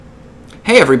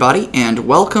Hey everybody, and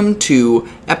welcome to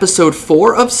episode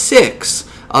 4 of 6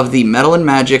 of the Metal and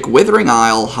Magic Withering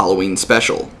Isle Halloween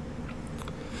special.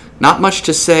 Not much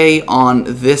to say on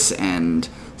this end,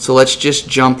 so let's just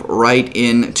jump right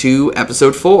into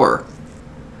episode 4.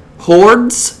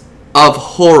 Hordes of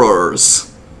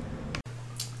Horrors.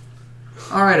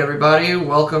 Alright everybody,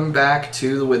 welcome back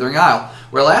to the Withering Isle,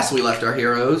 where last we left our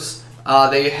heroes.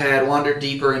 They had wandered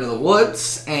deeper into the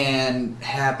woods and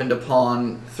happened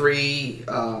upon 3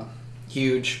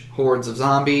 huge hordes of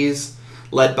zombies,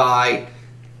 led by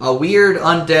a weird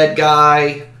undead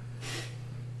guy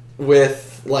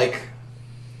with, like,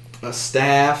 a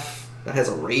staff that has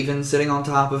a raven sitting on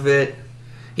top of it.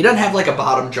 He doesn't have, like, a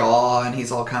bottom jaw, and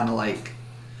he's all kind of, like,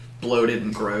 bloated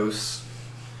and gross.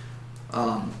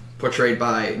 Portrayed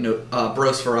by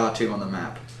Brosferatu on the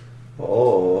map.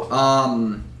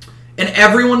 Oh. And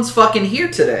everyone's fucking here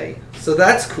today, so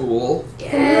that's cool.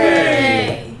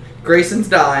 Yay! Grayson's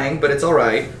dying, but it's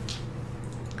alright.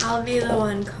 I'll be the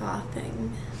one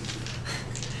coughing.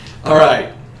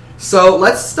 Alright, so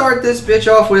let's start this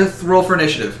bitch off with roll for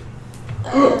initiative.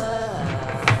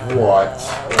 What?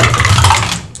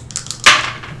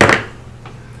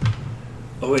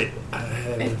 Oh wait,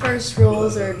 My first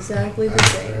rolls are exactly the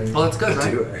same. Well, that's good,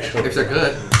 right? If they're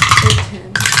good. They're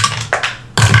 10.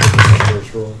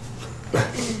 First roll.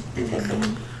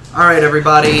 Alright,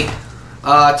 everybody.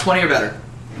 20 or better.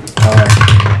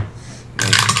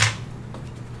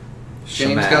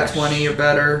 James got 20 or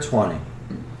better. 20.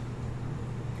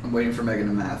 I'm waiting for Megan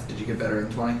to math. Did you get better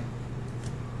than 20?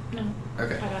 No.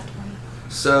 Okay. I got 20.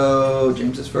 So,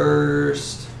 James is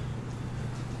first.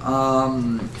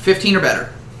 15 or better.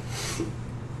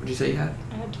 What'd you say you had?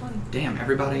 I had 20. Damn,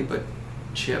 everybody but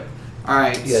Chip.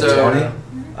 Alright, You had so...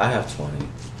 20? I have 20.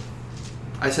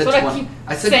 I said That's what 20.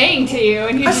 I keep saying to you,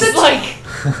 and you're I just said- like...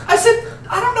 I said,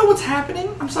 I don't know what's happening.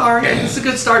 I'm sorry. It's a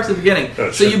good start to the beginning. Oh,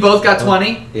 so sure. you both got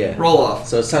 20? Yeah. Roll off.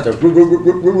 So it's time to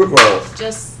roll.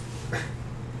 Just...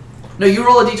 No, you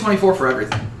roll a d24 for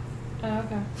everything. Oh,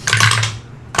 okay.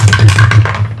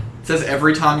 It says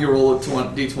every time you roll a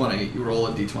d20, you roll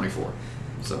a d24.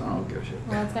 So I don't give a shit.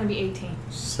 Well, it's going to be 18.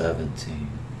 17.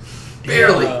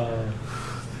 Barely.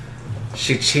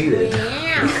 She cheated.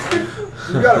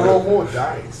 You gotta roll more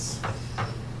dice.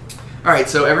 Alright,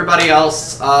 so everybody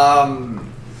else,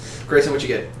 Grayson, what'd you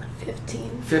get?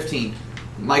 15. 15.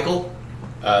 Michael?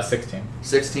 16.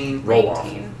 16. roll off.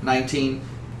 19. 19.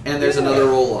 And there's another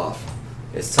roll off.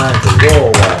 It's time to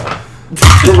roll off.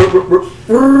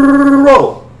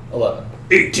 Roll. 11.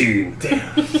 18.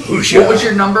 What was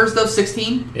your numbers though?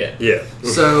 16? Yeah. Yeah.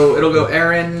 So it'll go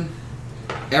Aaron,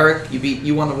 Eric,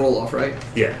 you won the roll off, right?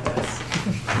 Yeah.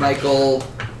 Michael.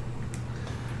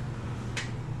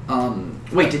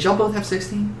 Wait, did y'all both have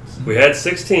 16? We had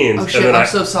 16s. Oh and shit, then I'm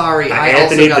so sorry. I also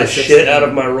Anthony got the a 16. shit out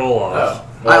of my roll off.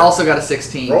 Oh. I also got a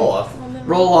 16. Roll off.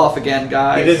 Roll off again,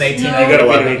 guys. You did an 18. No. I You got gotta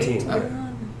 11. beat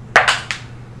an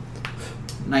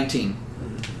 18. 19.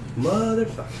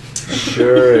 Motherfucker.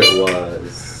 Sure it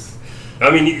was. I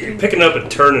mean, you're picking up and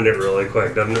turning it really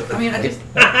quick, doesn't it? I mean, I just...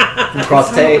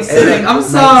 Cross tape. I'm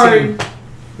sorry.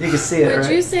 You can see it, Would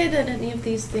right? you say that any of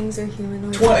these things are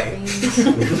humanoid 20. beings?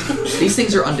 These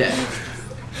things are undead.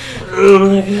 I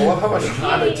love how much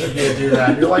time it took you to do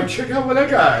that. You're like, check out what I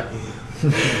got.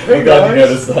 Hey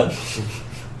guys. that.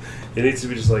 It needs to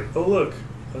be just like, oh look,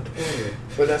 a 20.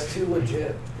 But that's too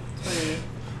legit.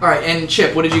 Alright, and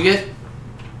Chip, what did you get?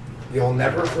 You'll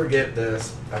never forget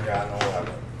this. I got an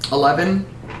 11. 11?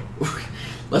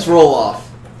 Let's roll off.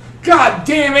 God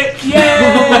damn it!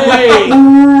 Yay!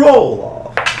 Roll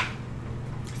off.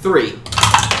 3.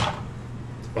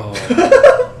 Oh.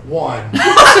 1.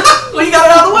 Well, you got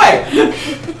it out of the way!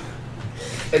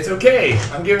 It's okay.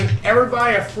 I'm giving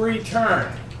everybody a free turn.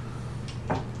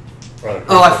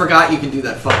 Oh, I forgot you can do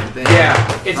that fucking thing.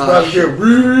 Yeah. It's Oh, about to shit. get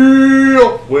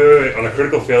real. Wait, on a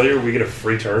critical failure, we get a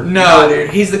free turn? No, dude.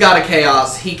 He's the god of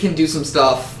chaos. He can do some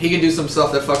stuff. He can do some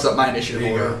stuff that fucks up my initiative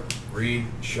There you order. go. Read,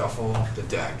 shuffle the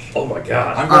deck. Oh my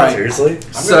god. I'm Alright. Seriously?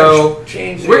 I'm So, gonna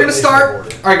change the we're gonna initiative start...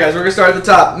 order. Alright, guys, we're gonna start at the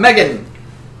top. Megan,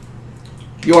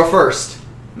 you're first.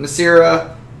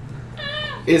 Nasira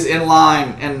is in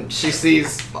line, and she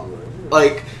sees,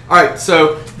 like... Alright,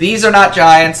 so these are not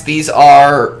giants. These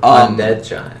are... Undead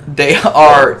giant. They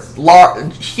are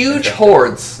huge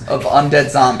hordes of undead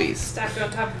zombies. Stacked on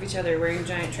top of each other, wearing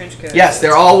giant trench coats. Yes,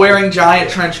 they're all wearing giant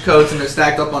trench coats and they're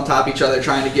stacked up on top of each other,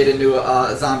 trying to get into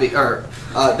a zombie, or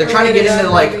they're trying to get into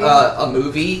like a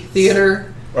movie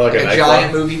theater, Or like a a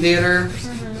giant movie theater.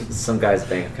 Some guy's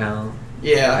bank account.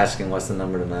 Yeah. Asking what's the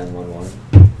number to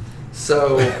 911.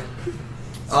 So,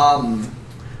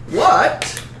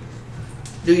 what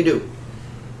do you do?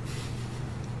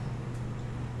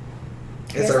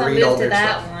 It's Guess a I'll read move all to their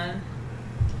that stuff. one.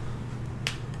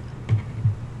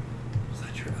 Is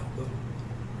that your elbow?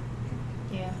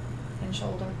 Yeah, and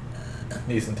shoulder.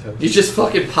 Knees and toes. You just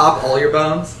fucking pop all your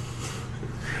bones.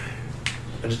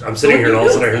 I'm sitting here and all of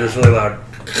a sudden I hear this really loud.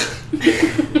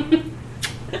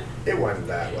 It wasn't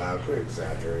that loud. We're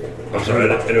exaggerating. I'm sorry,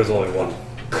 and it was only one.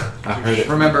 I heard it.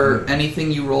 Remember,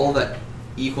 anything you roll that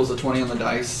equals a 20 on the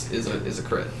dice is a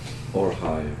crit. Or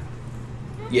higher.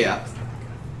 Yeah.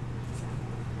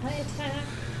 High attack.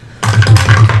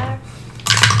 High attack.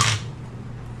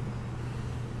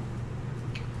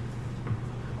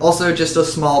 Also, just a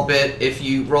small bit, if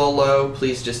you roll low,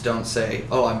 please just don't say,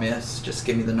 oh, I missed. Just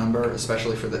give me the number,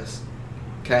 especially for this.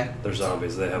 Okay? They're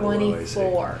zombies. They have a low AC.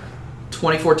 24.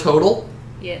 24 total,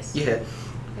 Yes. you hit.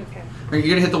 Okay. Or you're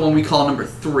going to hit the one we call number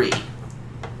 3.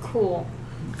 Cool.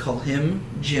 Call him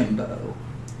Jimbo.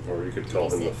 Or you could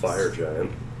call him the 26. fire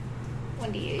giant.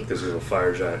 1d8. Because there's a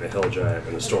fire giant, a hill giant,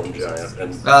 and a storm giant.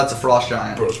 And It's a frost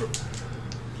giant.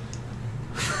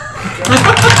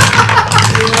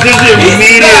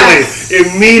 Just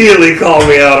immediately call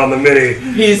me out on the mini.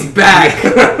 He's back.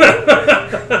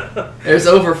 There's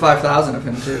over 5,000 of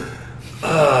him, too.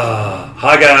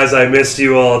 Hi guys, I missed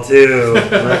you all too.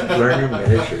 Learn your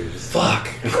miniatures. Fuck.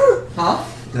 Huh?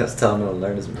 Let's tell him to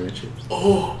learn his miniatures.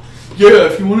 Oh, yeah,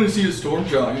 if you wanted to see a storm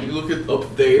giant, you look at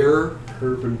up there.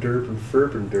 Herpin derpin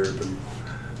ferpin derpin.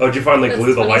 Oh, did you finally That's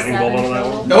glue the lightning bolt 27 onto that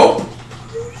total. one? Nope.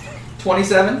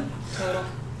 27? Total.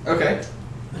 Okay.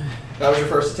 That was your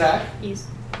first attack? Yes.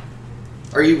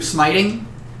 Are you smiting?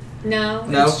 No,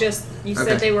 No? it's just, you Okay.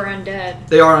 said they were undead,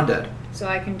 They are undead. so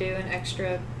I can do an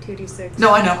extra 2d6.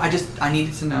 No, I know. I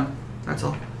needed to know. That's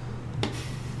all.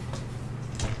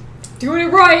 Doing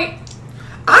it right!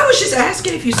 I was just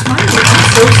asking if you smited. I'm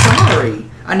so sorry.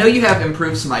 I know you have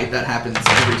improved smite. That happens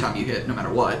every time you hit, no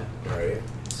matter what. Right.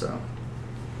 So.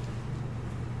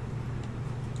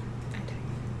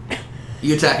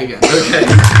 You attack again. Okay.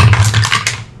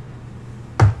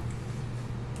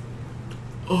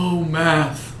 Oh,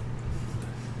 math.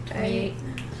 28.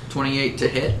 28 to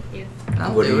hit. Yeah.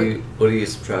 I'll What do are it. you? What are you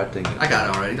subtracting? I got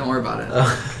it already. Don't worry about it.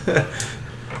 Oh.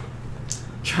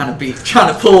 Trying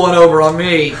to pull one over on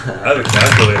me. I have a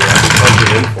calculator. I can punch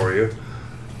it in for you.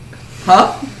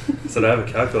 Huh? I said I have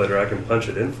a calculator. I can punch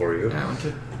it in for you. Yeah, I want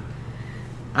to.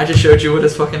 I just showed you what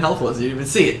his fucking health was. You didn't even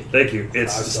see it. Thank you.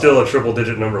 It's I saw still a it.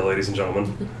 triple-digit number, ladies and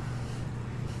gentlemen.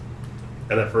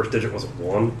 And that first digit was a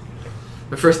 1.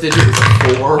 The first digit was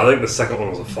a 4. I think the second one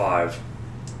was a 5.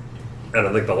 And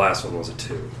I think the last one was a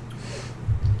 2.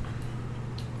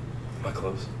 Am I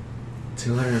close?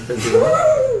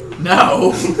 251.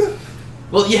 No.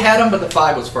 Well, you had him, but the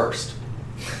 5 was first.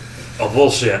 Oh,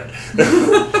 bullshit.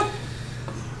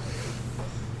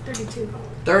 32.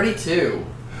 32.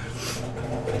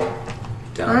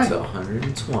 Down Alright. to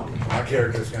 120. My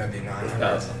character's gonna do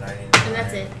 999 And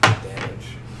that's it. damage.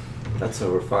 That's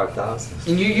over 5,000.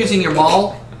 And you're using your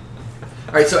maul?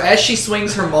 Alright, so as she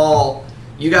swings her maul,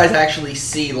 you guys actually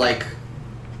see, like,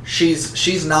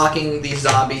 she's knocking these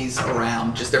zombies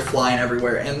around. Just they're flying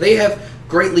everywhere. And they have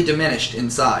greatly diminished in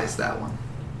size, that one.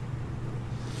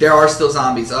 There are still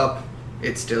zombies up.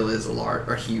 It still is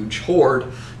a huge horde.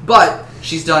 But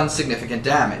she's done significant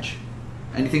damage.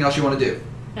 Anything else you want to do?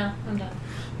 No, I'm done.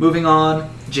 Moving on,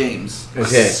 James.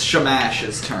 Okay.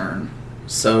 Shamash's turn.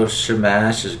 So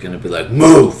Shamash is gonna be like,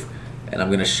 move, and I'm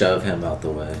gonna shove him out the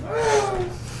way.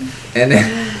 And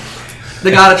then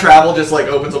The god of travel just like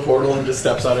opens a portal and just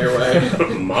steps out of your way.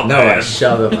 My no, I bad.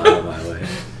 shove him out of my way.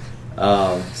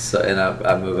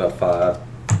 I move up 5,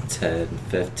 10,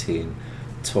 15,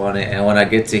 20, and when I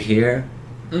get to here,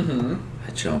 Mm-hmm.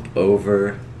 I jump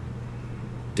over.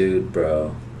 Dude,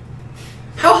 bro,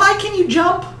 How high can you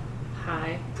jump?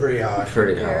 Hi. Pretty high.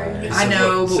 pretty Very high. I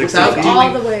know, but 60 without feet? doing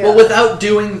All the way well, up. without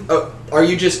doing. Are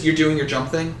you you're doing your jump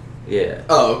thing? Yeah.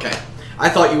 Oh, okay. I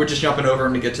thought you were just jumping over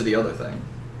him to get to the other thing.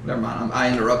 Never mind. I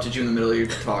interrupted you in the middle of your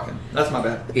talking. That's my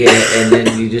bad. Yeah, and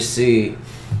then you just see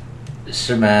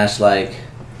Shamash like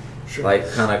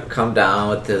kind of come down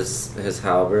with his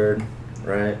halberd,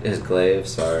 right? His glaive,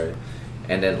 sorry,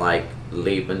 and then like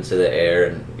leap into the air,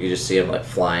 and you just see him like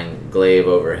flying glaive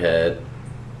overhead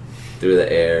through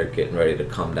the air, getting ready to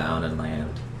come down and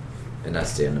land. And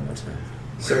that's the end of my turn.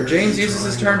 So James uses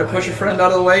his turn to push a friend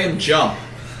out of the way and jump.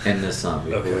 In the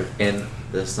zombie Okay. horde. In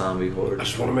the zombie horde. I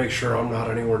just want to make sure I'm not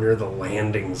anywhere near the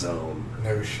landing zone.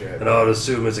 No shit. And I would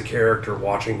assume as a character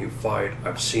watching you fight,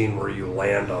 I've seen where you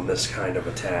land on this kind of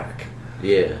attack.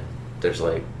 Yeah. There's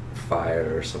like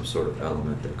fire or some sort of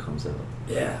element that comes out.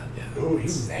 Yeah. Ooh, you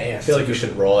nasty. I feel like you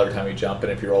should roll every time you jump,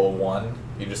 and if you roll a 1,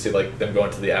 you just see like them go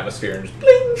into the atmosphere and just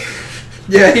bling.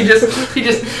 Yeah, he just.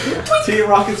 Team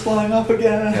Rocket's flying up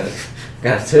again.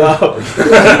 Got two. All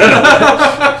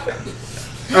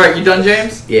right, you done,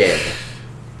 James? Yeah.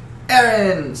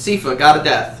 Aaron, Sifa, got a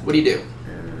death. What do you do?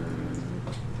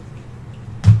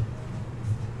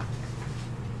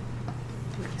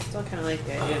 Still kind of like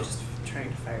the idea of just trying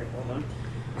to fireball them.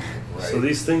 So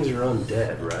these things are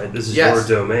undead, right? This is Yes.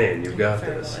 your domain. You've got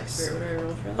Fireball this. expert, what do I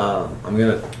roll for that? I'm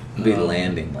gonna be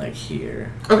landing like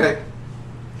here. Okay.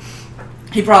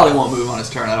 He probably won't move on his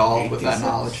turn at all with that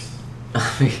knowledge.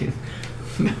 I mean,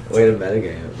 way to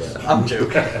metagame it, but I'm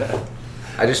joking.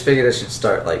 I just figured I should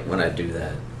start like when I do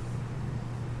that.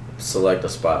 Select a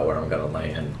spot where I'm gonna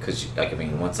land, because I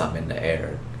mean, once I'm in the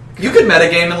air. You could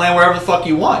metagame and land wherever the fuck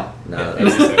you want. No,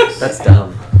 that's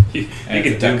dumb. You And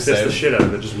can it's a dex doom fist the save. shit out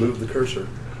of it. Just move the cursor.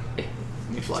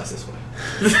 He flies this way.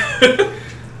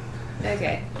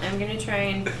 Okay, I'm gonna try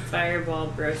and fireball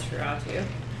Brosferatu.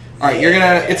 All right, you're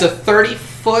gonna. It's a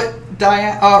 30-foot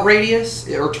radius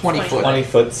or 20 foot.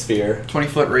 20-foot sphere.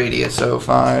 20-foot radius. So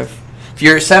 5. If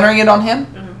you're centering it on him.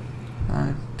 Mhm.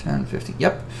 5, 10, 15.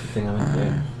 Yep. Good thing I'm in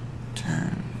there.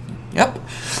 10. Yep.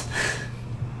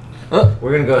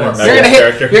 We're gonna go ahead. And Or You're say, gonna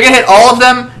Character. hit. You're gonna hit all of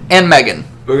them and Megan.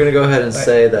 we're gonna go ahead and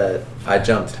say that I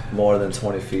jumped more than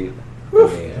 20 feet in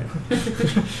the air.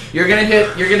 You're gonna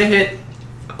hit. You're gonna hit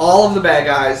all of the bad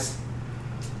guys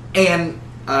and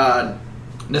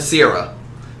Nasira.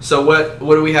 So what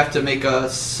do we have to make a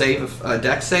save? A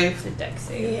dex save? It's a deck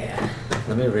save. Yeah.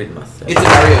 Let me read my thing. It's an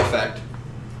area effect.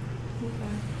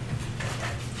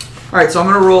 All right, so I'm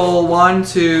gonna roll 1,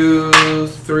 2,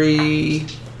 3,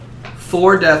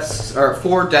 4 deaths or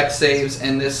 4 dex saves,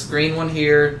 and this green one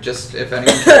here, just if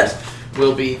anyone cares,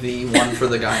 will be the one for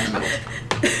the guy in the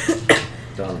middle.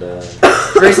 Don't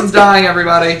die. Grayson's dying,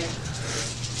 everybody.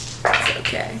 It's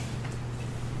okay.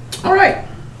 All right.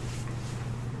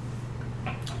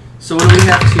 So what do we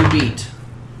have to beat?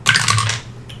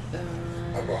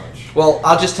 A bunch. Well,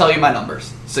 I'll just tell you my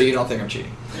numbers, so you don't think I'm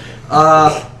cheating.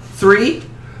 3.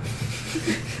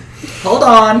 Hold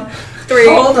on. 3.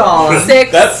 Hold on.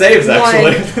 6. That saves, 1,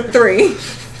 actually. 3.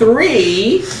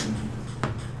 3.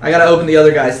 I gotta open the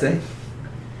other guy's thing.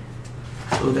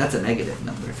 Oh, that's a negative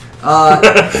number.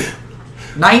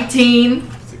 19.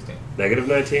 16. Negative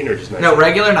 19 or just 19? No,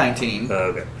 regular 19.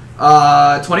 Okay.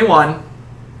 21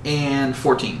 and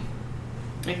 14.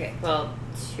 Okay, well,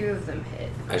 2 of them hit.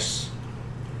 I just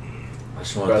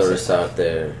want to throw this out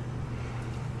there.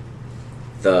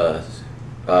 The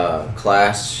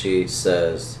class sheet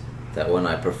says that when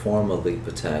I perform a leap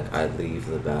attack, I leave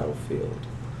the battlefield.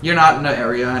 You're not in the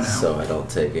area, I know. So I don't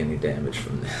take any damage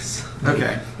from this.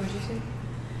 Okay. What'd you say?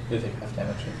 You take half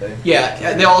damage, don't they?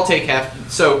 Yeah, they all take half.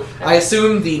 So I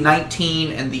assume the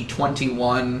 19 and the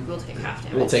 21 We'll take half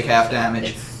damage. will take half damage.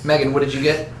 It's- Megan, what did you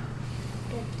get?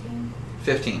 15.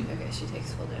 15. Okay, she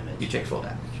takes full damage. You take full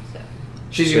damage. So,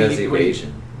 She's She gonna has what do you-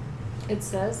 evasion. It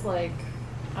says like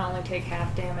I only take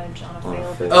half damage on a On a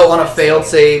failed. failed- Oh, on a failed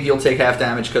save, you'll take half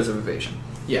damage because of evasion.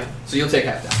 Yeah, so you'll take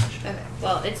half damage. okay,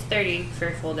 well, it's 30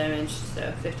 for full damage,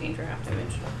 so 15 for half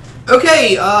damage.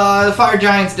 Okay, the fire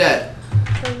giant's dead.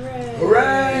 Hooray!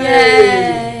 Hooray!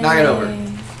 Yay! Knock it over.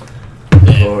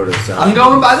 Lord of I'm Zion.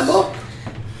 going by the book.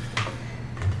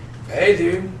 Hey,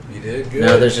 dude, you did good.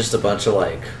 No, there's just a bunch of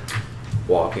like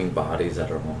walking bodies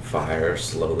that are on fire,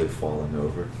 slowly falling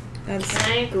over That's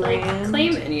Can I grand.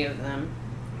 claim any of them?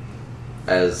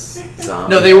 as zombies.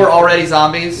 No, they were already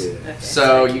zombies, Yeah. Okay,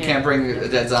 so I you can't bring a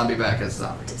dead zombie back as a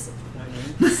zombie.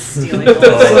 Disappointing. Stealing Oh.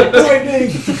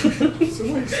 all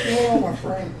Somebody stole all my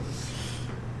friends.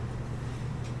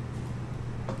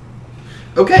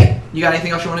 Okay, you got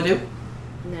anything else you want to do?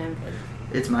 No, I'm good.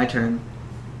 It's my turn.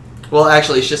 Well,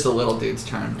 actually, it's just the little dude's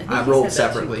turn. think I he rolled said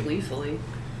that too separately. gleefully.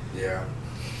 Yeah.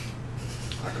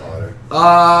 I call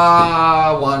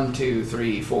it. 1, 2,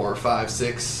 3, 4, 5,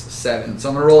 6, 7. So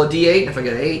I'm gonna roll a d8. If I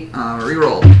get 8,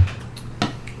 re-roll.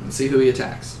 Let's see who he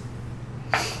attacks.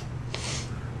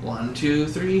 1, 2,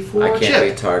 3, 4. I can't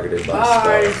chip. be targeted by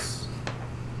Bye. spells.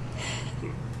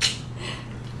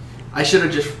 I should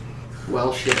have just.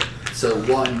 Well, shit. So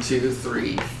 1, 2,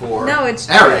 3, 4. No, it's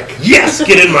Eric. Yes,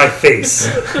 get in my face.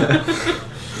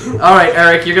 All right,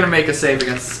 Eric, you're gonna make a save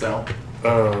against the spell.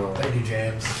 Thank you,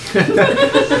 James.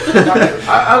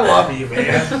 I love you,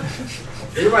 man.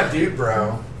 You're my dude,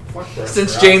 bro. Fuck bro.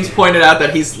 Since James pointed out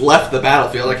that he's left the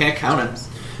battlefield, I can't count him.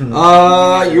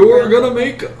 You're gonna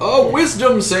make a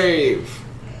wisdom save.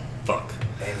 Fuck.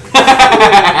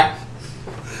 I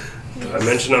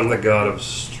mentioned I'm the god of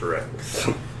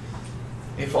strength.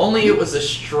 If only it was a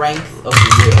strength of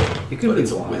will. You can but be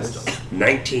it's a wise. wisdom.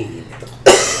 19.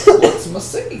 What's my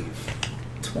save?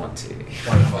 20.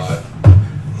 25.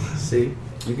 See,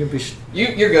 you can be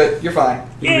You're good. You're fine.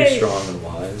 you can be strong and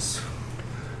wise.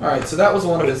 All right, so that was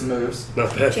one of his moves. Not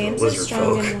bad for the James is lizard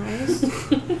strong folk. and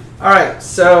wise. All right,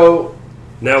 so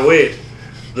Now wait,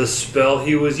 the spell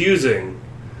he was using,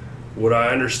 would I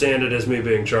understand it as me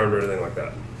being charmed or anything like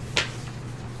that?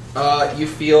 you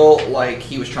feel like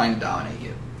he was trying to dominate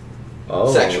you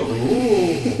Oh, sexually.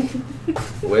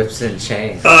 whips and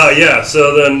chains. Yeah,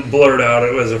 so then blurt out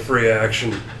it was a free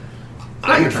action.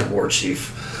 I'm the war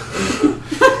chief.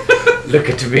 Look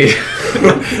at me.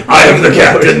 I am the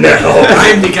captain now. I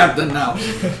am the captain now.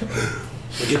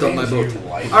 Get on my boat.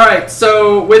 All right,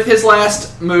 so with his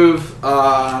last move,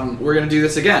 we're gonna do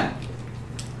this again,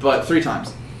 but 3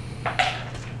 times.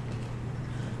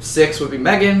 6 would be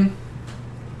Megan.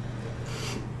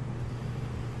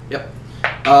 Yep.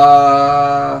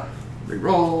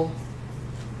 Reroll.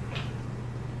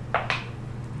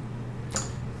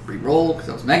 Reroll, because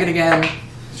that was Megan again.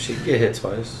 She can get hit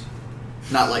twice.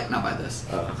 Not by this.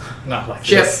 Not like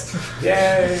Chip. this.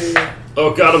 Yay!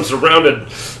 Oh god, I'm surrounded.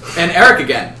 And Eric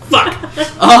again.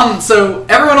 Fuck. So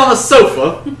everyone on the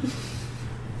sofa,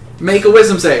 make a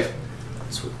wisdom save.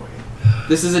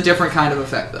 This is a different kind of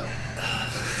effect, though.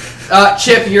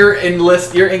 Chip, you're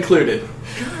included.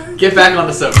 Get back on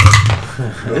the sofa.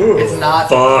 Ooh. It's not.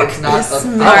 Fuck. It's not. This A,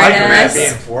 I like the Yes.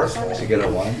 being forceful. Did you get a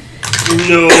 1?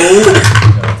 No.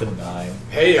 No, it's a 9.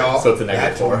 Hey y'all. So it's a negative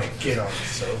That's 4. when we Get on the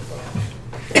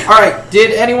sofa. all right.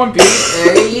 Did anyone beat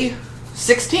a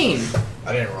 16?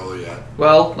 I didn't roll it yet.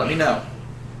 Well, let me know.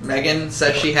 Megan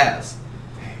says she has.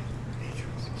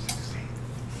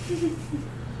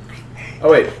 Oh,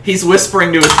 wait. He's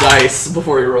whispering to his dice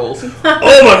before he rolls. Oh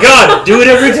my god, do it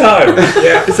every time.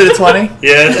 Yeah. Is it a 20?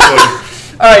 Yeah, it's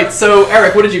funny. All right. So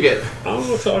Eric, what did you get? I don't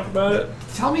want to talk about it.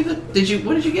 Tell me What did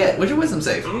you get? What's your wisdom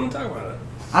save? I don't want to talk about it.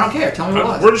 I don't care. Tell me what it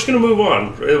was. We're just going to move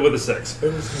on with a 6.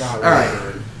 It was not All right.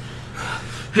 good.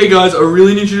 Hey guys, I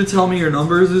really need you to tell me your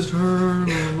numbers this turn.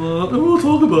 And we'll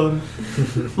talk about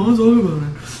it.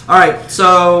 All right,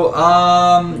 so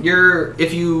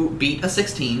if you beat a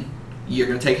 16, you're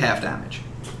gonna take half damage,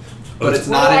 but it's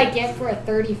What not did I a get for a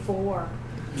 34?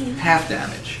 half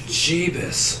damage.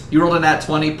 Jeebus. You rolled a nat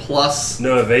 20 plus.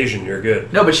 No evasion, you're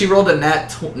good. No, but she rolled a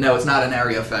nat. No, it's not an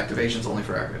area effect. Evasion's only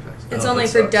for area effects. It's Oh, only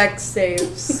that for sucks. dex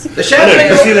saves. The I know,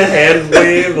 you see shambling. the hand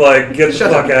wave, like, get the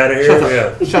Shut fuck up. out of here? Shut up.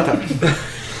 Yeah. Shut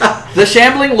up. The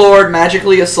shambling lord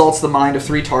magically assaults the mind of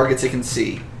 3 targets it can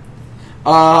see.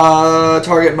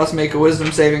 Target must make a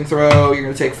wisdom saving throw. You're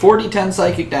going to take 4d10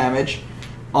 psychic damage.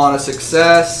 On a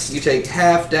success, you take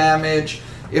half damage.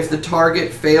 If the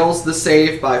target fails the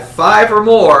save by 5 or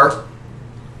more,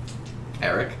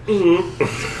 Eric,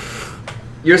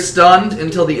 you're stunned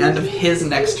until the end of his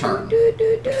next turn.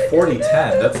 40-10.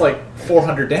 That's like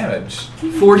 400 damage.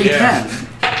 40-10. Yeah.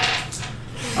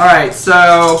 Alright,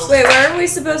 so... Wait, weren't we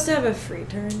supposed to have a free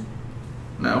turn?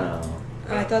 No. No.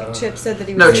 Oh, I thought Chip said that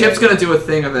he was. No, Chip's going to do a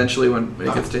thing eventually when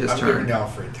it gets to his I'm turn. giving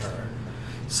down free turn.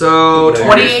 So No,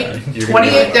 28 you're gonna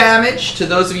 28 do damage to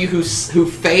those of you who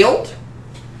failed.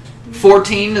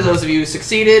 14 to those of you who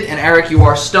succeeded, and Eric, you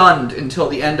are stunned until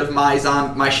the end of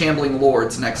my shambling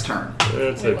lord's next turn.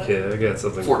 That's okay. I got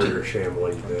something 14. for your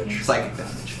shambling bitch. Psychic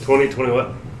damage. 20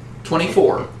 what?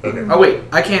 24. Okay. Oh wait,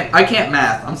 I can't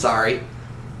math. I'm sorry.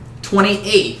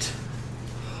 28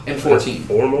 and 14.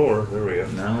 4 more. There we go.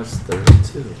 Now it's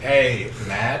 32. Hey,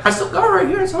 Matt. I still got it right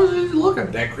here. It's always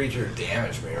looking. That creature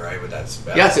damaged me, right, with that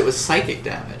spell? Yes, it was psychic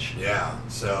damage. Yeah,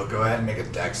 so go ahead and make a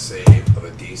dex save of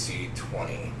a DC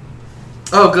 20.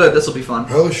 Oh, good. This will be fun.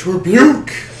 Hellish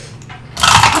Rebuke!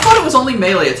 I thought it was only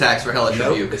melee attacks for Hellish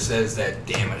Nope, Rebuke. it says that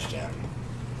damaged him.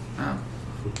 Oh.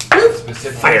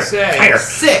 Specifically Fire! says- Fire!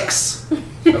 6.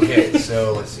 Okay,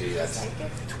 so let's see, that's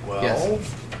 12.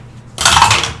 Yes.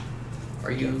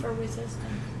 Are you? For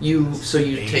resistance. So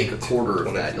you take a quarter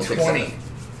of that. You'll take 20.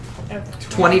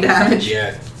 20 damage?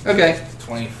 Yeah, Okay.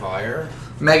 20 fire.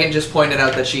 Megan just pointed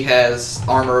out that she has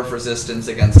armor of resistance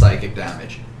against psychic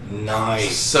damage.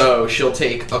 Nice. So she'll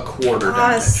take a quarter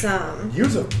damage. Awesome.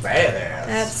 You's a badass.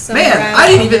 That's so Man, rad I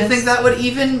didn't even bonus. think that would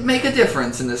even make a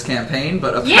difference in this campaign, but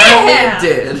apparently Yeah! it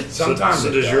did. Sometimes So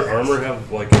it does your does. armor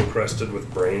have, like, encrusted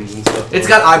with brains and stuff? It's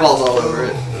got eyeballs all over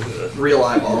it. Real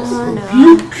eyeballs. Oh,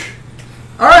 no.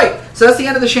 Alright, so that's the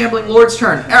end of the Shambling Lord's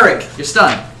turn. Eric, you're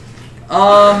stunned.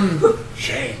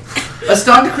 Shame. A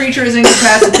stunned creature is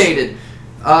incapacitated.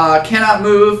 Cannot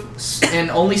move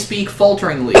and only speak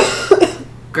falteringly.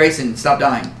 Grayson, stop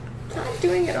dying. I'm not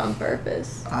doing it on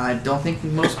purpose. I don't think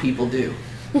most people do.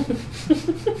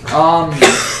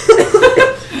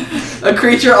 A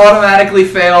creature automatically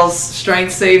fails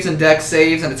strength saves and dex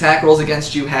saves, and attack rolls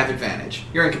against you have advantage.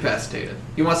 You're incapacitated.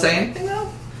 You want to say anything though?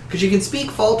 Because you can speak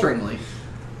falteringly.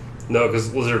 No,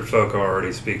 because lizard folk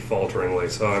already speak falteringly,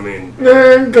 so I mean...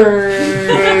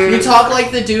 You talk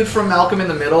like the dude from Malcolm in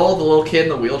the Middle, the little kid in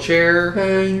the wheelchair.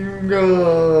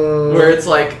 Where it's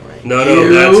like, No,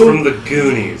 you that's from the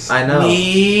Goonies. I know.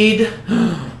 need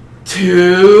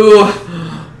to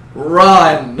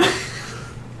run.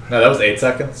 No, that was 8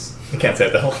 seconds. You can't say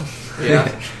it that long.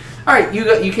 Yeah. All right,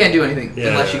 you can't do anything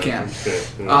unless you I'm can. just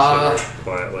gonna sit there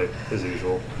quietly, as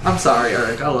usual. I'm sorry,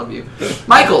 Eric. I love you,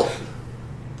 Michael.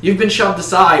 You've been shoved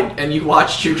aside, and you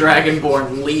watched your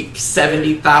Dragonborn leap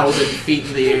 70,000 feet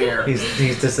in the air. He's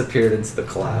disappeared into the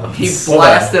clouds. He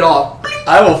blasted off.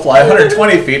 I will fly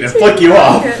 120 feet and flick you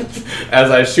off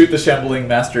as I shoot the shambling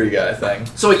mastery guy thing.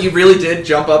 So you really did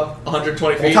jump up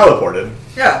 120 feet? Well, teleported.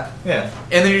 Yeah. Yeah.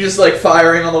 And then you're just like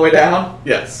firing on the way down?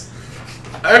 Yes.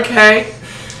 Okay.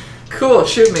 Cool,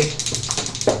 shoot me.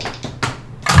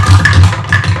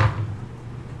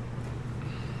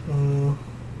 Mm,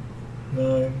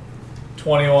 9,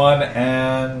 21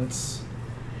 and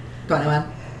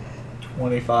 21.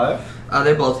 25.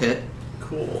 They both hit.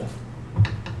 Cool.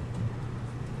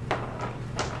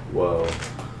 Whoa.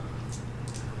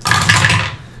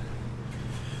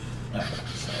 Okay,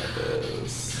 so it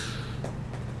is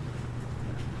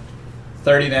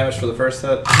 30 damage for the first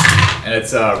hit, and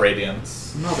it's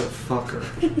Radiance. Motherfucker.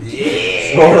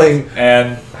 Rolling.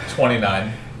 And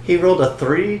 29. He rolled a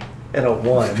 3 and a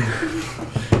 1.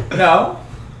 No.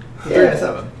 3 and a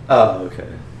 7. Oh, okay.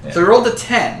 So he rolled a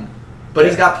 10, but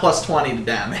he's got plus 20 to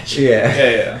damage. Yeah.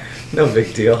 Yeah. No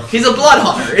big deal. He's a blood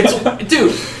hunter. It's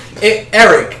dude.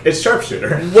 Eric, It's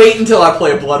sharpshooter. wait until I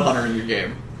play a blood hunter in your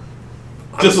game.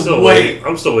 Just wait.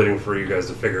 I'm still waiting for you guys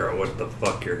to figure out what the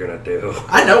fuck you're gonna do.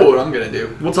 I know what I'm gonna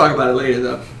do. We'll talk about it later,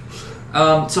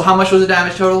 though. So how much was the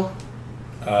damage total?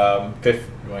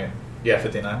 59.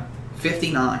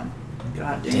 59.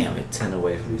 God damn. Damn it, 10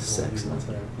 away from 6.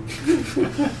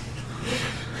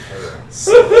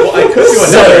 Well, I could do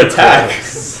another attack.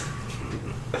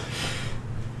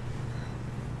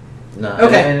 No,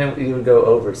 Okay. and you would go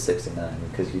over 69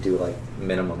 because you do like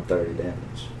minimum 30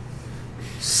 damage.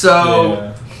 So,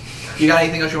 Yeah. you got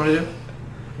anything else you want to do?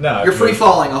 No. You're free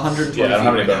falling 120 Yeah, I don't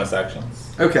have any feet right bonus actions.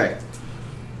 now. Okay.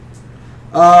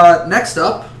 Next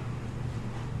up.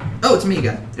 Oh, it's me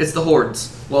again. It's the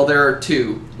hordes. Well, there are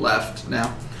 2 left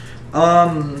now.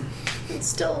 It's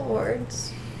still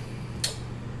words.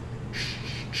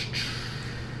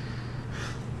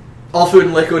 All food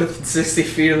and liquid within 60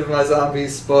 feet of my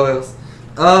zombies spoils.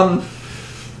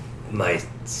 My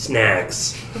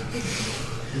snacks.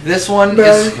 This one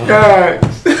is.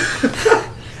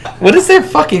 What is their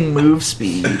fucking move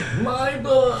speed?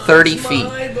 30 feet.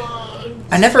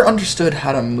 I never understood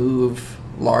how to move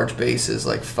large bases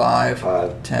like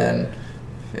 5, 10,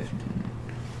 15,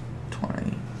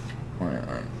 20,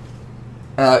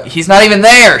 21. He's not even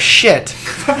there. Shit.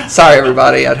 Sorry,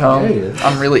 everybody at home. Yeah, he is.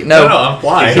 I'm really No, I'm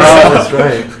flying. Oh, that's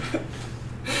right.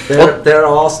 They're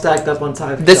all stacked up on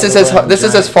top. This is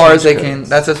as far as they can.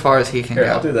 That's as far as he can Here,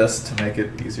 I'll go. do this to make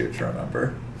it easier to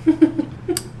remember.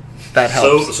 That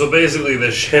helps. So basically,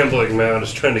 this shambling mound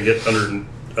is trying to get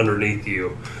underneath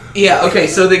you. Yeah. Okay.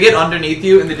 So they get underneath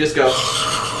you and they just go.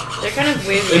 They're kind of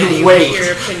waving And at you wait. with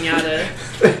your pinata.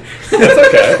 It's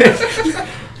okay.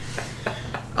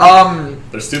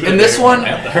 They're stupid. In this one-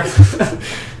 Panther.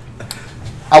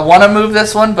 I want to move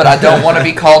this one, but I don't want to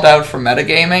be called out for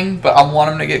metagaming. But I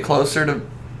want him to get closer to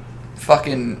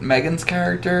fucking Megan's I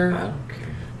character. don't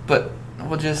care. But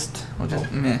we'll just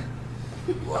meh.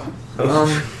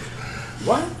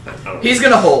 What? He's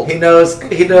gonna hold. He knows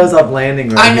I'm landing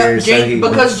right I know, here. James,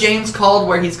 because James called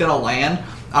where he's gonna land.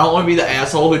 I don't want to be the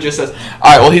asshole who just says,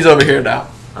 "All right, well, he's over here now."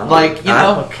 Like, you I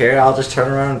know. don't care. I'll just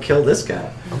turn around and kill this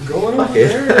guy. I'm going Fuck over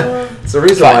there. it. It's the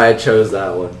reason Fine. why I chose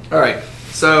that one. All right,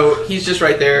 so he's just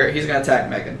right there. He's gonna attack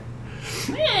Megan.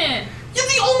 Man, You're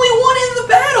the only one in the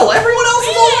battle. Everyone else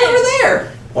is all over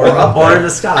there. Or up or in the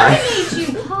sky. I need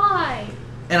you pie.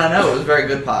 And I know it was very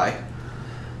good pie.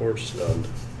 Or stunned.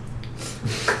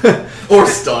 Or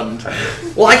stunned.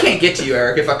 Well, I can't get to you,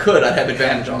 Eric. If I could, I'd have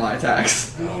advantage on my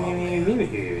attacks.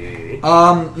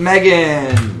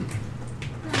 Megan.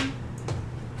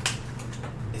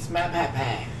 It's my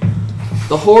papa.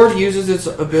 The horde uses its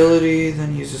ability,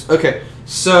 then uses. Okay,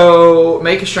 so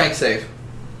make a strength save.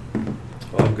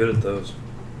 Oh, I'm good at those.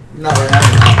 Not right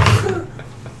now.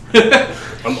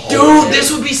 I'm always Dude,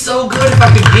 this would be so good if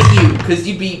I could get you, because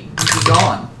you'd be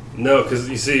gone. No, because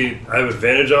you see, I have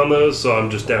advantage on those, so I'm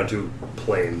just down to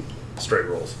plain straight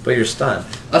rolls. But you're stunned.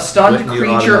 A stunned Wouldn't you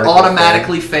creature automatically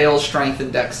automatically fails strength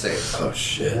and dex saves. Oh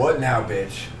shit! What now,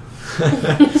 bitch?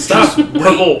 Stop,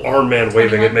 purple arm man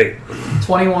waving at me.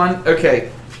 21.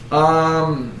 Okay.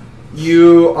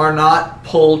 You are not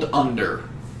pulled under,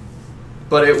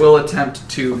 but it will attempt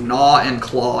to gnaw and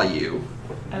claw you.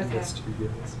 Okay.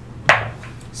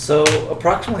 So,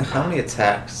 approximately how many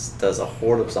attacks does a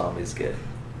horde of zombies get?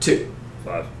 2.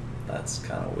 5. That's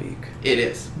kind of weak. It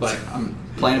is, but I'm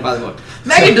playing it by the book.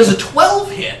 Megan, does a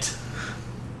 12 hit?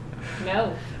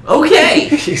 No. Okay.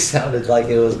 He sounded like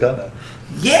it was gonna.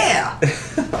 Yeah.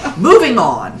 Moving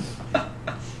on.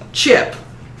 Chip,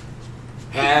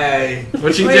 Hey.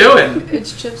 what you Wait, doing?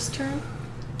 It's Chip's turn.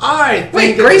 I think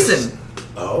Wait, Grayson.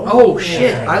 Oh. Oh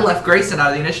shit! I left Grayson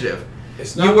out of the initiative.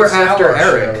 It's You not were the after Salar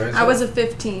Eric. show, is I it? was a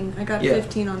 15. I got Yeah.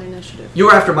 15 on initiative. You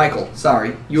were after Michael.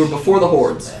 Sorry, you were before the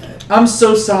hordes. I'm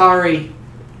so sorry.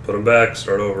 Put them back.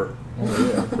 Start over.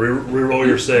 Reroll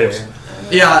your saves.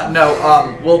 Yeah,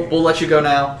 no. We'll let you go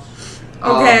now.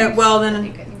 Okay, well I then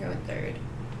think I can go in third.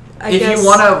 I If guess. you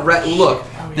want to look,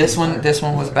 this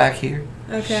one was back here,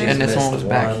 Okay. and this one missed was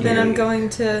back one. Then here. I'm going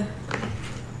to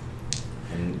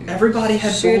Everybody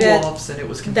had Shoot at roll-offs, and it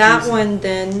was confusing. that one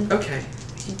then, Okay.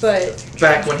 but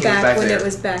Back when he was back when there. it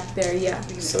was back there, yeah.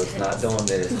 So it's not doing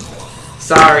this.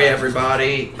 Sorry,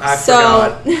 everybody. I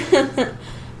forgot.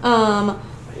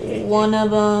 One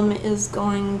of them is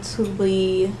going to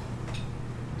be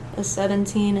a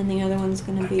 17, and the other one's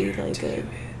going to be like a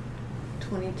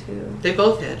 22. They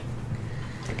both hit.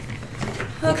 Okay.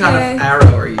 What kind of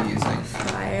arrow are you using?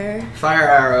 Fire. Fire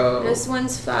arrow. This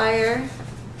one's fire.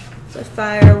 It's a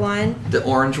fire one. The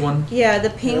orange one. Yeah, the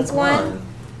pink That's one. mine.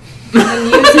 I'm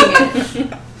using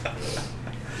it.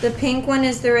 The pink one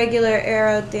is the regular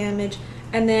arrow damage,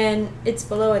 and then it's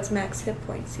below its max hit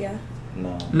points. Yeah.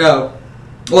 No. No.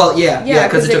 Well, yeah,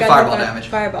 because it they took got fireball hit by damage.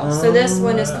 Fireball. So this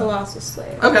one is Colossal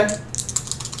Slayer. Okay.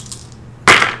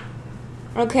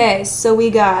 Okay, so we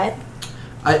got.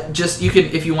 You can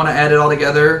if you want to add it all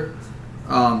together,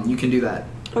 you can do that.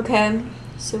 Okay,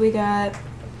 so we got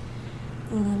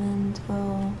 11,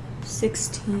 12,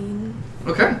 16.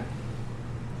 Okay.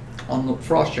 On the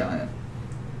frost giant.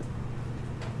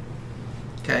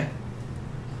 Okay.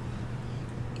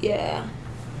 Yeah.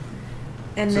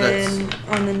 And So then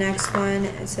on the next one,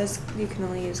 it says you can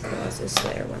only use Colossal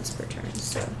Slayer once per turn.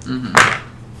 So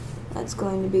Mm-hmm. that's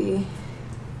going to be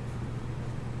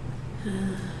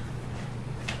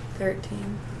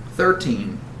 13.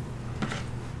 13.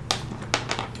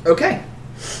 Okay.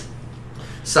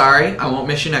 Sorry, I won't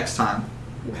miss you next time.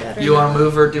 You better. You want to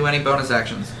move or do any bonus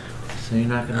actions? So you're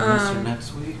not gonna miss her Um,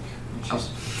 next week?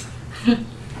 Just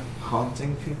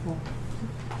haunting people?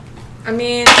 I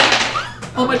mean,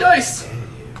 Oh, my dice!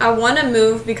 I want to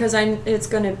move because it's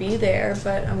going to be there,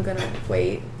 but I'm going to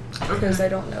wait because I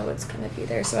don't know what's going to be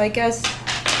there. So I guess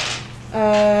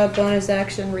bonus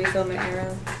action, refill my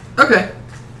arrow. Okay.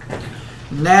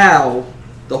 Now,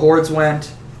 the hordes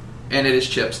went, and it is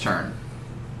Chip's turn.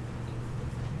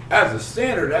 As a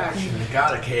standard action, the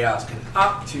God of Chaos can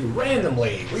opt to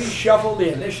randomly reshuffle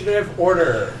the initiative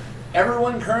order.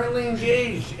 Everyone currently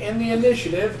engaged in the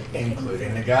initiative,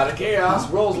 including the God of Chaos,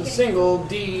 rolls a single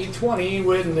D20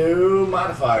 with no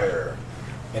modifier.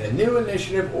 And a new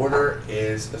initiative order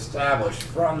is established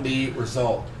from the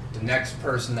result. The next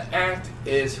person to act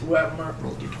is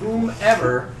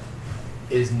whomever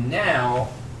is now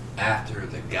after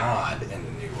the God in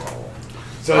the new role.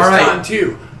 So it's All right. time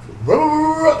to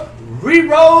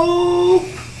re-roll.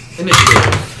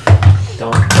 Initiative.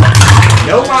 Don't.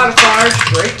 No modifier,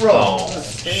 straight roll.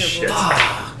 Shit.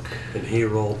 And he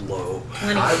rolled low.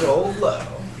 I roll low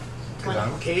because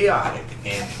I'm chaotic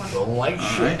and roll like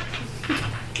shit.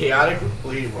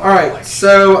 Chaotically roll Alright, like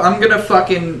so I'm gonna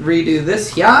fucking redo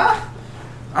this, yeah?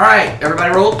 Alright,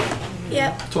 everybody roll?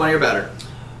 Yep. 20 or better.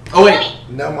 Oh, wait. shit.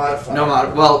 No modifier. No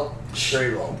mod. Well,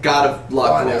 Straight roll. God of Luck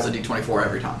Oh, I rolls know. a d24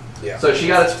 every time. Yeah. So she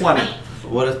got a 20.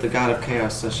 What if the God of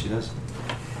Chaos says she doesn't?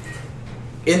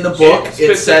 In the book, it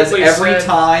says specifically every said-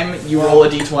 time you roll a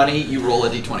d20, you roll a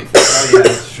d24. Oh yeah,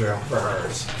 that's true. For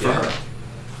hers. For her.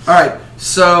 Alright,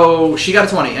 so she got a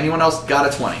 20. Anyone else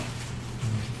got a 20?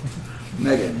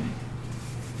 Megan.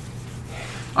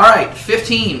 Alright,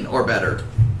 15 or better.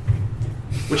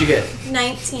 What'd you get?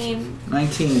 19.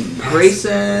 19.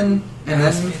 Grayson, and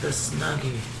Pass then me the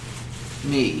Snuggie.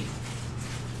 me.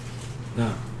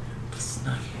 No. The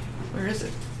Snuggie. Where is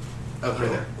it? Oh, right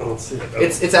there. I don't see it.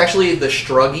 It's actually the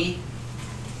Struggy.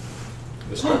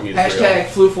 The Snuggie is Hashtag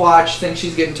Floofwatch thinks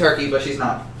she's getting turkey, but she's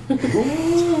not.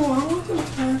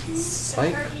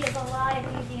 Psych. Turkey is alive,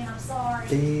 Eugene, I'm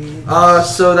sorry.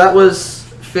 So that was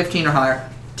 15 or higher.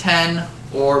 10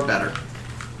 or better.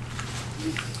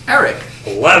 Eric.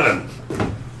 11.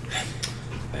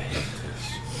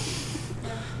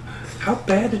 How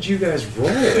bad did you guys roll?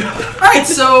 Alright,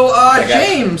 so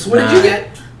James, what did you get?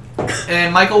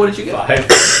 And Michael, what did you get?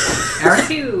 5. Aaron?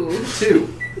 2.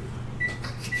 2.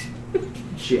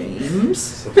 James?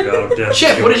 So the god of death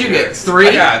Chip, what did you get? 3?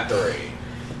 I got 3.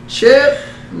 Chip,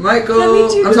 Michael. That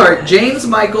means you I'm did sorry, that. James,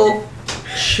 Michael,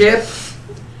 Chip,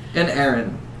 and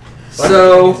Aaron.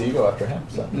 So So you go after him.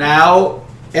 So. now,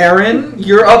 Aaron,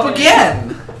 you're up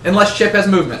again. Unless Chip has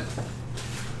movement.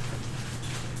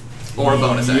 Or a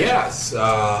bonus action. Yes,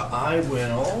 I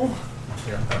will.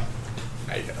 Here, okay.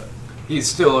 I got it. He's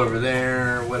still over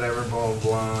there, whatever, blah,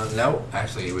 blah. Nope,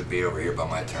 actually, he would be over here by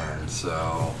my turn,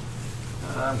 so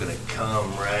I'm gonna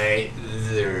come right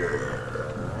there.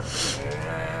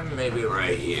 Maybe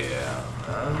right here.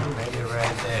 Maybe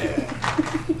right there.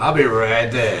 I'll be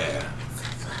right there.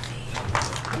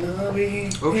 I'll be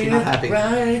Oh, she's not happy.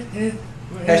 right here.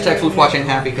 Hashtag Floof watching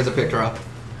happy because I picked her up.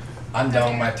 I'm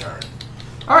done with my turn.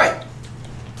 Alright.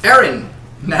 Aaron,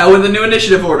 now in the new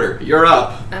initiative order. You're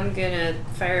up. I'm gonna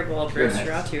fireball burst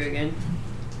Goodness. Ratu again.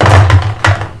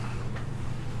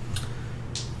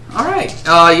 Alright.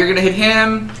 You're going to hit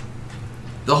him,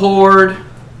 the Horde,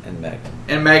 And Megan.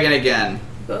 and Megan again.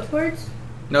 Both words?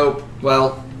 Nope.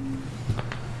 Well.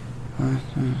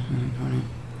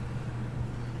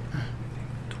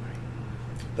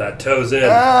 That toe's in.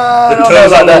 I The don't know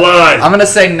toe's about on the that. line. I'm gonna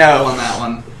say no on that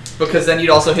one because then you'd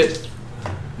also hit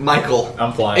Michael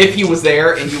I'm flying. if he was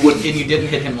there and you didn't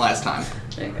hit him last time.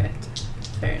 Okay.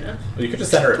 Fair enough. Well, you could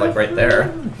just center it like right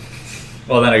there.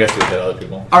 Well, then I guess you hit other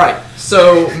people. All right.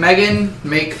 So Megan,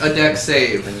 make a dex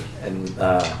save And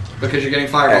because you're getting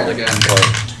fireballed again.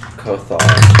 Kothar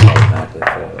automatically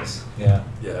fails. Yeah.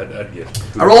 Yeah, I'd get.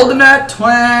 I rolled a nat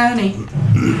 20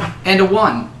 and a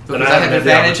 1 because And I haven't had had the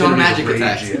advantage on opportunity magic to rage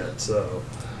attacks, yet, so.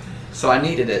 so I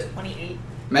needed it. 28.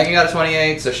 Megan got a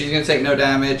 28, so she's gonna take no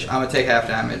damage. I'm gonna take half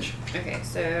damage. Okay,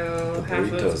 so The half of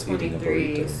burrito's eating a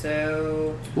 23, burrito.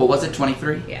 so What was it?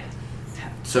 23. yeah.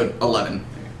 So 11.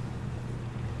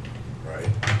 Right.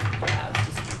 Wow, it's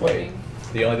disappointing.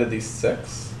 You only did these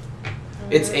 6?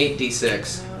 It's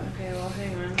 8d6. Oh, okay, well,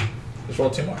 hang on. Just roll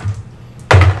 2 more.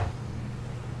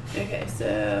 Okay,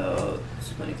 so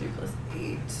 23 plus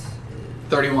 8 is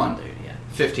 31. 30, yeah.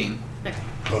 15. Okay,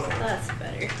 that's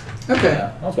better. Okay.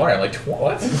 Yeah. I was wondering, like,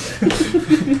 what?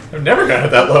 I've never gotten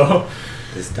it that low.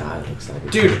 This die looks like a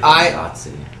Dude,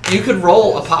 Nazi. You could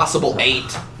roll a possible 8.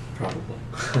 Probably.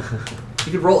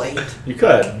 You could roll 8. You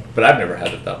could, but I've never had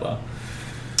it that low.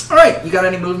 Alright, you got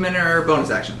any movement or bonus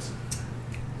actions?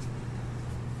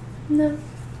 No.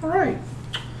 Alright.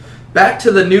 Back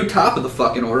to the new top of the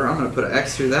fucking order. I'm gonna put an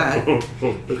X through that.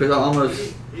 Because I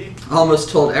almost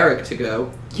told Eric to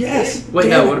go. Yes. Wait,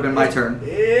 no, it would have been my turn.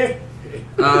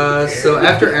 So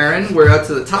after Aaron, we're up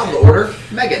to the top of the order.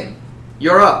 Megan,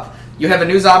 you're up. You have a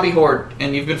new zombie horde,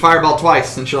 and you've been fireballed twice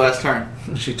since your last turn.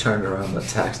 She turned around and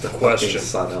attacked the Question. fucking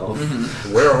sun elf.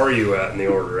 Where are you at in the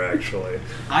order, actually?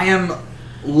 I am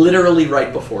literally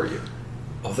right before you.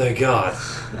 Oh, thank God.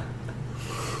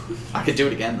 I could do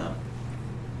it again, though.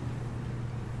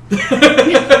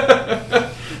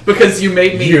 Because you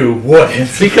made me... You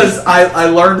wouldn't. Because I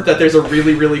learned that there's a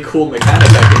really, really cool mechanic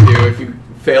I can do if you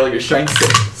fail your strength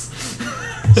saves.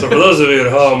 So for those of you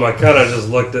at home, I kind of just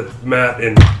looked at Matt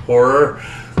in horror.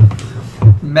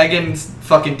 Megan's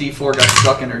fucking D4 got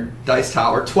stuck in her dice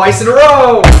tower twice in a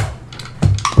row!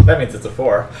 That means it's a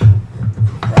 4.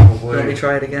 Let me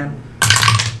try it again.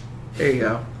 There you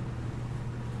go.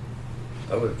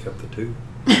 I would have kept the 2.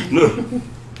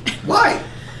 Why?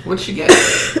 What'd she get?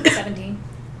 17.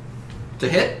 To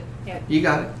hit? Yeah. You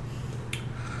got it.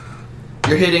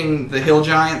 You're hitting the hill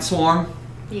giant swarm?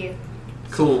 You.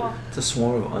 Cool. It's a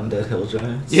swarm of undead hill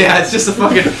giants. Yeah, it's just a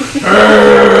fucking...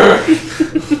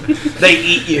 They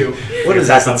eat you. What is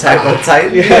that? Attack on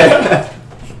Titan? Yeah.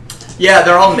 Yeah,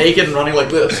 they're all naked and running like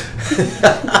this.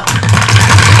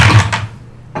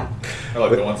 I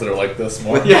like the ones that are like this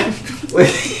more. Yeah.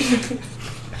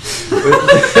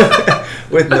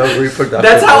 With no reproductive.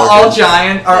 That's how all organs.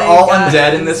 giant are They all got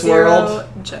undead in this 0 world.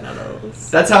 genitals.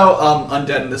 That's how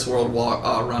undead in this world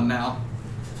run now.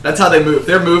 That's how they move.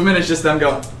 Their movement is just them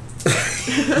going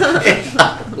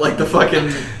like the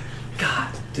fucking... God.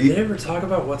 Did they ever talk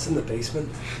about what's in the basement?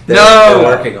 They're No!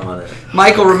 working on it.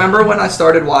 Michael, remember when I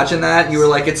started watching that? You were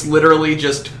like, it's literally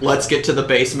just Let's Get to the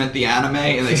Basement, the anime,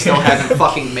 and they still haven't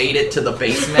fucking made it to the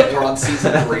basement. We're on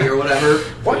season 3 or whatever.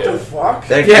 What the fuck?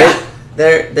 They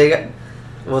got.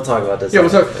 We'll talk about this. Yeah,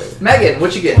 what's up? Megan,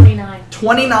 what'd you get? 29.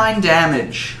 29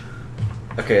 damage.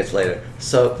 Okay, it's later.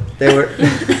 So they were.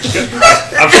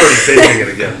 I've started binging it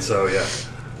again, so yeah.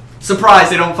 Surprise,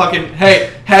 they don't fucking...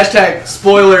 Hey, hashtag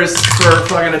spoilers for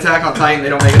fucking Attack on Titan, they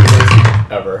don't make it to the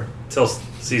basement. Ever. Till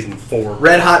Season 4.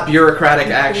 Red hot bureaucratic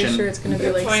Pretty action. sure it's gonna be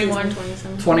like 21.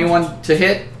 season 27. 21 to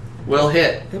hit. Will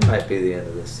hit. It might be the end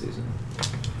of this season.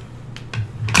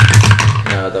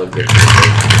 No, they'll get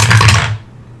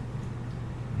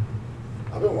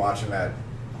I've been watching that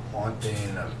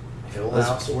Haunting of Hill That's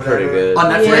House or whatever. pretty good. On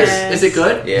Netflix? Yes. Is it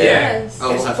good? Yeah. Yes. Oh,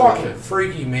 we'll It's have to watch fucking it.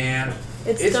 freaky, man.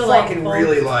 It's It's still fucking like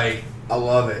really like, I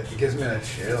love it. It gives me the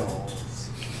chills.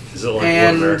 Is it like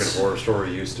And- what American Horror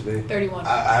Story used to be? 31.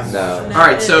 I've No. watched it. All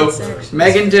right, so 36.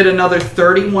 Megan did another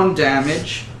 31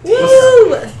 damage.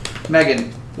 Woo!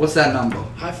 Megan, what's that number?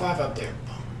 High five up there.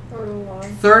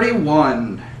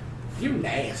 31. You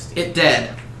nasty. It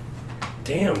dead.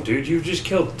 Damn, dude, you just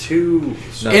killed 2.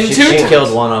 No, In she, two she turns.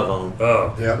 killed one of them.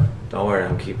 Oh. Yep. Don't worry,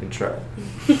 I'm keeping track.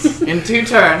 In 2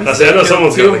 turns. I know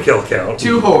someone's two, got the kill count.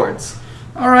 2 hordes.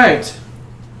 All right.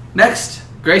 Next,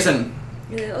 Grayson.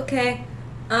 Yeah, okay.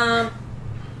 I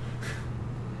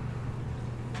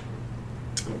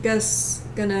guess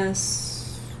gonna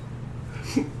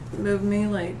move me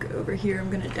like over here. I'm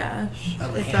gonna dash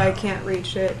if I can't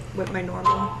reach it with my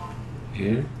normal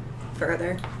Here?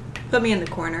 further. Put me in the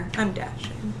corner. I'm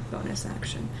dashing. Bonus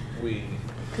action.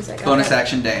 Because I got Bonus that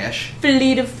action dash.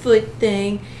 fleet of foot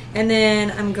thing, and then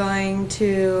I'm going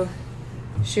to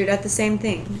shoot at the same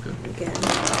thing again.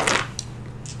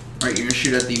 Right, you're gonna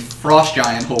shoot at the frost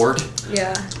giant horde.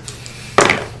 Yeah.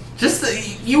 Just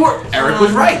Eric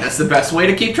was right. That's the best way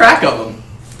to keep track of them.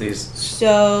 These.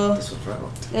 So This was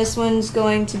right. this one's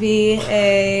going to be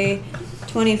a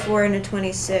 24 and a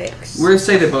 26. We're gonna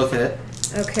say they both hit.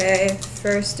 Okay,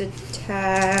 first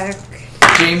attack.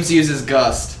 James uses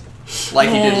gust, like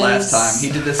he did last Yes. time.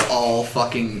 He did this all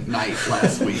fucking night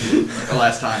last week or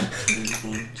last time. As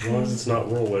long as it's not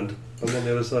whirlwind. I'm on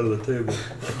the other side of the table.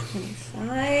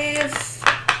 25.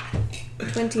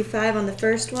 25 on the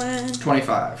first one.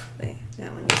 25. Wait,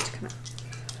 that one needs to come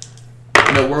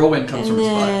out. No, whirlwind comes And from his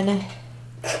butt. then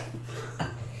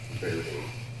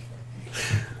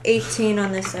 18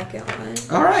 on the second one.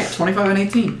 All right, 25 and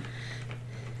 18.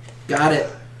 Got it.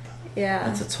 Yeah.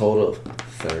 That's a total of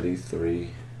 33.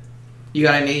 You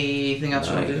got anything else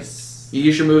you want to do? Nice. You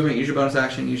use your movement, use your bonus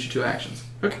action, use your 2 actions.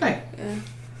 Okay, Yeah.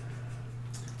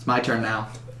 it's my turn now.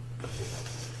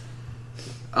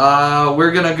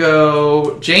 We're gonna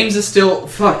go. James is still.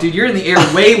 Fuck, dude, you're in the air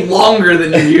way longer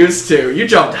than you used to. You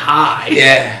jumped high.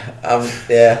 Yeah.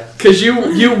 Yeah. Cause you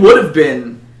would have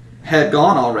had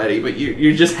gone already, but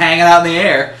you're just hanging out in the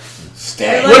air.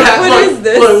 Stay. Like, what is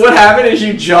this? What happened is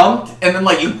you jumped and then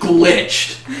like you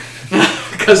glitched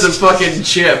because of fucking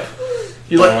Chip.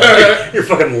 You like. You're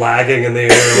fucking lagging in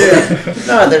the air.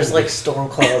 No, there's like storm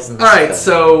clouds and All right,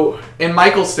 so and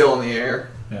Michael's still in the air.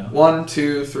 Yeah. 1,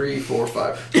 2, 3, 4,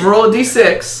 5. I'm gonna roll a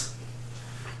d6,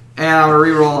 and I'm gonna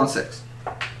re-roll on 6.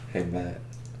 Hey, Matt.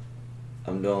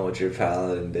 I'm doing what your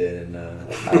paladin did in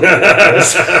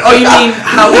Oh, you mean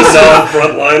how he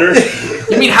Frontliner.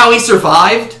 You mean how he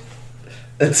survived?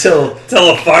 until Till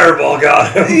a fireball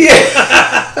got him.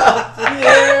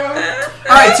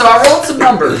 All right, so I rolled some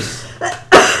numbers.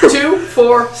 2,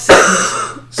 4,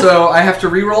 6. So I have to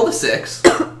re-roll the 6.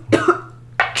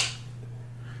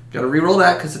 Got to re-roll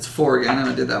that because it's 4 again, and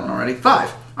I did that one already. 5.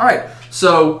 All right.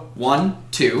 So 1,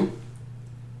 2.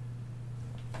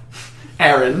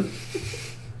 Aaron.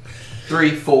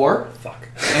 3, 4. Fuck.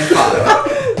 And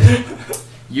 5.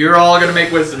 You're all gonna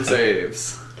make wisdom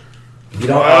saves. You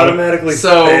don't automatically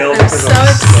So- fail I'm because so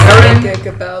Aaron- ecstatic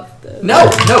about this.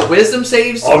 No, wisdom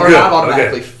saves Oh, are good. not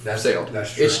automatically Okay. sailed.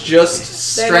 That's true. It's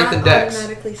just They're strength not and dex.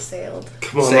 automatically sailed.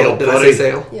 Come on, Sail. little Did I buddy. say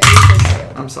sail? Yeah, you said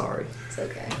sailed. I'm sorry. It's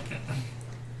okay.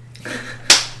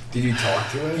 Did you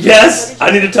talk to him? Yes,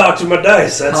 I need to talk to my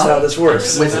dice. That's Huh? how this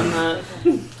works. Wisdom.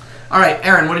 I'm All right,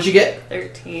 Aaron, what did you get?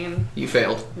 13. You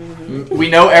failed. We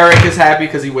know Eric is happy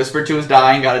because he whispered to his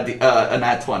die and got a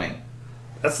nat 20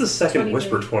 That's the second 23.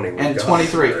 Whisper 20 we've and got.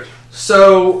 23.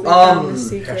 So We found the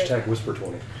secret. Hashtag Whisper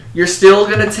 20. you're still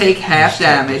gonna take half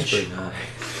damage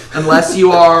unless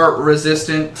you are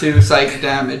resistant to psychic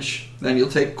damage. Then you'll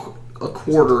take a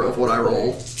quarter of what I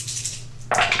roll.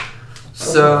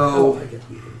 So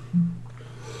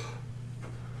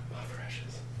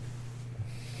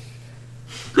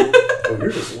Oh,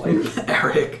 you're just light.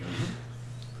 Eric.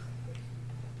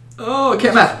 Oh, I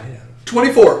can't math.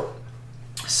 24.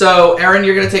 So, Aaron,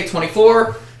 you're going to take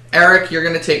 24. Eric, you're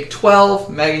going to take 12.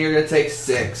 Megan, you're going to take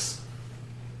 6.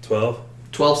 12?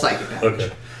 12 psychic damage.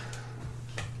 Okay.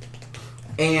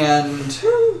 And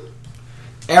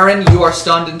Aaron, you are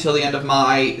stunned until the end of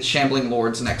my Shambling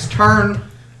Lord's next turn.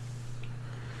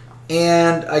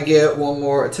 And I get one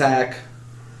more attack.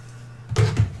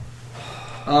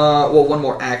 One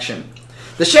more action.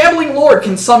 The Shambling Lord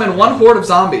can summon one horde of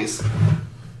zombies.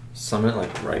 summon it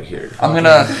like right here. I'm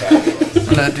gonna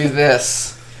do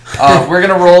this. We're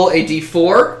gonna roll a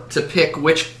d4 to pick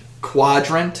which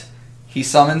quadrant he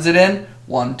summons it in.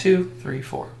 1, 2, 3,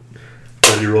 4.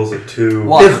 And he rolls a 2.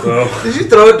 1. Oh. Did you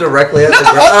throw it directly at the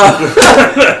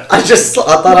ground? I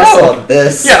thought I saw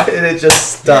this. Yeah. And it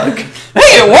just stuck.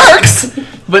 Hey, it works!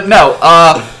 But no,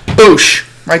 boosh.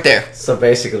 Right there. So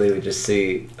basically, we just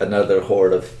see another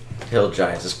horde of hill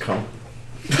giants just come.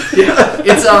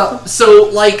 It's so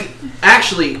like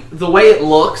actually the way it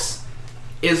looks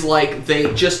is like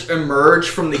they just emerge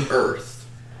from the earth.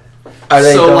 Are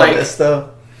they So, doing like- this though?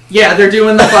 Yeah, they're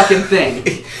doing the fucking thing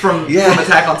from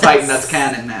Attack on Titan. That's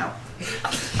canon now.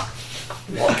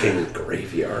 Walking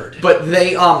graveyard. But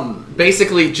they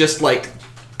basically just like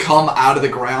come out of the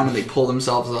ground and they pull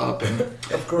themselves up and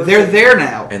Of course. they're there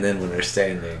now. And then when they're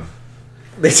standing,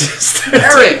 they just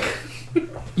Eric,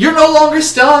 you're no longer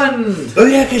stunned. Oh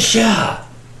yeah, Kasha.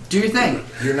 Do your thing.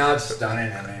 You're not stunning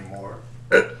him anymore.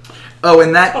 Oh,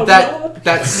 and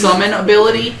that summon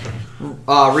ability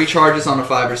recharges on a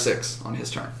 5 or 6 on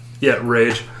his turn. Yeah,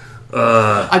 rage.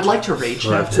 I'd like to rage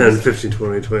now. 5, 10, 15,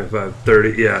 20, 25,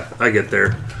 30. Yeah, I get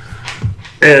there.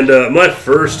 And my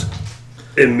first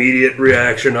immediate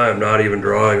reaction, I am not even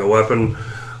drawing a weapon.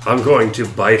 I'm going to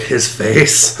bite his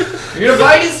face. You're gonna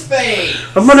bite his face.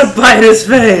 I'm going to bite his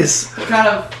face. What kind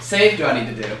of save do I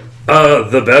need to do?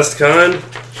 The best kind.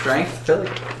 Strength?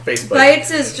 Face bite.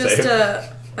 Bites is just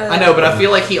a. I know, but I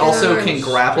feel like he also Yeah, can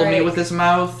grapple me strike. with his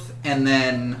mouth, and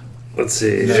then Let's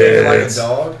see. Like Yeah, a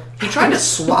dog. he tried to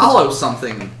swallow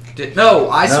something. No,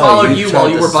 I swallowed you while tried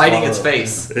you to were biting its swallow.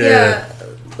 face. Yeah,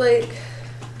 like.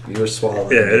 You were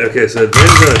swallowing. Yeah, okay, so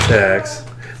advantage on attacks.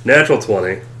 Natural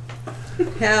 20.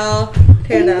 Hell,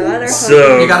 tear that letter.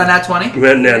 So, You got a nat 20?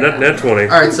 Nat 20.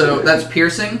 Alright, so that's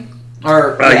piercing?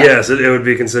 Or, Yes, it would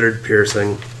be considered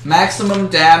piercing. Maximum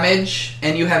damage,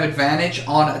 and you have advantage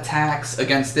on attacks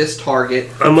against this target.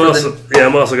 I'm for also the-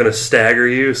 I'm also gonna stagger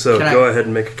you, so Can I- go ahead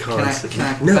and make a Can I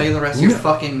con. tell you the rest of your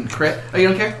fucking crit? Oh, you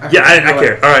don't care? Yeah, I Go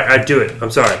care. Alright, I do it.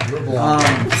 I'm sorry.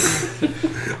 ahead.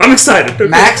 I'm excited. Okay.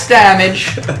 Max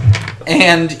damage,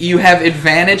 and you have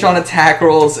advantage on attack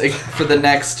rolls for the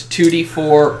next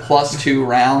 2d4 plus 2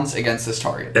 rounds against this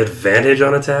target. Advantage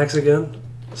on attacks again?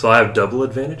 So I have double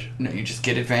advantage? No, you just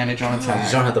get advantage on attack.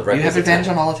 You don't have the You reckless have advantage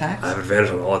attack. on all attacks? I have advantage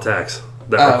on all attacks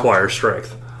that Oh. require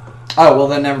strength. Oh, well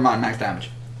then never mind, max damage.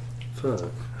 Fuck.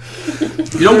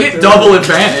 You don't get double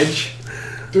advantage.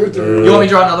 You want me to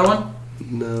draw another one?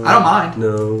 No. I don't mind.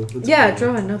 No. Yeah,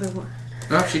 draw another one.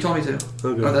 Oh, she told me to.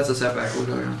 Okay. Oh, that's a setback. We'll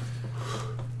go on.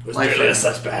 Let's do this.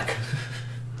 That's back.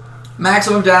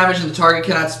 Maximum damage and the target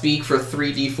cannot speak for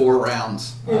 3d4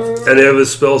 rounds. And it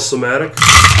was spell somatic?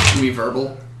 You mean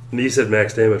verbal? You said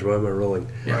max damage. Why am I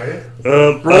rolling? Right?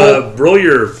 Roll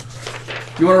your...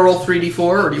 You want to roll 3d4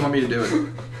 or do you want me to do it?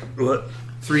 What?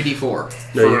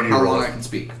 3d4 No, for you how roll long it. I can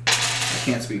speak. I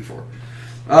can't speak for.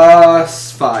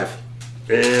 5.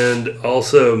 And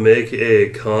also make a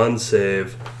con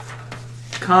save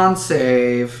Con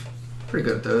save. Pretty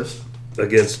good at those.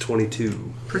 against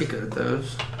 22. Pretty good at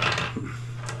those.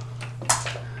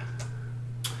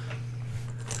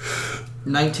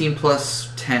 19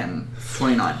 plus 10.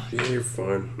 29. Yeah, you're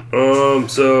fine.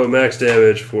 So max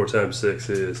damage 4 times 6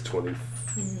 is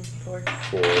 24.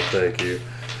 Thank you.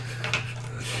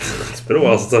 It's been a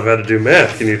while since I've had to do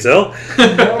math. Can you tell?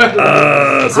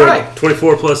 So Alright.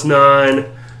 24 plus 9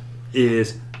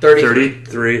 is 33.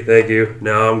 33. Thank you.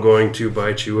 Now I'm going to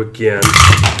bite you again.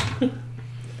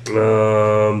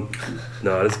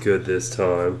 Not as good this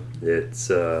time. It's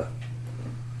 7.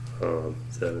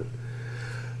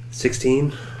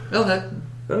 16. Well, that.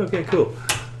 Okay, cool.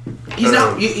 He's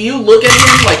not. You look at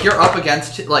him like you're up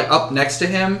against, like up next to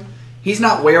him. He's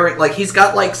not wearing, like he's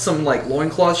got like some like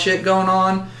loincloth shit going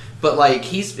on, but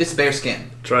like it's bare skin,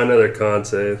 Try another con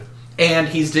save. and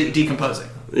he's decomposing.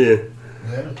 Yeah.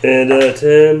 Yeah. And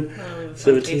 10, Oh,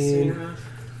 17,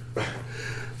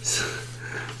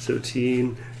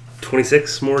 17,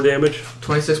 26 more damage.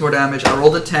 26 more damage. I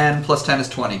rolled a 10 plus 10 is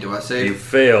 20. Do I You save?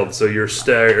 failed, so you're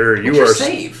staggered. You What's your are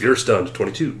save? You're stunned.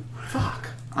 22. Fuck.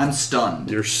 I'm stunned.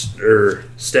 You're staggered.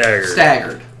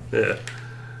 Staggered. Yeah.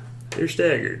 You're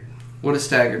staggered. What is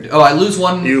staggered? Oh, I lose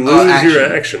one. You lose action.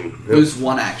 your action. Yep. Lose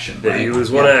one action. Yeah, Right? you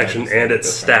lose one action, and it's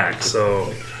stacked.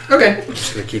 So Okay. I'm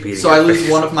just gonna keep eating. So I your lose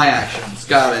face. one of my actions.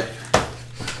 Got it.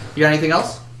 You got anything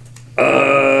else?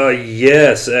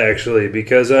 Yes, actually,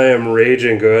 because I am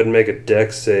raging. Go ahead and make a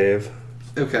dex save.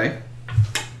 Okay.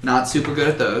 Not super good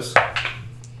at those.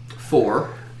 4.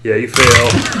 Yeah, you fail.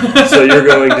 So you're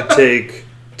going to take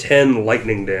 10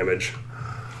 lightning damage.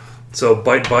 So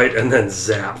bite, and then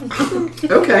zap.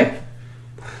 Okay.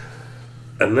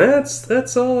 And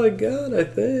that's all I got, I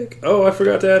think. Oh, I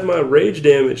forgot to add my rage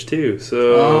damage too.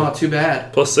 So Oh, too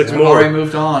bad. plus 6 I've more. already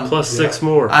moved on. Plus 6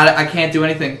 more. I can't do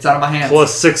anything. It's out of my hands.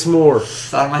 Plus 6 more.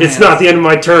 It's out of my It's hands. not the end of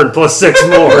my turn. Plus 6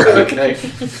 more. Okay.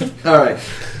 All right.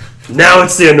 Now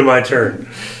it's the end of my turn.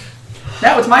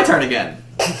 Now it's my turn again.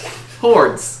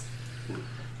 Hordes.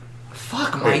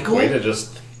 Fuck, Michael. Way to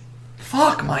just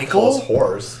Fuck, call Michael. us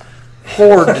whores.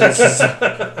 Hordes.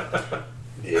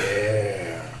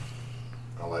 Yeah.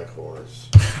 I like whores.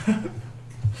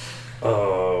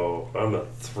 Oh, I'm a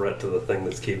threat to the thing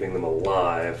that's keeping them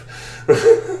alive.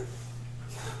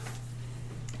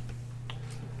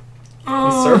 He's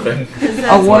surfing. Is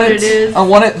that what it is? I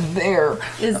want it there.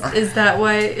 Is that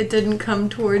why it didn't come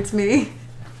towards me?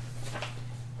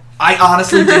 I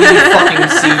honestly didn't even fucking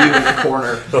see you in the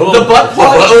corner. Oh. The butt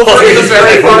plug over in the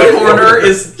very far corner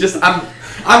is just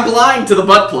I'm blind to the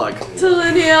butt plug.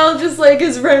 Taliniel just like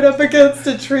is right up against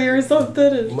a tree or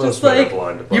something. It's Most just men are like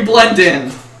blind to You butt blend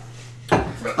in.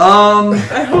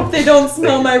 I hope they don't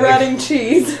smell my rotting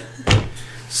cheese.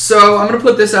 So I'm gonna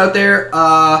put this out there.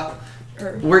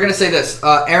 We're gonna say this.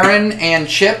 Aaron and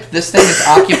Chip, this thing is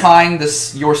occupying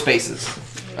your spaces.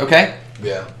 Okay?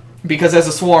 Yeah. Because as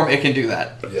a swarm, it can do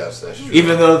that. Yes, that's true.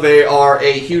 Even though they are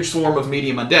a huge swarm of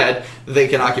medium undead, they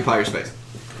can occupy your space.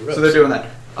 So they're doing that.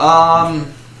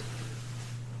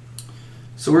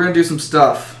 So we're gonna do some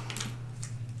stuff.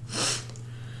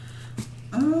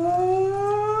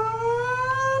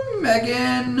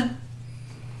 Megan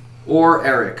or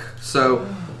Eric. So,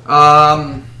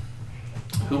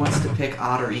 who wants to pick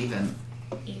odd or even?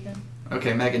 Even.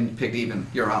 Okay, Megan picked even.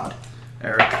 You're odd.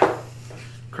 Eric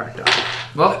cracked up.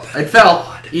 Well, it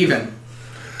fell. Even.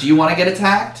 Do you want to get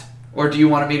attacked? Or do you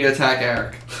want me to attack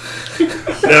Eric?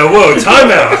 Now, whoa, time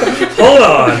out. Hold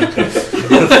on.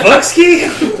 The fuckski?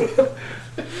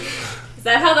 Is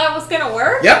that how that was gonna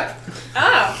work? Yep.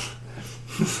 Oh.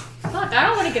 Fuck, I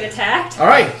don't want to get attacked.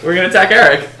 Alright, we're going to attack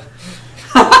Eric.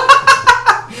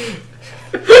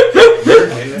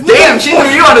 Damn, she threw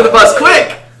you under the bus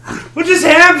quick! What just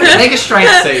happened? Make a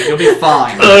strength save. You'll be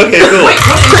fine. Okay, cool.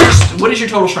 Wait, what is your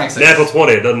total strength save? Natural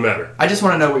 20, it doesn't matter. I just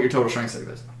want to know what your total strength save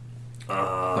is.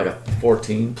 Like a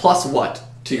 14. Plus what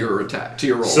to your attack, to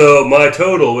your roll? So my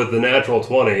total with the natural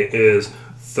 20 is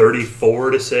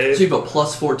 34 to save. So you have a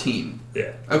plus 14.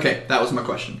 Yeah. Okay, that was my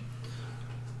question.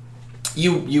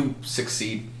 You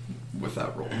succeed with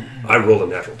that roll. I rolled a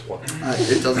natural 20.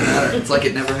 It doesn't matter. It's like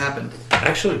it never happened.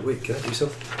 Actually, wait, can I do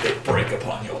something? They break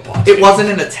upon your body. It wasn't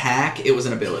an attack, it was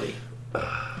an ability.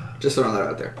 Just throwing that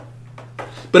out there.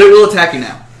 But it will attack you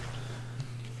now.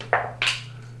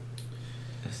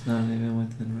 It's not even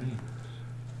within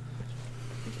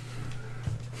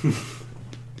range.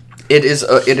 It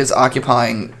is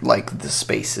occupying like the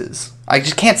spaces. I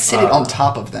just can't sit it on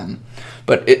top of them.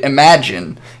 But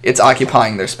imagine it's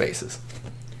occupying their spaces.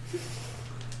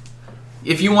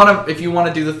 If you want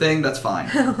to do the thing, that's fine.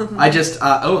 I just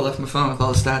I left my phone with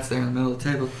all the stats there in the middle of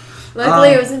the table. Luckily,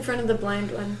 it was in front of the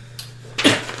blind one.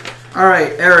 All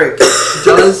right, Eric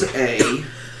does a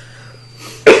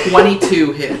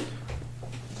 22 hit.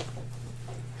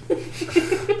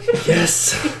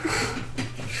 Yes.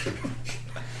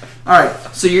 All right,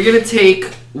 so you're gonna take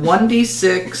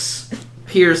 1d6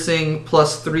 piercing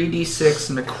plus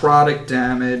 3d6 necrotic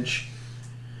damage,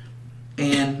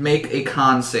 and make a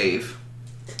con save.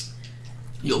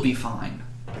 You'll be fine.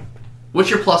 What's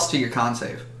your plus to your con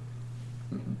save?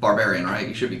 Barbarian, right?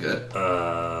 You should be good.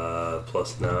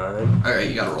 Plus 9. All right,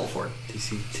 you gotta roll for it.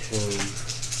 DC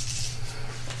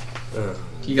 10.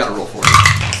 You gotta roll for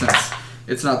it since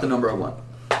it's not the number I want.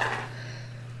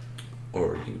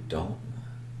 Or you don't.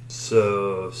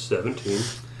 So 17.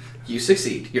 You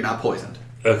succeed. You're not poisoned.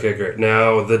 Okay, great.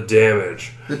 Now the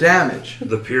damage. The damage.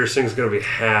 The piercing's gonna be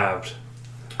halved.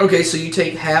 Okay, so you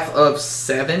take half of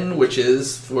 7, which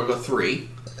is we'll go 3.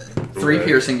 3 Okay.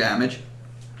 piercing damage.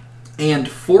 And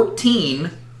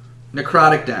 14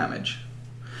 necrotic damage.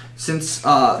 Since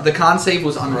the con save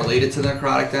was unrelated to the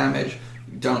necrotic damage,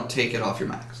 don't take it off your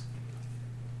max.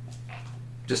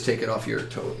 Just take it off your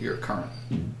current.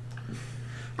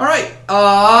 Alright,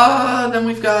 then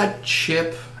we've got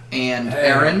Chip and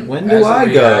Aaron. When do I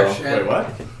go? Wait, what?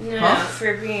 No, Huh?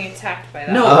 for being attacked by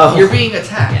that. No, Oh. you're being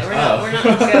attacked. Yeah, we're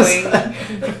not going.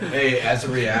 Hey, as a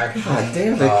reaction, God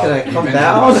damn it, can I come even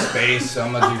down? to space,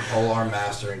 some of you Polar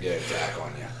Master and get attack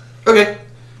on you. Okay,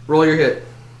 roll your hit.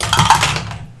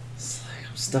 It's like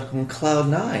I'm stuck on cloud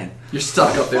 9. You're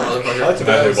stuck up there, I like motherfucker. to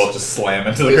imagine we both just slam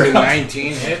into the Is it ground.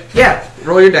 19 hit? Yeah,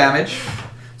 roll your damage.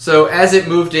 So as it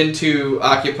moved into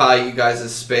occupy you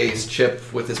guys' space, Chip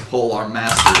with his polearm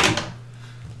mastery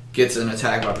gets an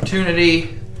attack of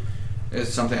opportunity.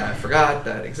 is something I forgot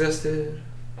that existed.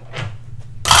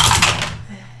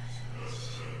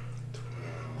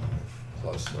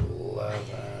 Plus 11.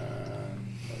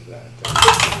 What the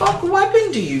fuck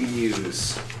weapon do you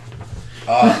use?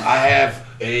 I have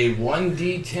a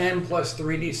 1d10 plus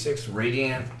 3d6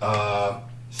 radiant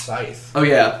scythe. Oh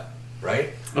yeah. Right?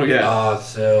 Oh yeah.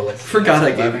 So let's see. Forgot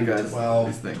That's I gave you 11, guys 12,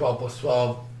 these things. 12 plus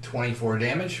 12, 24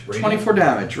 damage. Radiant. 24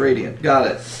 damage, radiant. Got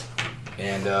it.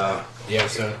 And yeah,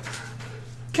 so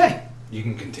Okay. you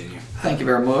can continue. Thank you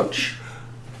very much.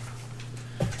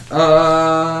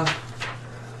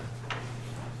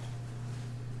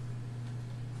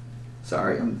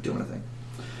 Sorry, I'm doing a thing.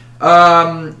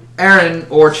 Aaron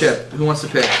or Chip, who wants to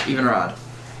pick? Even or odd?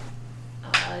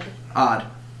 Odd.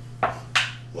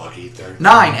 Lucky 13.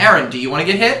 9. Aaron, do you want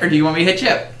to get hit or do you want me to hit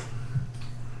Chip?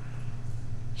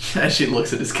 As she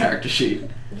looks at his character sheet.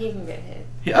 He can get hit.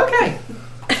 Yeah, okay.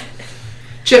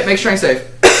 Chip, make strength save.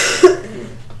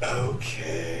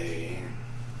 Okay.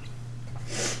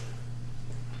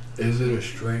 Is it a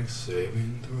strength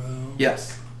saving throw?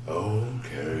 Yes.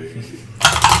 Okay.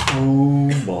 Oh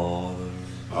boy.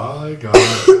 I got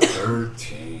a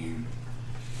 13.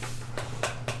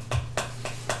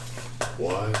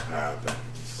 What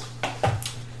happens?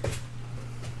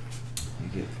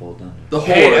 You get pulled under. The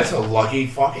Hey, horde. that's a lucky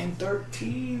fucking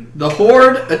 13. The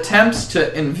horde attempts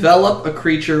to envelop a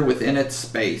creature within its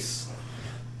space.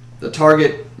 The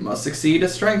target must succeed a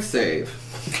strength save,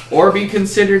 or be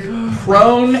considered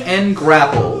prone and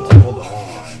grappled, Hold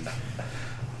on.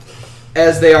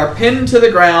 as they are pinned to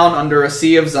the ground under a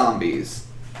sea of zombies.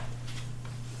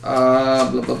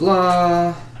 Blah blah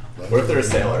blah. What if they're a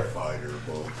sailor? Fighter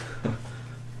book.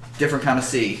 Different kind of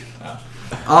sea.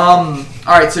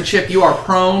 Alright, so Chip, you are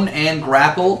prone and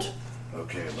grappled.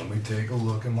 Okay, let me take a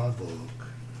look at my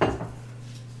book.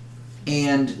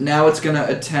 And now it's going to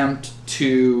attempt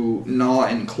to gnaw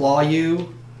and claw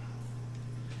you.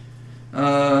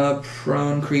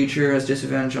 Prone creature has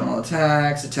disadvantage on all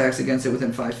attacks. Attacks against it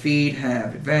within 5 feet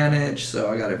have advantage.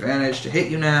 So I got advantage to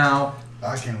hit you now.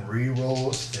 I can re-roll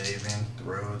a saving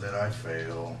throw that I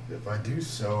fail. If I do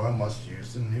so, I must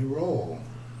use the new roll.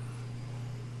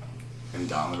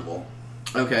 Indomitable.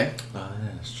 Okay. Oh, yeah,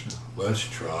 that's true. Let's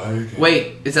try again.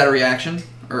 Wait, is that a reaction?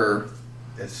 Or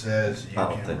It says you I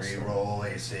don't can think so. re-roll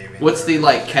a saving what's the, throw.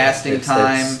 like, casting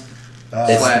time?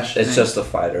 Slash It's thing. just a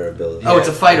fighter ability. Oh, it's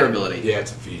a fighter ability. Yeah,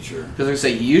 it's a feature. Because I was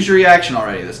going to say, you used your reaction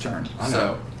already this turn. I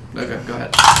know. So, okay, go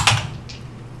ahead.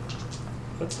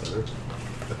 That's better.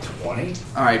 A 20?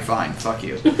 Alright, fine. Fuck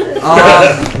you.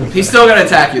 He's still going to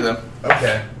attack you, though.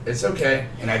 Okay, it's okay.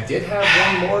 And I did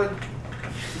have one more.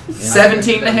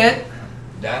 17 to hit?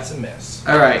 That's a miss.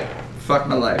 Alright. Fuck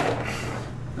my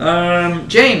life.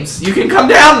 James, you can come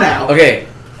down now. Okay,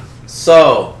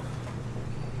 so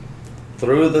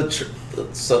through the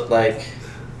so like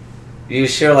you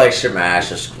hear like Shamash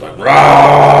just like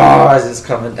raw as it's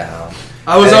coming down,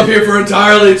 I was up here for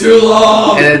entirely too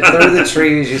long. and then through the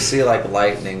trees you see like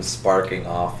lightning sparking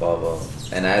off of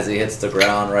him, and as he hits the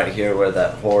ground right here where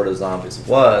that horde of zombies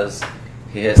was,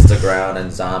 he hits the ground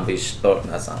and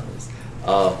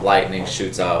lightning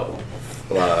shoots out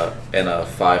in a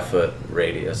 5-foot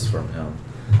radius from him.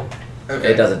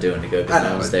 Okay. It doesn't do any good I because know,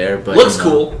 no one's it there, but looks you know,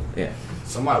 cool. Yeah,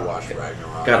 Somebody watch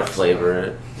Ragnarok. gotta flavor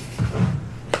it.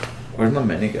 Where'd my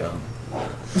mini go?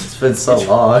 It's been so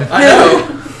long. I know.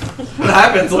 What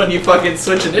happens when you fucking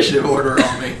switch initiative order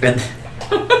on me? And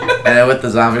then with the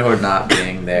zombie horde not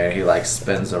being there, he like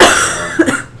spins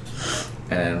around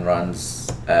and then runs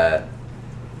at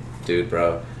dude,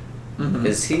 bro. Mhm.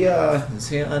 Is he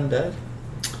undead?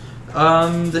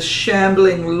 The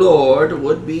Shambling Lord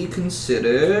would be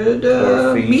considered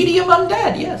Or fiend? medium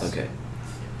undead, yes. Okay.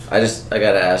 I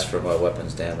gotta ask for my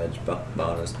weapons damage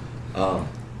bonus. Oh,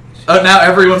 now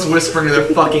everyone's whispering to their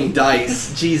fucking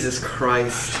dice. Jesus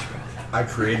Christ. I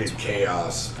created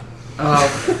chaos.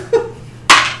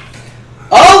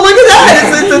 Oh, look at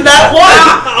that! It's in that one!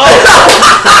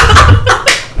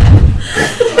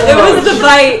 It was the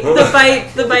bite.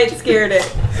 The bite scared it.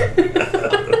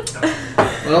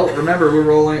 Well, remember, we're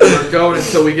going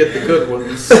until we get the good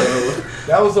ones, so...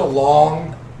 That was a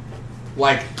long,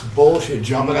 like, bullshit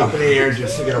jumping up in the air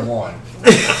just to get a 1.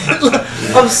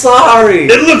 I'm sorry.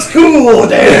 It looks cool,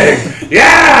 dang!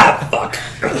 Yeah! Fuck!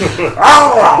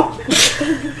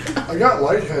 I got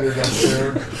lightheaded up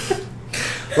there.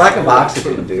 Lack of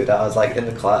oxygen, dude. I was like in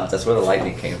the clouds. That's where the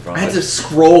lightning came from. I had to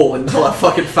scroll until I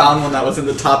fucking found one that was in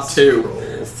the top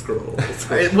 2. Scroll.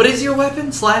 Alright, what is your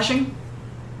weapon? Slashing?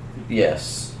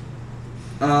 Yes.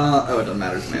 It doesn't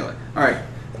matter, it's melee. Alright.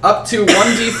 Up to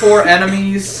 1d4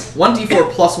 enemies,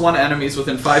 1d4 plus 1 enemies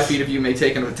within 5 feet of you may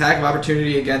take an attack of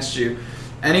opportunity against you.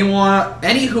 Any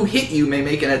who hit you may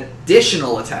make an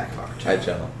additional attack of opportunity. I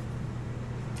jump.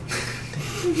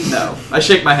 No, I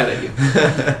shake my head at you.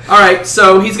 Alright,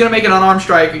 so he's going to make an unarmed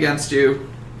strike against you.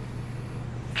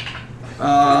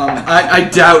 I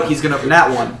doubt he's going to... Nat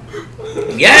 1.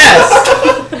 Yes!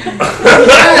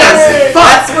 Yes!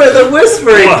 That's where the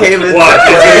whispering came in. What?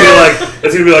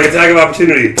 It's gonna be like attack of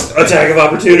opportunity. Attack of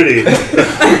opportunity.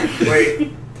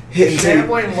 Wait. Hit until you,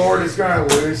 Shambling Lord is gonna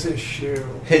lose his shoe.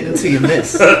 hit until you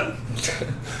miss.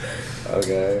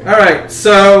 Okay. Alright,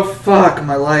 so... Fuck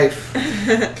my life.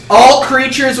 All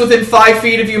creatures within 5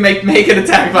 feet of you make an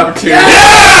attack of opportunity.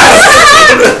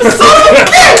 Yes! Son of a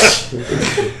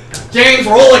bitch! James,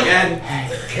 roll again.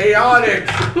 Chaotic.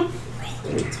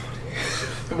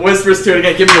 Whispers to it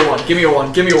again. Give me a 1. Give me a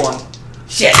 1. Give me a 1.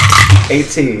 Shit.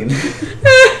 18.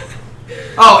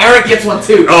 Oh, Eric gets 1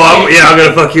 too. Oh, I'm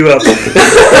gonna fuck you up.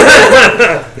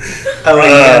 Oh,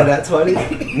 wait, you got that 20?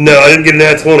 No, I didn't get a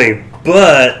nat 20,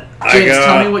 but James,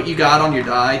 tell me what you got on your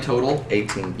die total.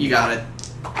 18. You got it.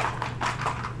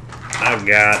 I've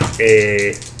got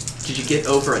a... Did you get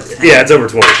over a 10? Yeah, it's over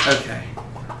 20. Okay.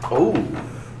 Oh.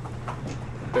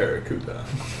 Barracuda.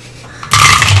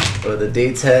 With a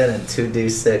D10 and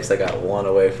 2D6, I got 1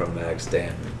 away from max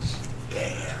damage.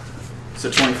 Damn.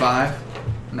 So 25?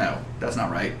 No, that's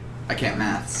not right. I can't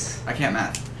math.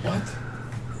 What?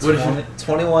 What did you...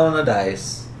 21 on a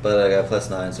dice, but I got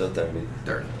plus 9, so 30.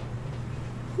 30.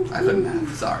 I couldn't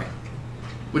math. Sorry.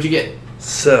 What'd you get?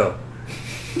 So,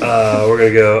 we're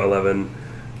gonna go 11.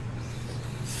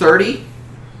 30?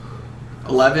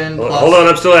 11 plus... Hold on,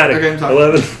 I'm still adding. Okay, I'm talking.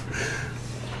 11.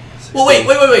 Well,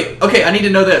 wait. Okay, I need to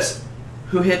know this.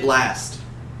 Who hit last?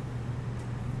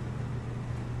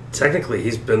 Technically,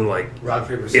 he's been like Rock,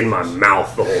 paper, scissors. in my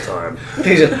mouth the whole time.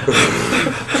 He's just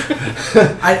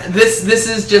This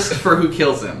is just for who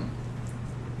kills him.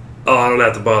 Oh, I don't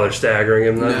have to bother staggering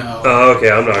him then? No. Oh,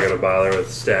 okay, I'm not gonna bother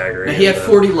with staggering Now, he him had then.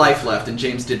 40 life left, and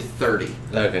James did 30.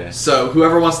 Okay. So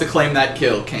whoever wants to claim that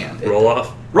kill can. Roll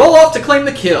off. Roll off to claim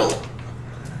the kill.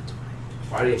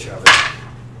 Why do you shove it?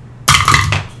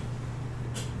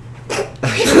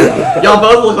 Y'all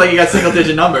both look like you got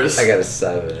single-digit numbers. I got a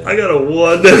 7. I got a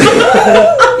 1.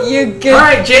 You get.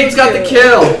 Alright, James got the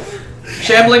kill.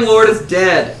 Shambling Lord is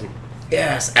dead.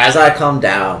 Yes. As I come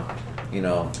down, you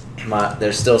know,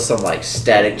 there's still some like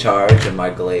static charge in my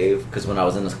glaive because when I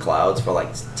was in the clouds for like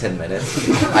 10 minutes,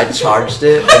 I charged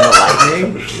it in the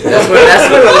lightning. That's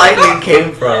where the lightning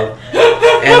came from.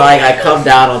 And like I come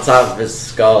down on top of his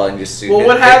skull and you see. Well,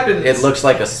 what happens? It looks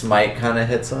like a smite kind of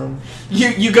hits him.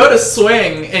 You go to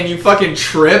swing and you fucking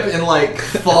trip and like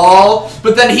fall,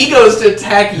 but then he goes to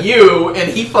attack you and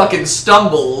he fucking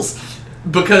stumbles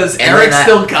because And Eric then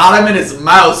still got him in his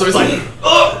mouth, so he's like,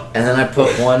 ugh! And then I put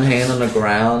one hand on the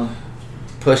ground,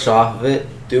 push off of it,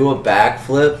 do a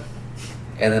backflip,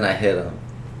 and then I hit him.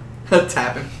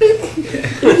 Tap him.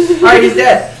 Alright, he's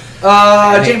dead.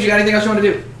 James, you got anything else you want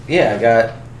to do? Yeah, I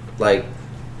got like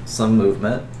some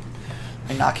movement.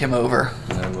 I knock him over.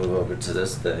 I'm gonna move over to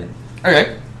this thing,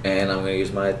 Okay. and I'm gonna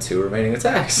use my 2 remaining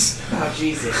attacks. Oh,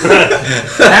 Jesus.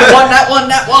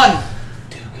 That one.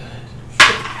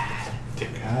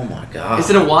 Oh my god. Is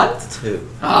it a 1? 2.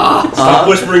 Ah, Stop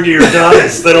whispering to your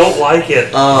dice. They don't like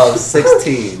it. Oh,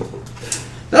 16.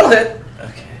 that'll hit.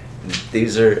 Okay.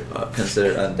 These are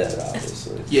considered undead,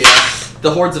 obviously. Yeah,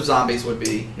 the hordes of zombies would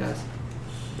be. Yes.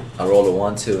 I rolled a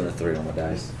 1, 2, and a 3 on my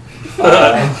dice.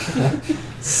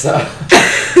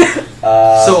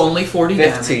 So only 40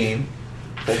 15.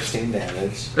 15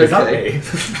 damage. damage. Not Okay. me.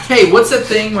 Hey, what's that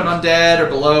thing when undead or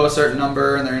below a certain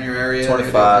number and they're in your area?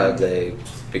 25, they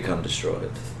become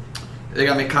destroyed. They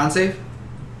gotta make con save?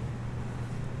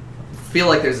 Feel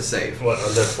like there's a save. What,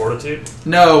 undead fortitude?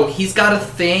 No, he's got a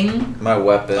thing My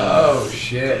weapon. Oh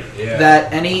shit! Yeah.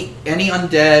 that any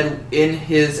undead in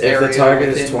his If area. the target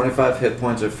is within- 25 hit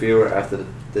points or fewer after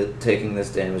taking this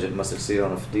damage, it must succeed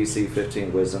on a DC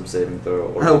 15 Wisdom saving throw.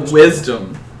 Or Oh, be destroyed.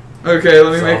 wisdom. Okay,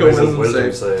 let me make a Zombies and wisdom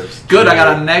save. saves. Good, I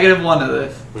got a -1 to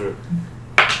this.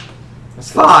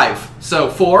 That's 5. So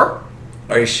 4.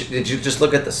 Are you did you just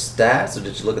look at the stats, or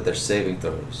did you look at their saving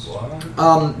throws?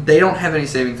 What? They don't have any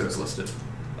saving throws listed.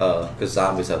 Because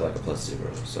zombies have like a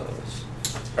 +0, so it's...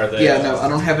 Are they, Yeah, no, I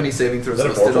don't have any saving throws Is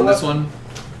that a listed on this vorpal one.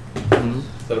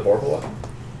 Is that a vorpal weapon?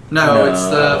 No, it's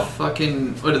No. the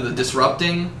fucking what is the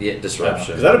disrupting? Yeah, disruption.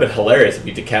 Because that would have been hilarious if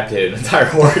you decapitated an entire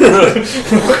horde.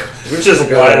 We're just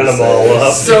lining them all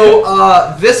up. So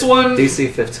this one, DC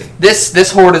 15.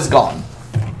 this horde is gone.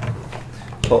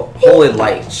 Holy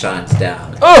light shines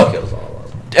down and Oh! kills all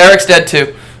of them. Eric's dead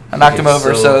too. I knocked him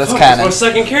over, so that's Fuck, canon. it's my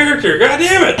second character. God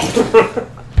damn it!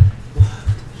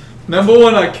 Remember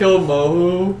when I killed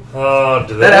Mohu? Oh,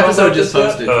 did That they know episode about just this yet?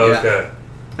 posted, Oh, yeah. okay.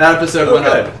 That episode went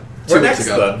up 2 We're weeks next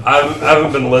ago. then. I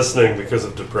haven't been listening because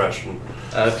of depression.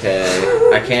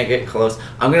 Okay, I can't get close.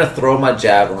 I'm gonna throw my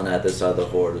javelin at this other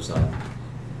horde or something.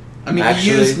 I mean,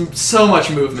 Actually- you used so much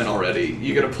movement already.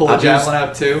 You gonna pull a I've javelin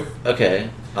out too? Okay.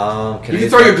 Can You I can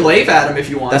throw your glaive at him if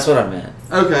you want. That's what I meant,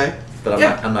 Okay. but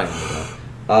Yeah. I'm not gonna do that.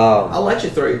 I'll let you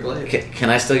throw your glaive. Can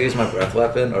I still use my breath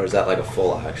weapon, or is that like a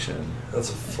full action? That's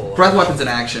a full. Breath weapon's an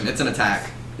action. It's an attack.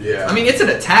 Yeah. I mean, it's an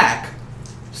attack.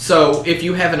 So if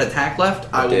you have an attack left,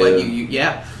 I will let you.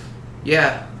 Yeah.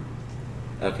 Yeah.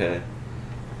 Okay.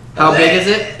 How big is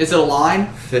it? Is it a line?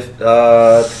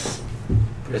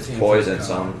 It's poison,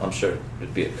 so I'm sure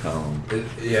it'd be a cone.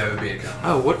 Yeah, it would be a cone.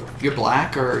 Oh, what? You're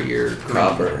black or you're green?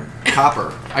 Copper.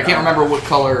 Copper. I can't remember what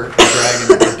color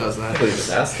dragon does that. I just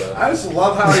asked that. I just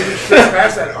love how you just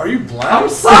past that. Are you blind? I'm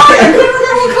sorry, I couldn't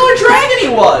remember what color dragon he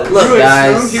was. Look, You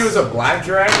guys. assumed he was a black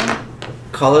dragon?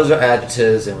 Colors are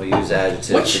adjectives, and we use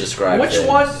adjectives to describe which things.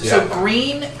 one? So Yeah.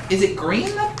 green, is it green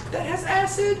that has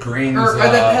acid? Green's, or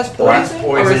that has black's poison?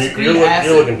 poison. Or is it green You're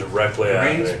acid? looking directly at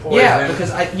Green's me. poison. Yeah,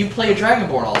 because you play a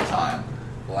Dragonborn all the time.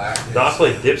 Black. No, I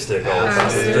play dipstick all the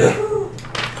Acid.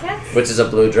 time. Which is a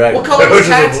blue dragon. What color Which is is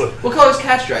a Cat's? blue. What color is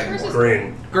Cat's Dragonborn?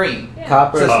 Green. Green.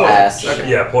 Copper is So- acid.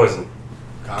 Okay. Yeah, poison.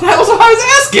 That was what I was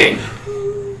asking.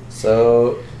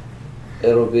 So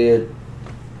it'll be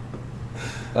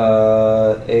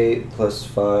a 8 plus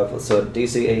 5, so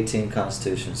DC 18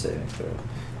 Constitution saving throw.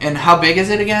 And how big is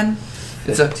it again?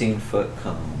 It's a 15-foot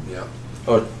cone. Yep.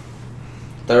 Or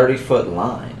 30-foot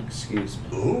line, excuse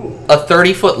me. Ooh. a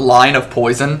 30-foot line of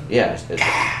poison. Yeah,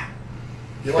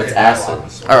 You're like It's a acid.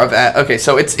 Dilophosaurus. Okay,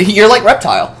 so it's you're like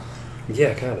reptile.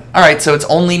 Yeah, kind of. All right, so it's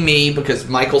only me because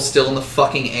Michael's still in the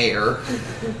fucking air.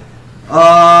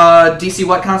 DC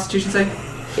what Constitution say?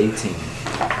 18.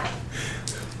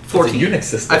 14. It's a Unix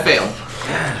system. I failed.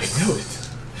 I know it.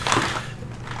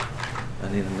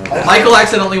 I need to know that. Michael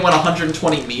accidentally went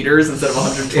 120 meters instead of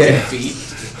 120 Yeah. feet.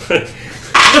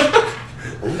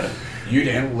 You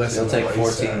didn't listen. It'll take to what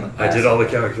he said. 14. I did all the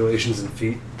calculations in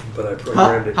feet, but I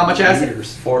programmed it How much in acid?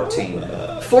 meters. 14.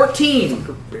 14.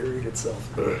 It buried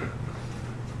itself.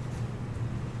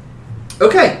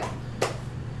 Okay.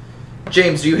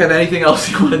 James, do you have anything else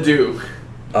you want to do?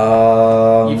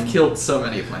 You've killed so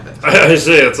many of my things. I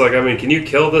say it's like, I mean, can you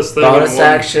kill this thing? Bonus in one?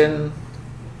 action,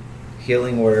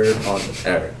 healing word on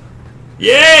Eric.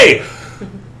 Yay!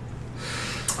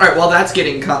 All right, while that's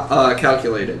getting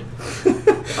calculated,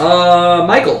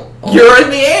 Michael, you're in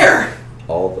the air.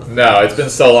 All the No, it's been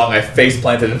so long I face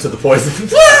planted into the poison.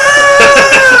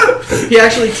 He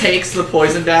actually takes the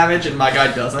poison damage, and my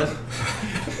guy doesn't.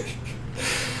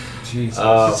 Jesus.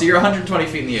 So you're 120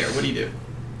 feet in the air. What do you do?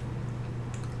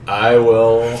 I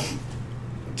will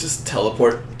just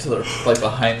teleport to the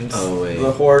behind Oh, wait.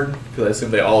 the horde because I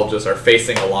assume they all just are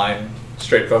facing a line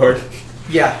straight forward.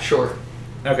 Yeah, sure.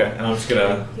 Okay, and I'm just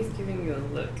gonna. He's giving you a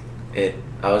look.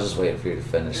 I was just waiting for you to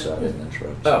finish so I didn't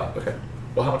interrupt. Oh, okay.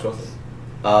 Well, how much was it?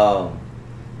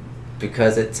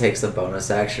 Because it takes a bonus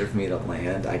action for me to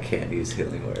land, I can't use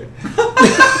healing word.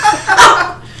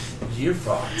 You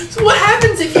fucked. So what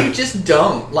happens if you just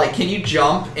don't? Like, can you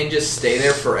jump and just stay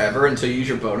there forever until you use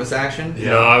your bonus action?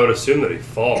 No, I would assume that he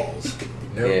falls.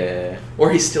 Nope. Yeah.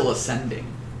 Or he's still ascending?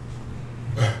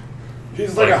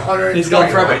 He's like 100. He's going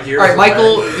forever. Alright,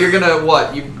 Michael, you're gonna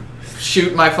what? You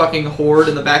shoot my fucking horde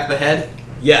in the back of the head?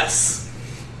 Yes.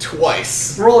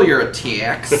 Twice. Roll your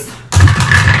attacks.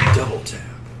 Double tap.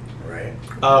 Right.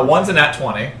 One's a nat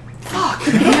 20. Fuck,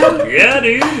 man. Yeah,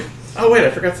 dude. Oh, wait,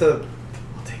 I forgot to.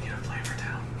 I'll take you to Flavor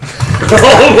Town.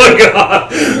 Oh my god.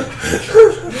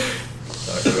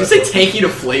 Did you say take you to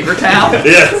Flavor Town?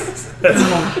 Yes.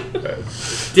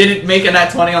 Did it make a nat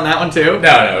 20 on that one too?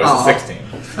 No, it was Oh. a 16.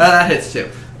 That hits too.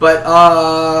 But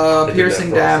did piercing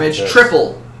that for us, damage, yes.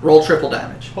 triple. Roll triple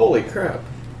damage. Holy crap.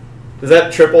 Is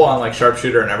that triple on like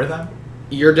sharpshooter and everything?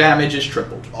 Your damage is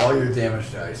tripled. All your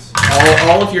damage dice.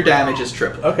 All of your damage is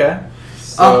tripled. Okay.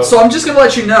 So I'm just gonna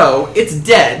let you know it's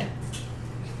dead.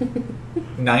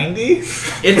 90?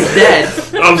 It's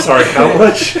dead. I'm sorry, how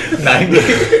much?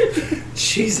 90?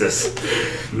 Jesus.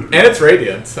 And it's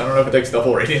radiant. I don't know if it takes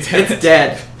double radiant damage. It's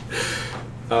dead.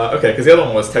 Okay, because the other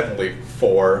one was technically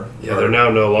 4. Yeah, they're now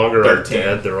no longer 13.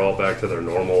 undead. They're all back to their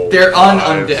normal. They're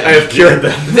lives. undead. I have cured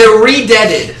them. They're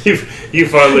re-deaded. You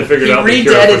finally figured He out the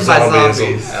cure re-deaded for my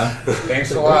zombieism. zombies.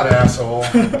 Thanks a lot, asshole.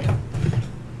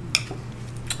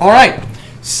 Alright,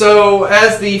 so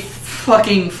as the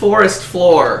fucking forest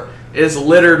floor is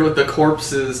littered with the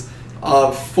corpses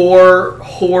of 4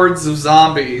 hordes of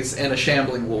zombies and a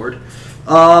shambling lord.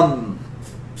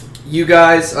 You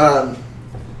guys,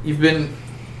 you've been...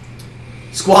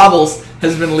 Squabbles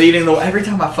has been leading the... Every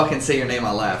time I fucking say your name,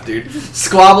 I laugh, dude.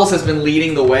 Squabbles has been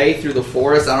leading the way through the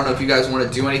forest. I don't know if you guys want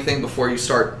to do anything before you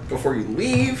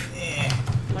leave.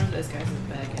 One of those guys is a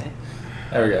bad guy.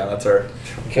 There we go. That's our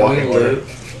Can we walking order. loot?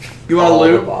 You want to all the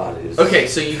loot? bodies? Okay,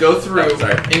 so you go through Oh,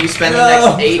 sorry. and you spend the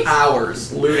next 8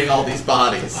 hours looting all these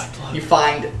bodies. You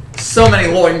find so many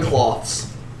loincloths.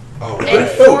 Oh, And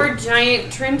 4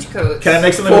 giant trench coats. Can I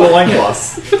make something with a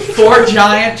loincloth? 4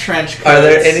 giant trench coats. Are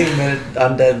there any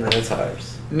undead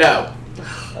minotaurs? No.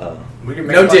 Oh. we can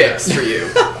make No like dicks a- for you.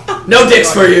 No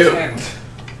dicks for you. Like a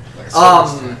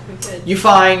circus tent. We could. You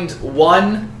find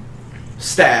 1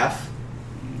 staff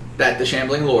that the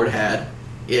Shambling Lord had.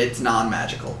 It's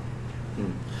non-magical.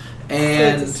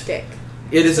 And it's a stick.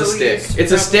 it is So a we stick. just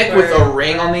It's a grab stick our- with a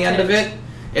ring on the our end of tent.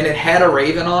 it, and it had a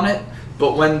raven on it.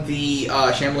 But when the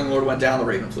Shambling Lord went down, the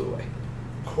raven flew away.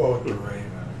 Quote the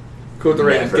raven. Quote the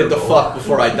raven. Get the fuck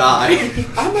before I die.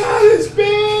 I'm out of this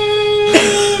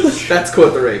bitch. That's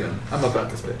quote the raven. I'm about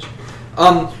this bitch.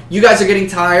 You guys are getting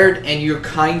tired, and you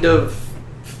kind of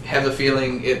have the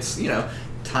feeling it's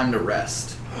time to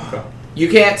rest. Okay. You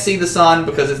can't see the sun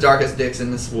because it's dark as dicks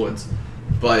in this woods,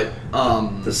 but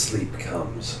The sleep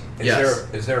comes. yes,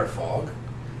 Is there a fog?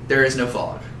 there is no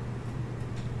fog.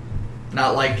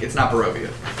 Not like it's not Barovia.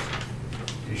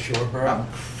 You sure, bro? I'm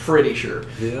pretty sure.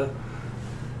 Yeah.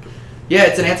 Yeah,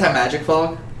 it's an anti-magic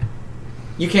fog.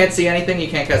 You can't see anything. You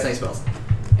can't cast any spells,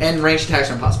 and ranged attacks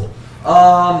are impossible.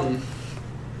 I'm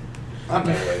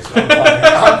anyway, so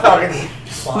I'm fucking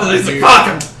fine, It's like, dude. fuck,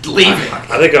 I'm leaving.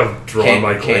 I think I've drawn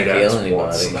my Can't great heal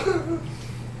axe anybody.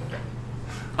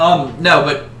 once. No,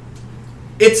 but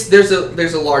there's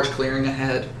a large clearing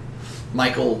ahead.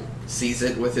 Michael sees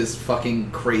it with his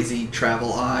fucking crazy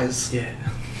travel eyes. Yeah.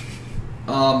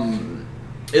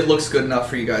 It looks good enough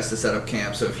for you guys to set up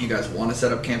camp. So if you guys want to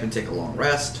set up camp and take a long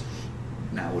rest,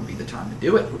 now would be the time to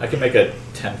do it. I can make a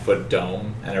 10-foot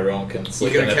dome, and everyone can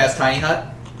sleep You're in gonna it. cast Tiny Hut?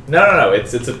 No.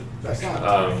 It's a That's not.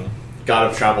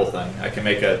 God of Travel thing. I can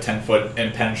make a 10-foot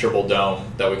impenetrable dome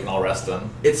that we can all rest in.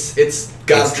 It's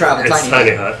God of Travel It's Tiny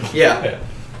Tiny Hut. Hut. Yeah. Yeah.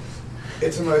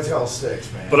 It's a Motel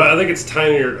 6, man. But I think it's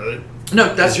tinier. No,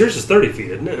 That's that's yours is 30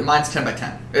 feet, isn't it? mine's 10 by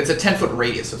 10. It's a 10-foot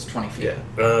radius, so it's 20 feet. Yeah.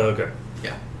 Okay.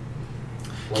 Yeah.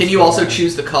 What's Can you the- also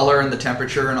choose the color and the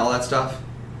temperature and all that stuff?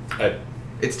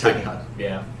 It's Tiny Hut.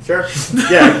 Yeah. Sure.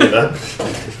 Yeah, I can do that.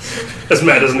 As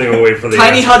Matt doesn't even wait for the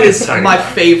Tiny answer. Hut It's is Tiny my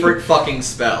Hut. favorite fucking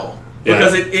spell. Yeah.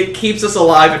 Because it keeps us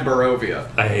alive in Barovia.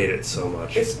 I hate it so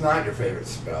much. It's not your favorite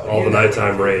spell. All You the know what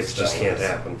nighttime your raids favorite just spell can't is.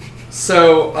 happen.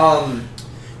 So,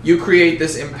 you create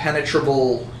this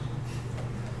impenetrable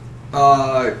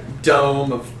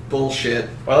dome of bullshit.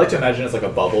 What I like to imagine is like a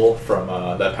bubble from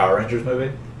that Power Rangers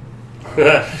movie.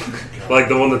 Like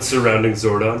the one that's surrounding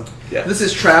Zordon. Yeah. This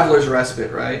is Traveler's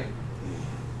Respite, right?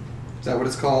 Is that what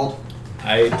it's called?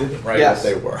 I didn't write Yes,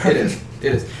 what they were. it is.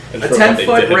 It is. I A just wrote what they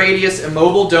 10-foot did. radius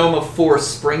immobile dome of force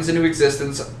springs into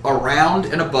existence around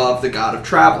and above the god of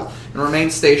travel and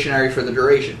remains stationary for the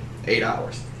duration, 8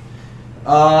 hours.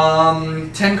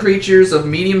 10 creatures of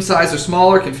medium size or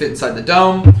smaller can fit inside the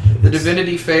dome. The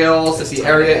divinity fails if the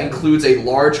area includes a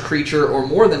large creature or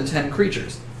more than 10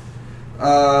 creatures.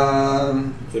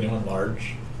 Is anyone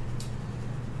large?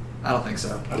 I don't think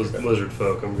so. Lizard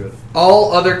folk, I'm good.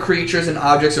 All other creatures and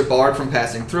objects are barred from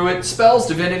passing through it. Spells,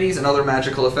 divinities, and other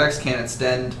magical effects can't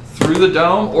extend through the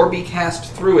dome or be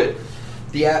cast through it.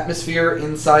 The atmosphere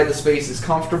inside the space is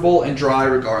comfortable and dry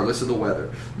regardless of the weather.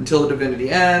 Until the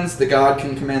divinity ends, the god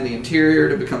can command the interior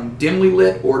to become dimly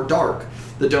lit or dark.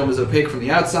 The dome is opaque from the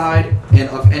outside and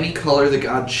of any color the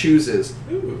god chooses,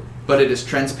 but it is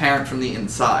transparent from the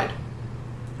inside.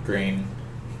 Green.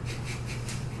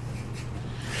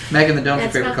 Megan, the dome's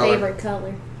your That's my favorite color. favorite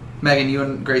color. Megan, you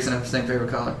and Grayson have the same favorite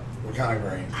color. What kind of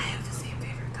green? I have the same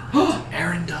favorite color.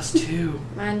 Aaron does too.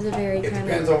 Mine's a very It kind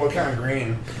depends of on what kind of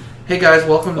green. Hey guys,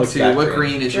 welcome Like to that what green.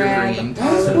 green is your Drag. green?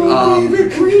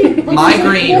 green.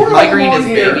 My green is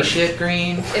baby shit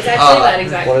green. It's actually that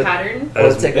exact what- pattern.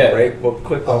 Let's take Yeah. a break real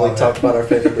quick while we talk about our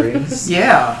favorite greens.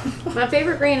 Yeah. My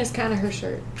favorite green is kind of her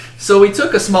shirt. So we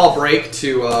took a small break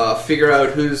to figure out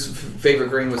whose favorite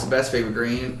green was the best favorite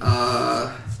green.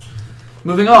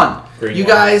 Moving on. Green You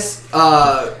one. guys,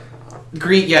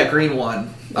 green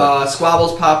one.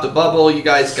 Squabbles popped a bubble. You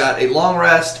guys got a long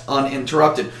rest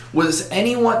uninterrupted.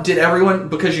 Did everyone,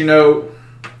 because you know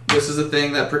this is a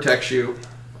thing that protects you,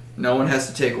 no one has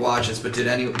to take watches, but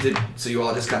so you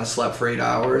all just kind of slept for 8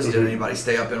 hours? Did anybody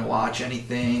stay up and watch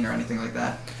anything or anything like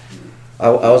that?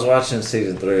 I was watching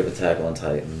season 3 of Attack on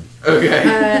Titan.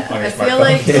 Okay. I feel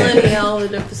like Liliel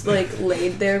would have just like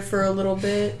laid there for a little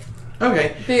bit.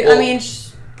 Okay. I mean,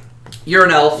 you're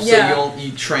an elf, Yeah. so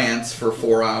you trance for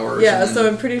 4 hours. yeah. and then- So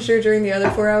I'm pretty sure during the other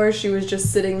 4 hours, she was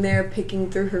just sitting there picking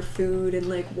through her food and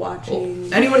like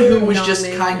watching. Anyone who was just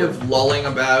Nominated. kind of lulling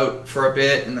about for a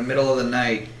bit in the middle of the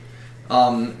night,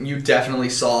 you definitely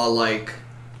saw like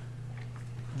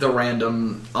the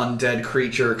random undead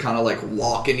creature kind of like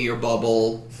walk into your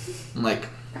bubble and like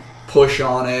push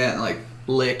on it and like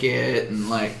lick it and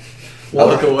like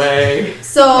walk away.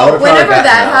 So would've whenever probably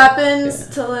that gotten happens,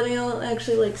 Talenial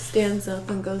actually like stands up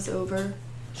and goes over.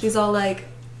 She's all like,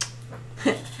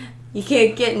 "You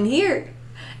can't get in here."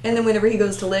 And then whenever he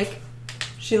goes to lick,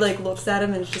 she like looks at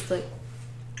him and it's just like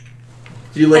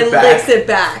You lick and back. licks it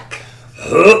back.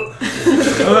 Ugh,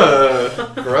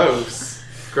 gross.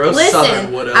 Gross southern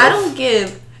Listen, wood elf. I don't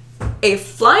give a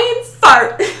flying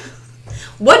fart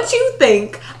what you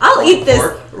think. I'll eat this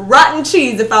Fart? rotten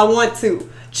cheese if I want to.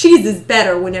 Cheese is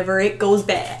better whenever it goes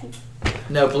bad.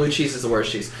 No, blue cheese is the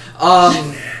worst cheese.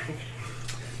 And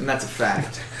that's a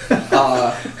fact.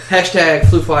 Hashtag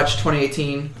FloofWatch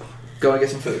 2018. Go and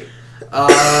get some food.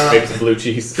 Maybe some blue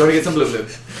cheese. Go to get some blue blue.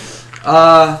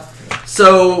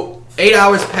 So 8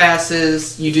 hours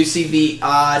passes. You do see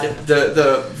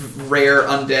the rare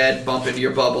undead bump into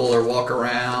your bubble or walk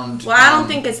around. Well, I don't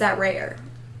think it's that rare.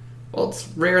 Well, it's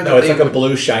rare that No, it's they like a would-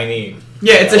 blue shiny.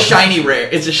 Yeah, it's a shiny rare.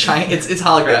 It's a shiny. It's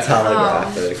holographic. It's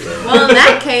holographic. yeah. Well, in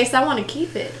that case, I want to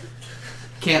keep it.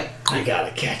 Can't. You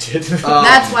gotta catch it.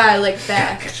 That's why I lick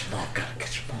back.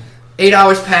 8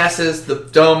 hours passes. The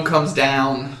dome comes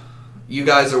down. You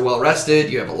guys are well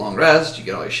rested. You have a long rest. You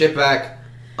get all your shit back.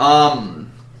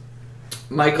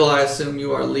 Michael, I assume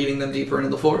you are leading them deeper into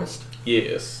the forest.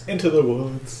 Yes. Into the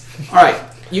woods. All right,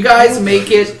 you guys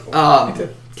make it.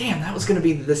 Damn, that was gonna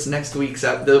be this week's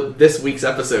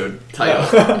episode title.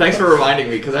 Thanks for reminding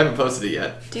me because I haven't posted it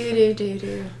yet.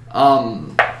 Do.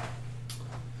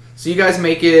 So you guys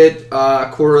make it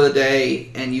quarter of the day,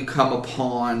 and you come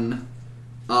upon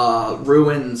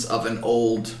ruins of an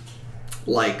old,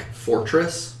 like,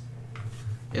 fortress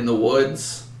in the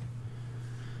woods.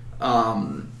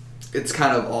 It's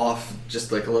kind of off,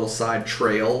 just like a little side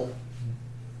trail.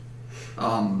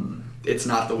 It's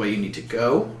not the way you need to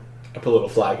go. I put a little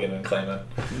flag in and claim it.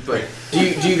 But do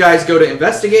you guys go to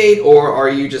investigate, or are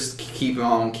you just keeping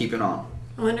on?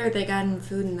 I wonder if they got any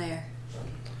food in there.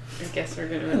 I guess we're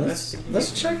gonna investigate.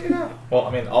 Let's check it out. Well,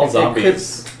 I mean, all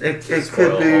zombies. It spoil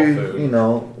could all be, food. you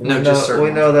know, No, just certain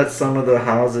we know that some of the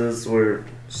houses were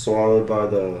swallowed by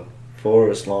the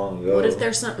forest long ago. What if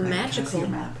there's something magical?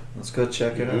 Let's go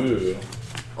check it out. Ooh.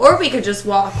 Or we could just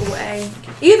walk away.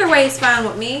 Either way is fine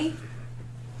with me.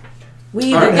 We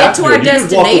either Alright, get to you our can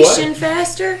just walk destination away.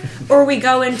 faster, or we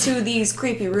go into these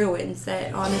creepy ruins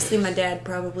that honestly my dad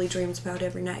probably dreams about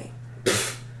every night.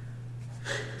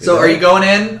 So are you going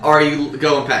in, or are you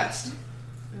going past?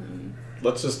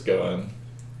 Let's just go in.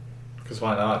 Because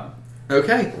why not?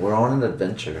 Okay, We're on an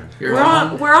adventure. you're We're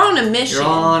on a mission. You're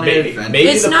on an Maybe- adventure. maybe-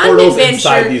 It's the not an portal's adventure.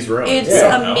 inside these ruins. It's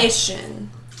Yeah. a No. mission.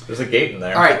 There's a gate in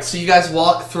there. All right, so you guys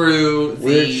walk through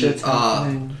Weird the shit's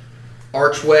happening.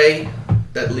 archway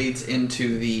that leads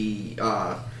into the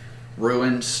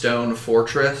ruined stone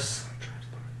fortress.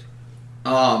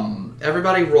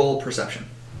 Everybody roll perception.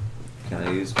 Can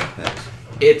I use my pet?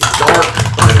 It's dark,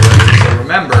 by the way, so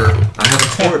remember. I have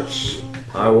a torch.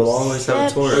 I will always have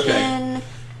a torch. Okay.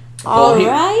 All Well, he-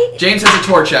 right. James has a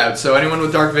torch out, so anyone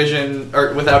with dark vision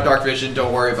or without dark vision,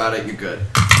 don't worry about it. You're good.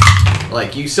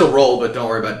 Like you still roll, but don't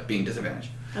worry about being disadvantaged.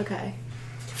 Okay.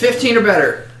 15 or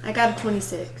better. I got a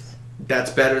 26. That's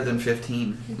better than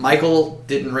 15. Michael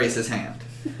didn't raise his hand.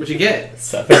 What'd you get?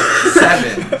 7.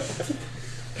 7.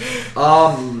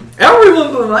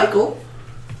 Everyone but Michael.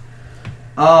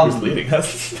 Who's leading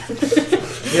us?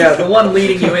 Yeah, the one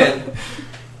leading you in.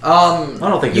 I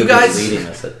don't think you you guys. leading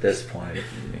us at this point.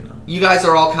 You know. You guys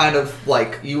are all kind of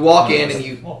like you walk in and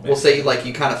you Oh, man. we'll say like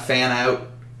you kind of fan out.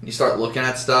 And you start looking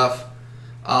at stuff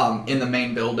in the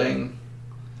main building,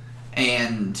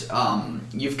 and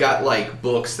you've got like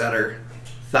books that are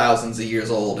thousands of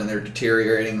years old and they're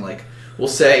deteriorating. Like we'll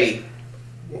say,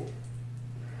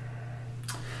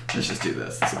 let's just do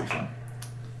this. This will be fun.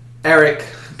 Eric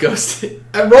goes to.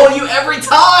 I roll you every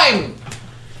time.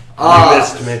 You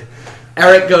missed me.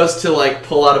 Eric goes to like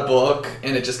pull out a book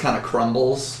and it just kind of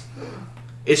crumbles.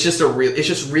 It's just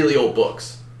really old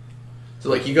books. So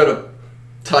like you go to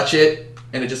touch it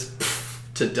and it just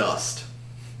to dust.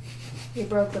 You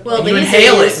broke the Well, And you these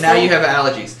inhale are it. Now useful. you have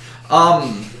allergies.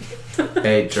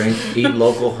 Hey, eat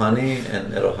local honey,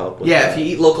 and it'll help with Yeah, that. if you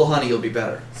eat local honey, you'll be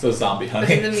better. So zombie But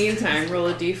in the honey. meantime, roll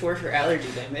a d4 for allergy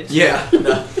damage. Yeah.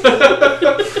 No.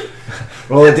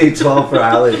 Roll a d12 for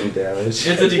allergy damage.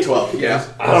 It's a D12. Yeah.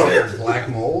 I don't Is it black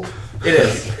mold? It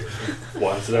is.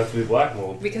 Why does it have to be black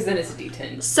mold? Because then it's a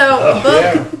d10. So Oh, book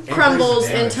yeah. crumbles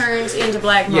and Increase turns into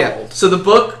black mold. Yeah. So the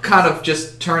book kind of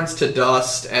just turns to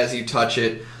dust as you touch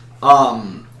it.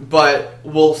 But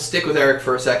we'll stick with Eric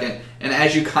for a second. And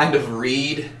as you kind of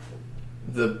read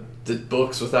the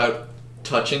books without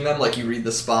touching them, like you read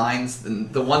the spines,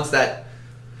 and the ones that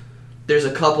there's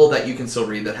a couple that you can still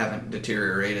read that haven't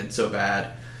deteriorated so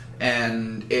bad,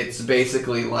 and it's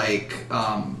basically like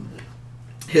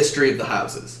history of the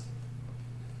houses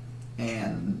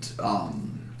and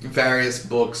various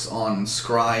books on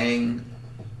scrying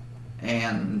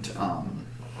and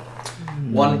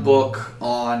one book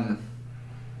on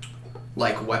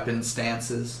like weapon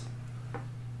stances.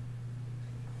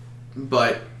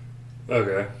 But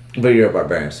Okay. But you're a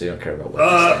barbarian, so you don't care about what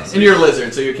you're saying. and you're a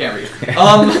lizard, so you can't read.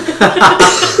 I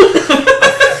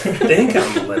think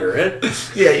I'm literate,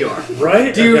 Yeah, you are.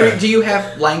 right? Do you Okay. do you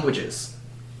have languages?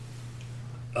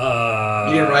 You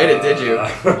didn't write it, did you?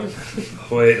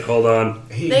 Wait, hold on.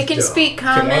 They can speak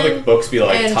Can one of the common. books be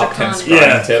like and top 10 Draconic. scrying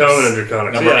Yeah, tips? Common and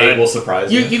Draconic. Number Yeah, 8 will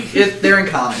surprise you. They're in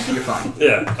common. You're fine.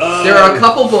 Yeah. There are a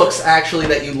couple books actually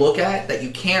that you look at that you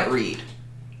can't read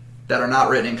that are not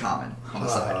written in common on the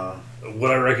side.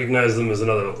 Would I recognize them as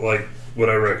another, like, would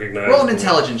I recognize Roll an them?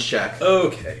 intelligence check.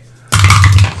 Okay.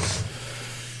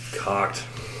 Cocked.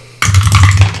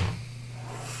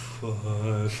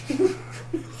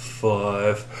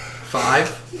 5.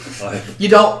 5. You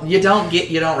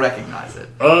don't recognize it.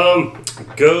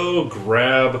 Go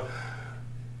grab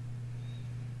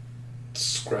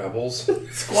Scrabbles.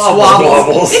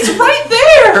 Squabbles. It's right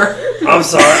there. I'm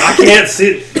sorry, I can't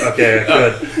see. Okay,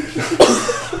 good.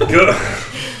 Go.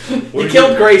 You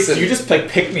killed Grayson. Do you just like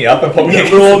pick me up and put me Yeah,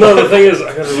 against well, the- no. The thing is,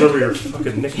 I gotta remember your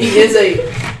fucking nickname.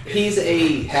 He's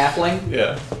a halfling,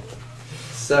 Yeah.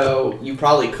 so you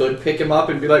probably could pick him up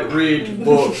and be like, read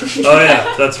book. Oh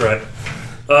yeah, that's right.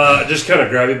 Just kind of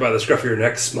grab you by the scruff of your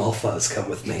neck. Small fuzz, come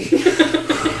with me.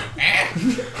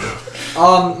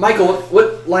 Michael,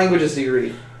 what languages do you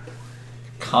read?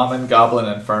 Common, Goblin,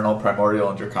 Infernal, Primordial,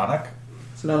 and Draconic.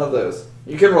 It's none of those.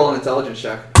 You can roll an intelligence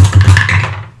check.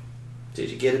 Did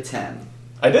you get a 10?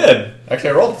 I did. Actually,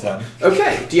 I rolled a 10.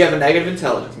 Okay. Do you have a negative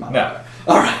intelligence modifier?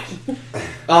 No. All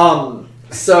right.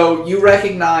 So you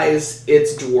recognize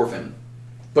it's dwarven,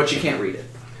 but you can't read it.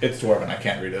 It's Dwarven. I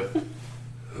can't read it.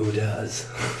 Who does?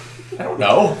 I don't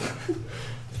know.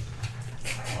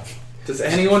 Does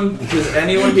anyone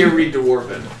here read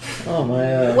dwarven? Oh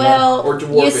my! Well, Or you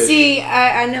dwarvish. see,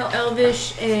 I know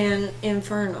Elvish and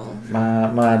Infernal.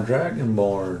 my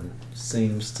dragonborn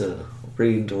seems to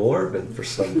read dwarven for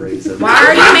some reason. Why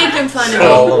are you making fun of me?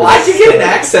 Oh, why'd you get an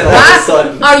accent all of a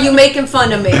sudden? Why are you making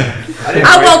fun of me?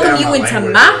 I welcome you into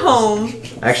my home.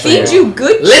 Actually, Feed you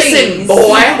good Listen, cheese.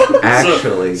 boy.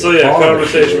 Actually, So yeah, Paul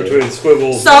conversation did. between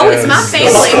Squibbles. So it's and my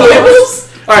family. Squibbles?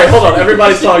 All right, hold on.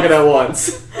 Everybody's talking at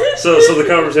once. So the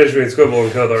conversation between Squibble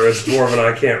and Cuther is dwarven.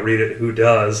 I can't read it. Who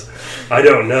does? I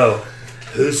don't know.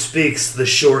 Who speaks the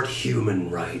short human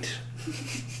right?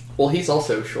 Well, he's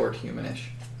also short, humanish.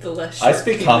 The less I short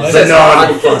speak human. Common. Says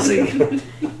I. Non-fuzzy.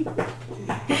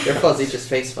 They're fuzzy, just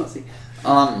face fuzzy.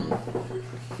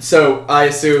 So I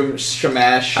assume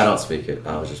Shamash. I don't speak it.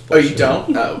 I was just. Oh, you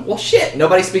don't? Oh, well, shit.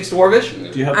 Nobody speaks Dwarvish.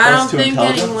 Do you have I don't plus 2 think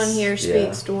intelligence? anyone here Yeah,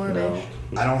 speaks Dwarvish. no.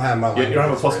 I don't have my You don't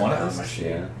have a languages plus 1 written at down this? on my sheet.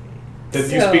 Yeah. Then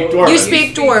you So- speak Dwarven. You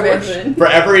speak Dwarvish. For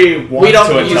every 1 We to don't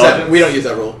use intelligence. that. We don't use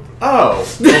that rule. Oh.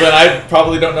 Well, then I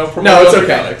probably don't know No, it's Primordial okay.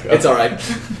 Draconic. It's all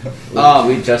right.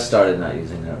 We just started not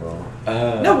using that rule.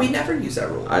 No, we never use that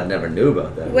rule. I never knew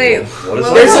about that. Wait, rule. What is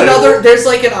what There's was that? it? another. There's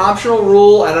like an optional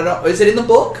rule. I don't know. Is it in the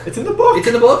book? It's in the book. It's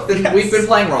in the book. Then Yes. we've been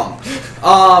playing wrong.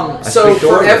 So speak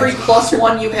for Dwarvish. every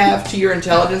 +1 you have to your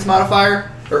intelligence modifier,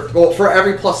 or well, for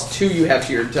every +2 you have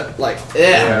to your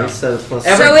Yeah, he says plus.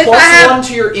 every So if I have- +1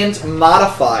 to your int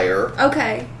modifier,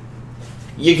 Okay.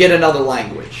 you get another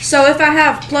language. So if I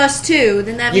have +2,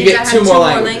 then that You means get I have two two more more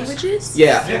languages. languages?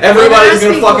 Yeah, Well, everybody's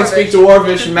then I gonna fucking speak speak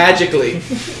Dwarvish magically.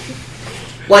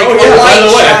 Like Oh, a yeah, by light the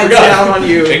way, I shines forgot. down on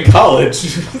you. In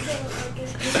college.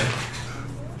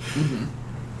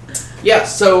 Yeah,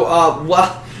 so,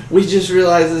 well, we just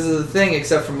realized this is a thing,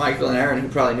 except for Michael and Aaron, who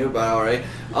probably knew about it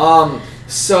already.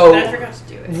 So, But I forgot to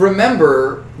do it.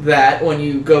 remember that when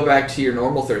you go back to your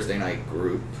normal Thursday night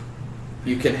group,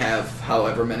 you can have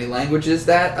however many languages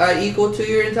that equal to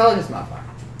your intelligence modifier.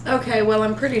 Okay, well,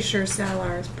 I'm pretty sure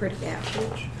Salar is pretty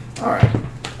average. Alright.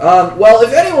 Well,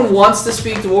 if anyone wants to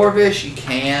speak Dwarvish, you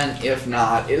can. If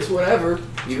not, it's whatever.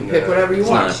 You can pick whatever you It's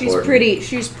want. not She's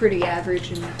important. pretty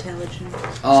average and intelligent.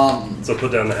 So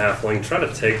put down the halfling. Try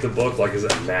to take the book like is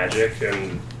it magic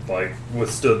and like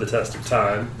withstood the test of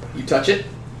time. You touch it,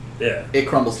 Yeah. it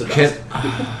crumbles to dust.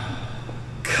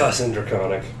 Cussing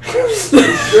draconic. Should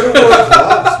have worn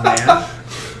gloves, man.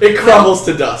 It crumbles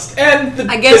to dust. And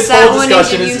I guess this that whole one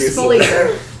discussion isn't is useful useless.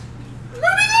 either.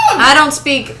 I don't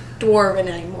speak Dwarven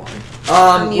anymore. We're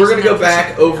gonna using go that for back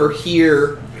something. over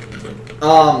here.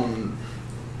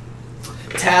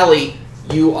 Tally,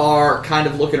 you are kind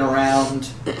of looking around,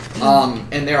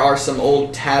 and there are some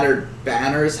old tattered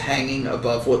banners hanging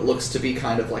above what looks to be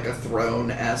kind of like a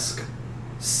throne-esque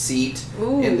seat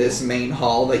Ooh. in this main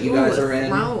hall that you guys Ooh, a are in.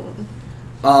 throne.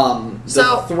 The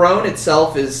So- throne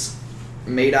itself is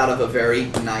made out of a very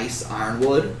nice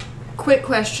ironwood. Quick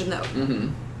question though. Mm-hmm.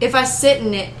 If I sit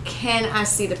in it, can I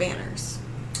see the banners?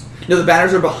 No, the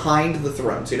banners are behind the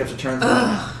throne, so you'd have to turn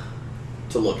them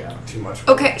to look at them. Too much.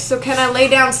 Okay, so can I lay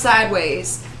down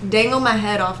sideways, dangle my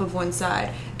head off of one side,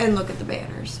 and look at the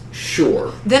banners?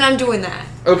 Sure. Then I'm doing that.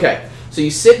 Okay, so you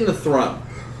sit in the throne.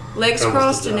 Legs Crumbles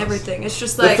crossed to and dust. everything. It's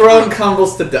just The like throne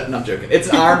crumbles to death. No, I'm joking. It's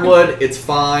ironwood. It's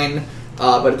fine,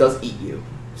 but it does eat you.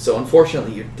 So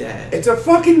unfortunately, you're dead. It's a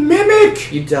fucking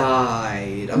mimic! You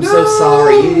died. I'm so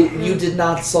sorry. You did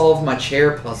not solve my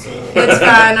chair puzzle. It's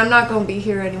fine. I'm not gonna be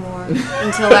here anymore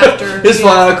until after. It's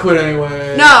fine. I quit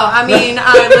anyway. No, I mean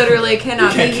I literally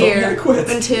cannot You be can't kill me, I here quit.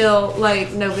 until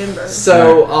like November.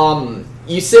 So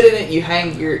you sit in it. You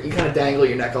you kind of dangle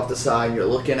your neck off the side. You're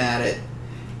looking at it,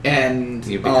 and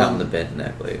You become the bent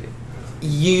neck lady.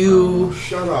 You.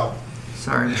 Shut up.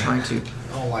 Sorry, I'm trying to.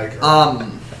 I don't like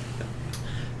her.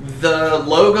 The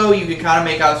logo you can kind of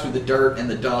make out through the dirt and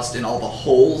the dust and all the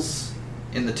holes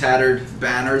in the tattered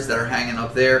banners that are hanging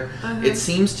up there. It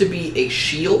seems to be a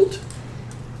shield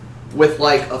with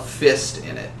like a fist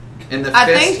in it. And the I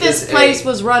fist think this is place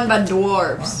was run by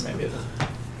dwarves. Maybe it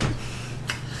is.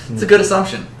 It's a good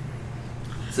assumption.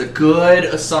 It's a good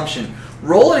assumption.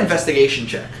 Roll an investigation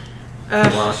check.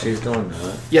 While she's doing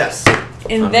that, Yes.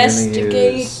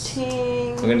 Investigating.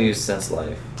 I'm gonna use sense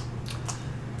life.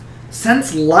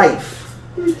 Sense life.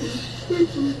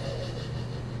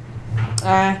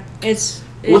 It's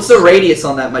What's the radius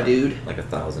on that, my dude? Like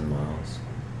 1,000 miles.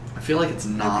 I feel like it's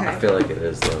not. I feel like it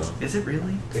is though. Is it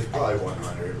really? It's probably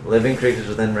 100. Living creatures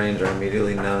within range are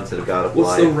immediately known to the god of What's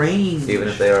life, the range? even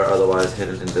if they are otherwise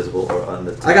hidden, invisible, or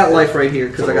undetected. I got life right here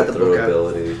because I got the Through book out.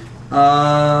 ability.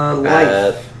 Life.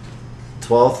 At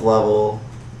 12th level,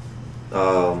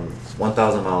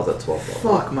 1,000 miles at 12th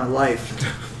level. Fuck my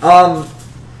life.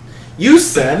 You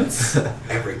sense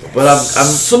Everything. But I'm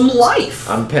some life.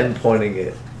 I'm pinpointing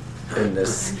it in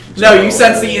this. No, you general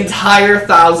sense the area. entire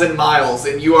 1,000 miles,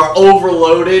 and you are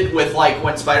overloaded with like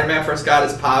when Spider-Man first got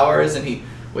his powers, and he.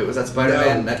 Wait, was that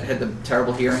Spider-Man that had the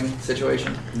terrible hearing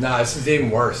situation? Nah, this is even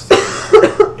worse.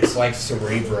 It's like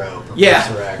Cerebro. Yeah.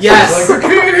 Professor X. Yes. It's like, I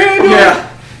can't handle it.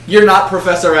 Yeah. You're not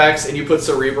Professor X, and you put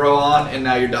Cerebro on, and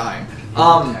now you're dying.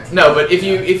 No, but if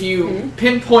you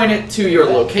pinpoint it to your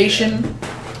location,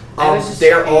 I was just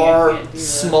there saying you are can't do that.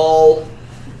 small.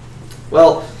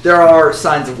 Well, there are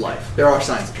signs of life. There are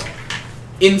signs of life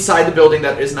inside the building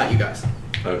that is not you guys.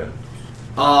 Okay.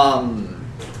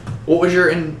 What was your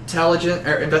intelligent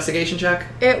or investigation check?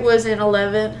 It was an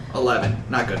 11. 11.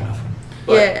 Not good enough.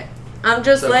 But, Yeah, I'm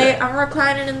just it's okay. I'm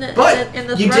reclining in the But in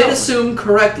the you throne. did assume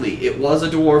correctly. It was a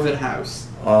dwarven house.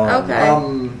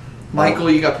 Okay.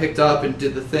 Michael, you got picked up and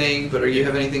did the thing, but you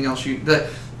have anything else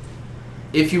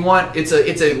if you want, it's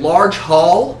a large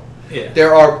hall. Yeah.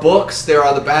 There are books, there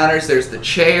are the banners, there's the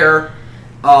chair.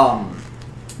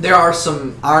 There are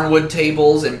some ironwood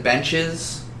tables and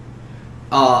benches.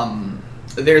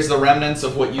 There's the remnants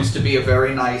of what used to be a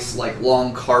very nice, like,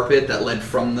 long carpet that led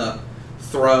from the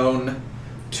throne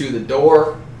to the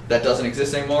door. That doesn't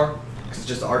exist anymore because it's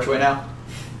just an archway now.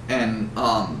 And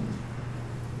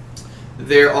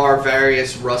there are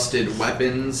various rusted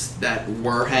weapons that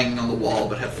were hanging on the wall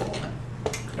but have fallen.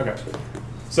 Okay.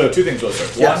 So two things really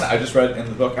quick. Yes. One, I just read in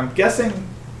the book. I'm guessing.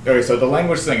 Okay, so the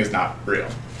language thing is not real.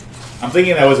 I'm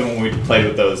thinking that was when we played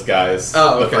with those guys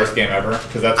Oh, the okay. first game ever,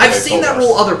 because that's what I've they seen told that us.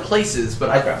 rule other places, but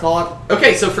I Okay. thought...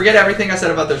 Okay, so forget everything I said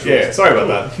about those rules. Yeah, sorry about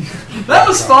that. That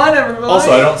was fun, everybody.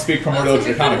 Also, I don't speak Primordial That's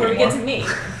gonna be fun Draconic when we anymore.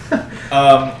 get to me.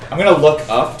 I'm gonna look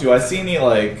up. Do I see any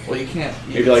like? Well, you can't.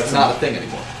 Maybe like it's not a thing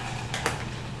anymore.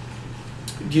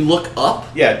 Do you look up?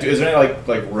 Yeah. Is there any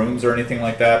like rooms or anything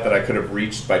like that I could have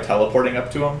reached by teleporting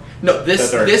up to them? No,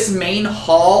 this main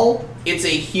hall, it's a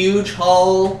huge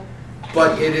hall,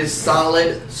 but it is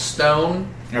solid stone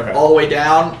Okay. all the way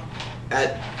down.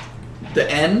 the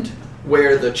end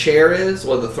where the chair is,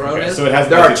 or the throne Okay, is. so it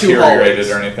hasn't there been are 2 deteriorated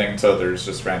hallways. or anything, so there's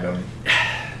just random...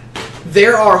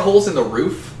 There are holes in the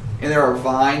roof, and there are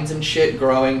vines and shit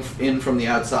growing in from the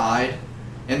outside.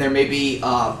 And there may be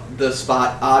the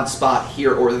odd spot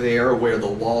here or there where the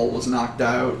wall was knocked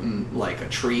out and like a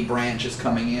tree branch is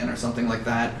coming in or something like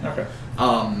that. Okay.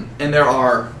 And there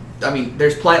are,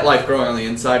 there's plant life growing on the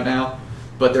inside now,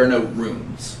 but there are no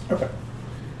rooms. Okay.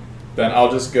 Then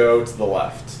I'll just go to the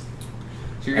left. So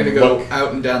you're going to And go look-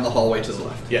 out and down the hallway to the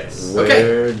left. Yes. Okay.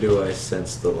 Where do I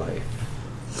sense the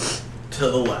life? To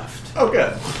the left. Oh,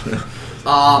 good.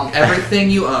 Everything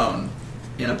you own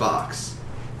in a box.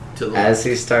 To the As left.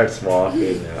 he starts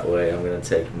walking that way, I'm gonna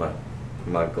take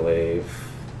my glaive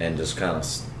and just kind of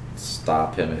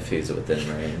stop him if he's within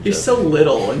range. He's of so me.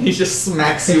 little, and he just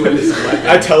smacks you with his weapon.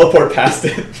 I teleport past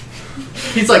it.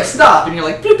 He's like, stop, and you're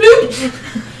like, bloop,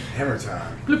 bloop, Hammer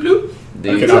time. bloop, bloop.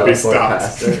 Do you cannot be teleport stopped.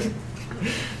 past it?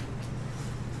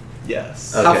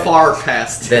 Yes. Okay. How far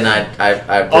past? Then I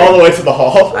bring, All the way to the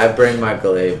hall. I bring my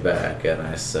glaive back and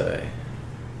I say,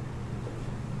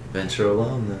 "Venture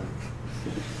alone, then."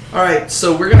 All right,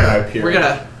 so I appear.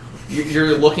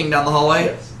 you're looking down the hallway?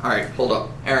 Yes. All right, hold up.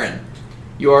 Aaron,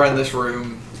 you are in this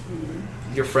room.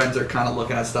 Your friends are kind of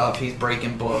looking at stuff. He's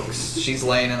breaking books. She's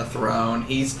laying in a throne.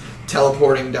 He's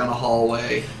teleporting down a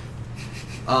hallway.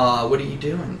 What are you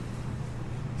doing?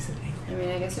 I mean,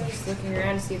 I guess I'm just looking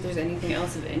around to see if there's anything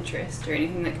else of interest or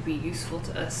anything that could be useful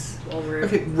to us while we're.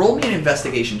 Okay, roll me an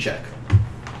investigation check.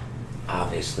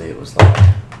 Obviously, it was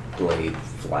like blade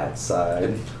flat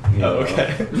side. You know?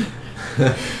 okay.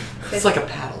 It's like a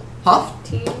paddle. Huh?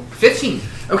 15. 15.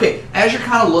 Okay, as you're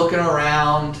kind of looking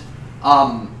around,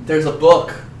 there's a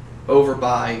book over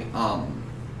by,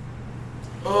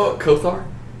 Kothar?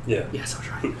 Yeah. Yes, I was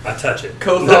right. I touch it.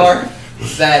 Kothar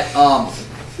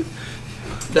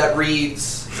that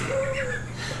reads.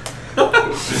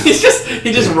 he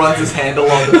just runs his hand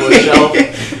along the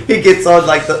bookshelf. He gets on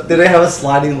like the. Do they have a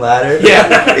sliding ladder?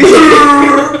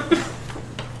 Yeah.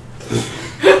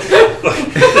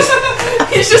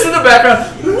 He's just in the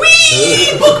background.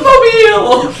 Wee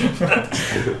bookmobile.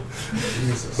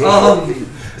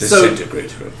 So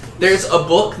Disintegrator. there's a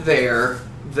book there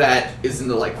that is in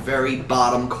the like very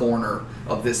bottom corner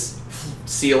of this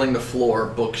ceiling to floor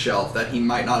bookshelf that he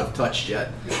might not have touched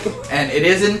yet, and it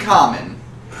is in common,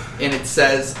 and it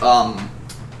says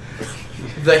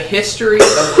the history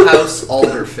of House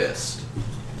Alderfist.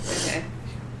 Okay.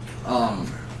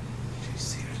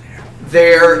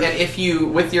 There, and if you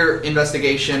with your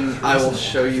investigation, I will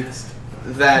show you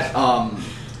that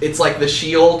it's like the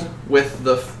shield with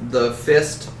the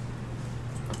fist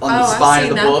on the spine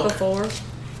of the book. Before.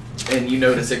 And you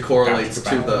notice it correlates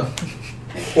to the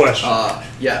Question.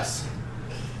 yes.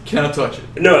 Cannot touch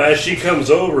it. No, as she comes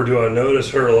over, do I notice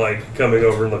her like coming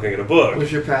over and looking at a book?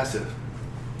 What's your passive?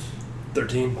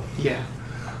 13. Yeah.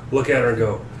 Look at her and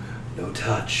go, "No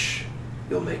touch.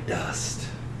 You'll make dust."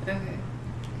 Okay.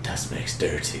 Dust makes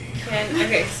dirty.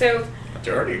 Okay, so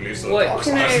Dirty, leaves the what box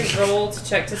can on. I roll to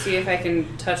check to see if I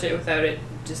can touch it without it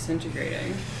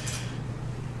disintegrating?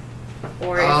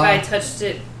 Or if I touched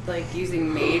it like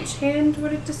using mage hand,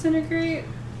 would it disintegrate?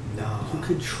 No. You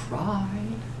could try.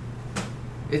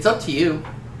 It's up to you.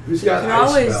 Who's You got can ice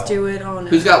always spell? do it on.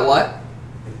 Who's got what?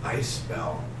 An ice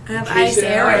spell. I have Encase ice it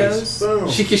in arrows. Boom.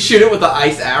 She can shoot it with an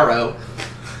ice arrow.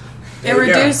 It There we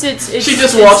go. reduces its. She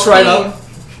just its walks right speed. up.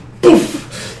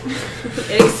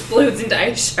 It explodes into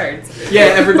ice shards. Yeah,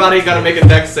 everybody got to make a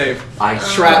dex save.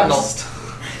 Shrapnel.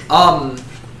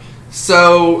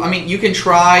 So I mean, you can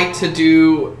try to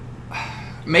do.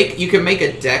 You can make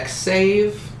a dex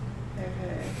save.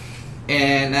 Okay.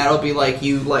 And that'll be like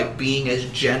you like being as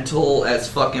gentle as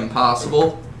fucking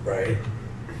possible. Right.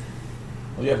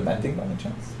 Will you have mending by any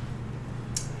chance?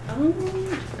 I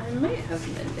might have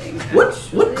mending. What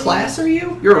actually. class are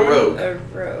you? You're a I'm rogue. A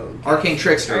rogue. Arcane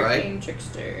Trickster, right? Arcane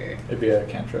Trickster. It'd be a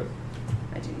cantrip.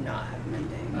 I do not have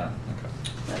mending. Oh, okay.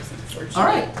 That's unfortunate. All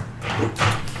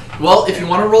right. Well, if you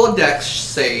want to roll a dex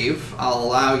save, I'll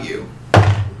allow you.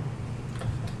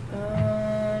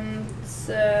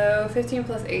 So 15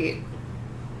 plus 8.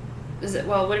 Is it?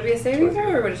 Well, would it be a saving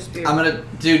throw or would it just be? I'm gonna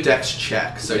do dex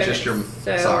check. So Okay, just your.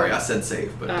 so, sorry, I said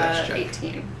save, but dex check.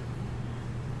 18.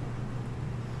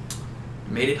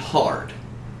 Made it hard.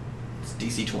 It's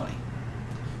DC 20.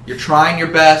 You're trying your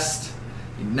best.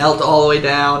 You knelt all the way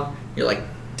down. You're like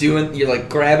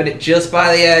grabbing it just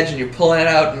by the edge and you're pulling it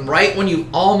out. And right when you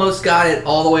almost got it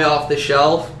all the way off the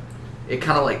shelf, it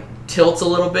kind of like tilts a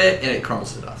little bit and it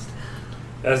crumbles to dust.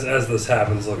 As this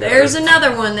happens, look There's at her.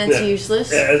 another one that's Yeah.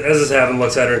 useless. As this happens,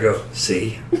 looks at her and go,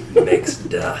 see? Makes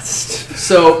dust.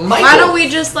 So, Michael. Why don't we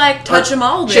just like touch them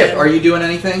all then? Chip, are you doing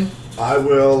anything? I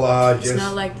will It's just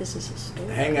not like this is a store.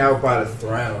 hang out by the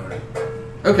throne.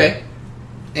 Okay.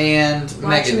 And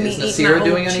Watching Megan, me is eat my Nasira old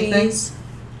doing anything? cheese.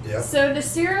 Yep. So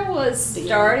Nasira was The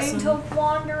starting to yellow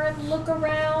wander and look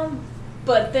around,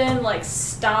 but then like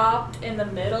stopped in the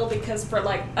middle because for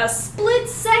like a split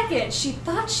second she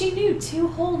thought she knew 2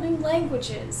 whole new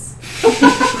languages.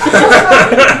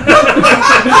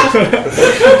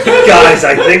 Guys,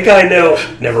 I think I know.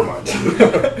 Never mind.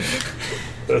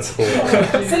 That's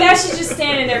hilarious. So now she's just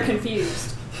standing there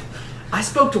confused. I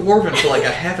spoke to Warvin for like a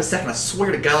half a second, I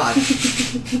swear to God.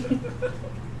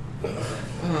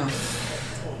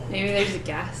 Maybe there's a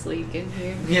gas leak in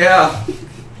here. Yeah.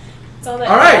 It's all that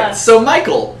Alright, dust. so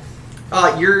Michael,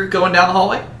 you're going down the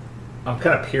hallway? I'm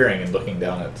kind of peering and looking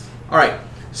down at. Alright,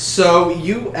 so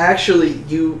you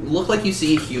look like you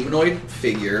see a humanoid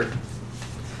figure,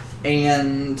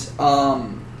 and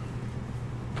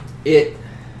it's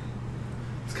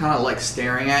kind of like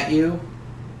staring at you.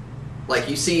 Like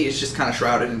you see it's just kind of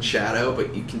shrouded in shadow,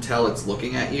 but you can tell it's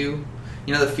looking at you.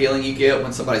 You know the feeling you get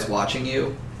when somebody's watching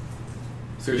you?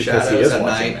 Through Because he shadows is at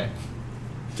watching night, me.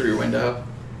 through your window,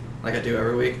 like I do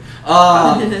every week.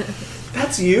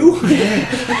 That's you?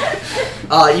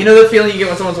 You know the feeling you get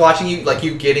when someone's watching you? Like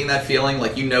you getting that feeling,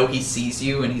 like you know he sees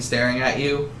you and he's staring at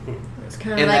you. It's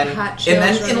kind of And like then, hot chills. and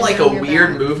then in running like down a your weird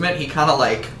back. movement, he kind of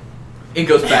like, it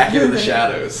goes back into the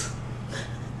shadows.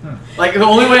 Like the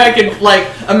only way I can like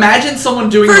imagine someone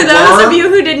doing For the those worm. of you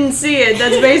who didn't see it,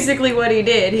 that's basically what he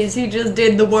did. He just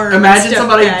did the worm. and Imagine stepped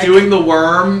somebody back. doing the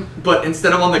worm, but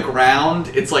instead of on the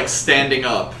ground, it's like standing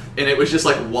up, and it was just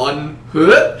like one,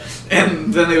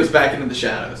 and then it was back into the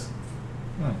shadows.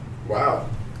 Wow.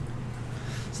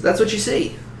 So that's what you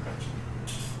see.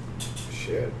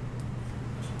 Shit.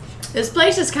 This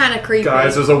place is kind of creepy.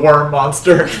 Guys, there's a worm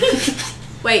monster.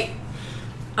 Wait,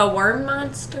 a worm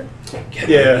monster?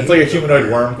 Yeah, it's like a humanoid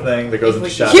worm thing that goes into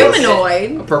shadows. A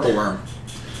Humanoid? purple worm.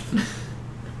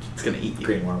 It's gonna eat you.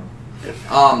 Green worm.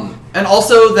 And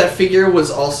also that figure was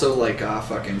also like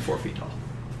fucking 4 feet tall.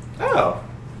 Oh,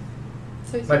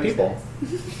 So he's my always people.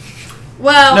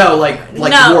 Well, No, like no.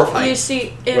 dwarf height. You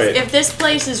see, Wait. if this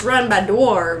place is run by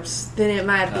dwarves, then it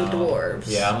might be Oh. dwarves.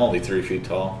 Yeah, I'm only 3 feet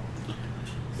tall.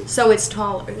 So it's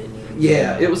taller than you.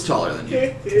 Yeah, it was taller than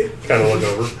you. Kind of look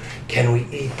over. Can we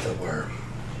eat the worm?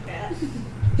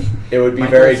 It would be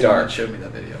Michael very was the one dark. that showed me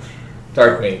that video.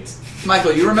 Dark meat.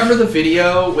 Michael, you remember the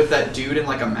video with that dude in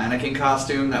like a mannequin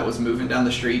costume that was moving down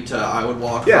the street to I Would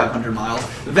Walk Yeah. 500 miles?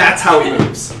 That's how he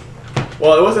moves.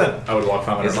 Well, it wasn't. I would walk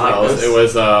 500 It's like miles. this. It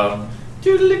was.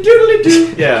 Doodly doodly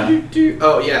doo. Yeah. Doo.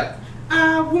 Oh yeah.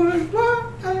 I would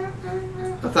walk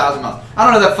 1,000 miles. I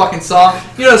don't know that fucking song.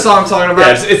 You know the song I'm talking about?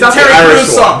 Yeah, it's not the Terry Irish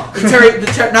Crews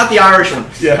one. song. Not the Irish one.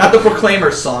 Yeah. Not the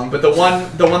Proclaimers song, but the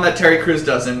one that Terry Crews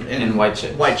does in In White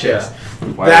Chicks. White Chicks.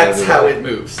 Why That's do they do how that? it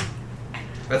moves.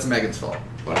 That's Megan's fault.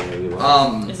 Why do they do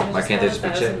that? Isn't it Why just can't they called just be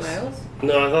 1,000 chicks? miles?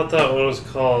 No, I thought that one was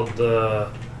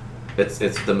called. It's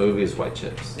the movie is White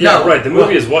Chicks. Yeah, No. right. The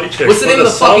movie is White Chicks. What's the but name of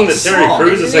the song fucking that Terry song?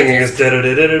 Crews is singing is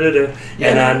 "Diddle-diddle-diddle-diddle,"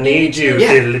 and I need you,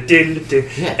 Yeah. diddle-diddle-diddle,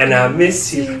 and I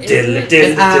miss you, And I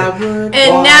diddle-diddle-diddle. would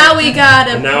And walk- now we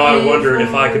gotta. And now I pay wonder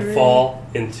if I could for it. fall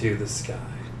into the sky.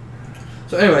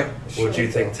 So anyway, Would you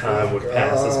think time would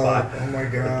pass us by? Oh my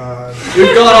god.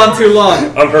 we've gone on too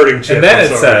long. I'm hurting Chip. And then I'm it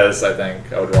sorry. says, I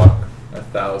think, I would walk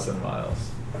 1,000 miles.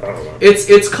 I don't know.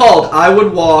 It's called I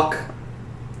Would Walk.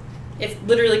 It's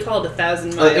literally called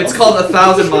 1,000 miles. It's called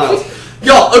 1,000 miles.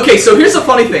 Y'all, okay, so here's the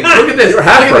funny thing. Look at this. You're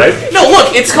half Look at this. right. No,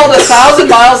 look, it's called 1,000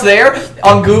 miles there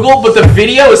on Google, but the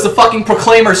video is the fucking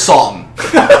Proclaimer song.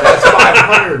 That's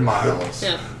 500 miles.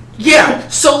 Yeah. Yeah,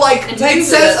 so like And it technically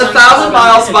says that song's 1,000 called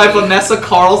miles by Infinity.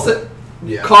 Vanessa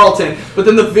Yeah. Carlton, but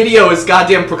then the video is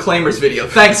goddamn Proclaimer's video.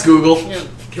 Thanks, Google. Yeah.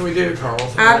 Can we do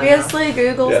Carlson? Obviously,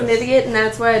 Google's Yes. an idiot, and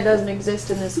that's why it doesn't exist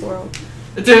in this world.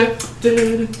 Okay.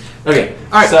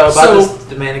 Alright, So about so- this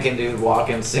the mannequin dude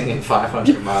walking, singing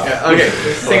 500 miles. Yeah, okay,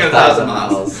 sing 1,000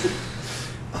 miles.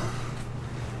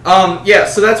 Yeah,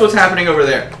 so that's what's happening over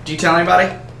there. Do you tell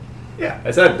anybody? Yeah,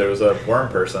 I said there was a worm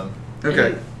person.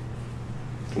 Okay.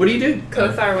 What do you do?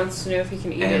 Kothar wants to know if he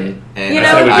can eat it. And You I know,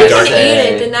 said if we you could can dark eat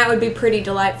say- it, then that would be pretty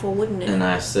delightful, wouldn't it? And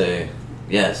I say,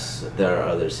 yes, there are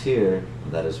others here.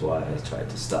 That is why I tried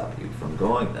to stop you from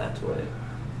going that way.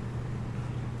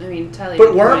 I mean, Tally.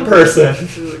 But worm person.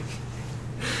 Food.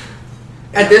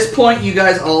 At this point, you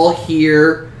guys all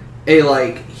hear a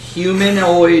like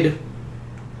humanoid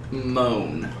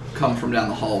moan. come from down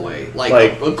the hallway, like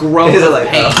a groan Is it of like,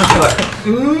 pain.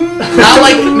 oh.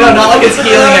 not like it's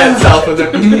healing at itself with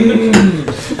a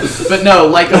but no,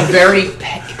 like a very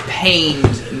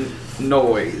pained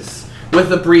noise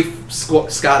with a brief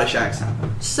Scottish accent.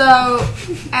 So,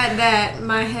 at that,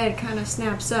 my head kind of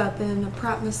snaps up and I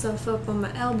prop myself up on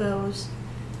my elbows,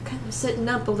 kind of sitting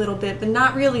up a little bit, but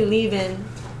not really leaving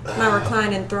my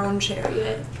reclining throne chair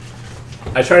yet.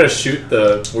 I try to shoot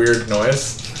the weird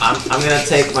noise. I'm gonna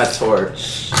take my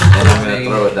torch and I'm gonna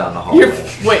throw it down the hallway.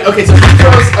 Wait, okay, so he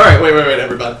throws... Alright, wait,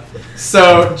 everybody.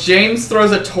 So, James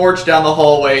throws a torch down the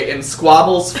hallway and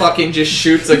Squabbles fucking just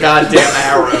shoots a goddamn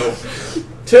arrow.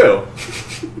 2.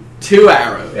 2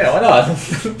 arrows. Yeah, why not?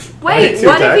 Wait,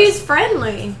 what if he's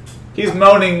friendly? He's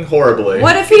moaning horribly.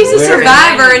 What if he's a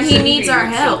survivor and he needs our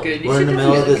help? We're in the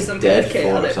middle of this dead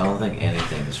forest. I don't think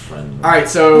anything is friendly. Alright,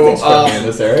 so... in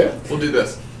this area? We'll do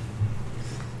this.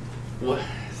 What?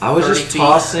 I was 30 just feet?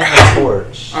 tossing a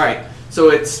torch. Alright, so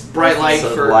it's bright light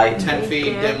So for light. 10 feet,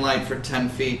 Yeah. dim light for 10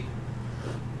 feet.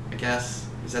 I guess.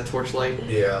 Is that torch light?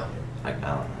 Yeah. I don't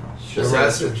know. The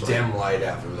rest is dim light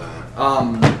after that.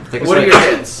 think What are it's your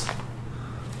like- hits?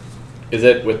 Is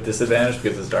it with disadvantage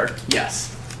because it's dark?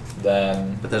 Yes.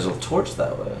 Then But there's a torch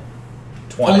that way.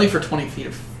 20. Only for 20 feet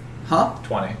of... Huh?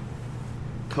 20.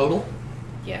 Total?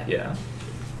 Yeah. Yeah.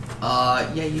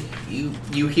 Yeah,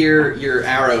 you hear your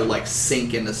arrow, like,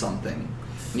 sink into something.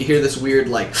 You hear this weird,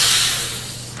 like,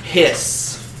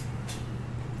 hiss.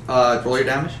 Roll your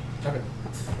damage. Okay.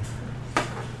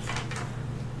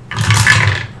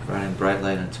 Running bright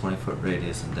light in a 20-foot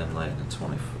radius and dim light in a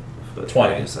 20-foot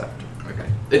 20. radius after. Okay.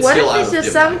 It's What still if out it's of just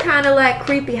dim some light. kind of like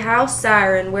creepy house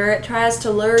siren where it tries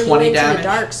to lure you 20 into damage? the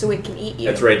dark so it can eat you?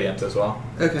 It's radiant as well.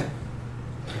 Okay.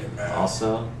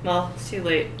 Also, Well, it's too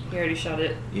late. You already shot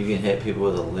it. you can hit people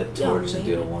with a lit torch and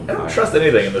deal one I don't fire. trust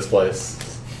anything in this place.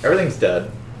 Everything's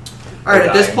dead. Alright,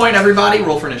 at this dying. point, everybody,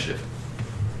 roll for initiative.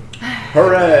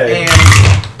 Hooray!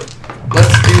 And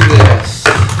let's do this.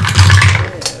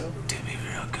 Do me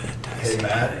real good. Hey,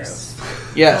 Matt.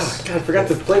 Yes. God, I forgot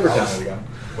to flavor count it again.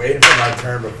 Waiting for my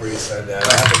turn before you said that.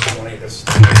 I have a 20 to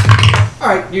steal.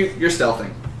 Alright, you're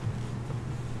stealthing.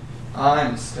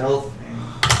 I'm stealthing.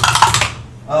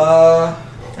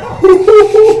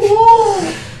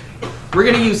 We're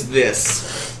gonna use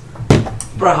this.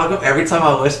 Bro, how come every time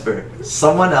I whisper,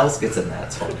 someone else gets in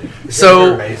that 20?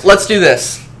 So, let's do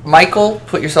this. Michael,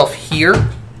 put yourself here.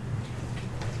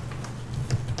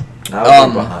 I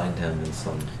would be behind him in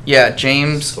some... Yeah,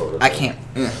 James. Sort of I can't.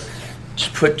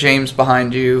 Just put James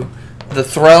behind you. The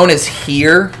throne is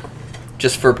here,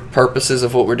 just for purposes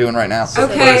of what we're doing right now.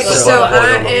 Okay, so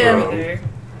I am There.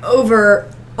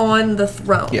 over on the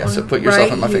throne. Yeah, so put yourself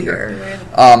right in my here.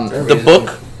 finger. The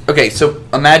book. Okay, so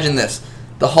imagine this.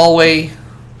 The hallway.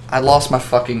 I lost my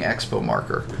fucking expo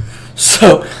marker,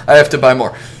 so I have to buy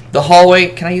more. The hallway.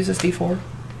 Can I use this D4?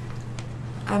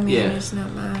 I mean, Yeah. it's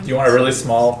not mine. Do you want a really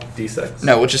small D6?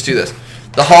 No, we'll just do this.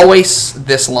 The hallway's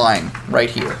this line right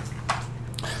here.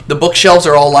 The bookshelves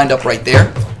are all lined up right there.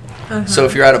 Uh-huh. So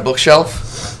if you're at a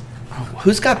bookshelf,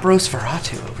 who's got Bros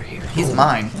Ferratu over here? He's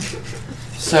mine.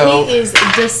 So He is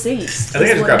deceased. I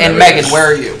think I just grabbed and everything. Megan, where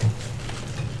are you?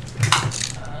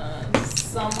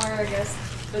 Somewhere, I guess,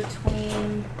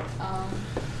 between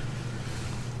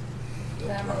them in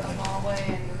the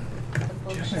hallway and the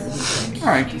bookshelf. All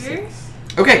right. Here?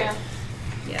 Okay. Yeah.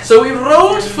 Yeah. So we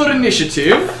rolled for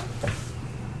initiative.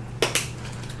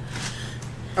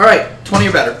 All right, 20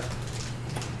 or better.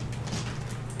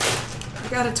 I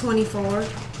got a 24.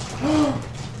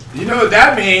 You know what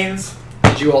that means?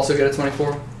 Did you also get a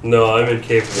 24? No, I'm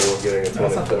incapable of getting a No,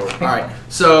 it's not 24. that. All right.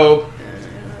 So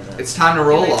it's time to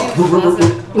roll off.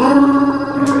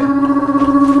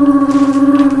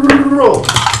 Roll.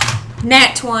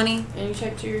 Nat 20. And you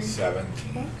checked your...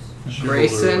 17.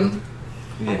 Grayson,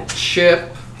 Yeah.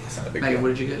 Chip. It's not a big Megan, deal. what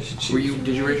did you get?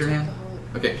 Did you raise your hand?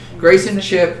 Okay. Grayson,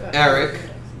 Chip, Eric.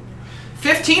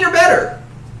 15 or better.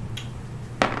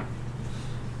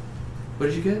 What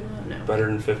did you get? No. Better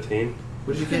than 15?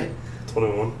 What did you get?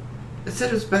 21? It said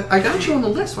it was better. I got you on the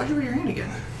list. Why'd you raise your hand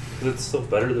again? But it's still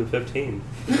better than 15.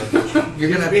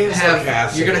 You're gonna Being have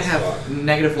sarcastic as fuck.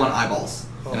 -1 eyeballs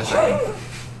in a second.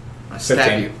 I stab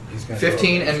 15. you. He's gonna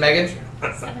 15 throw and Megan.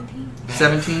 17.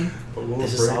 17.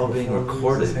 This is all being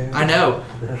recorded. I know.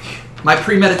 My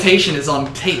premeditation is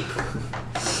on tape.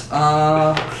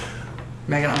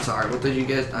 Megan, I'm sorry. What did you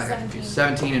get? I got confused.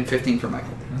 17 and 15 for Michael.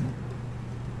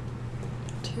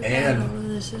 Too And bad all of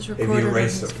this is If recorded you on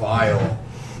erase the this- file,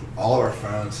 all of our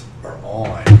phones are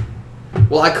on.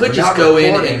 Well, I could We're just not go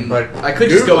in recording, and but I could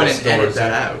just go in and Google edit stores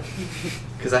that it. out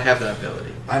because I have that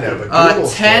ability. I know, but Google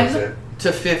stores 10 it.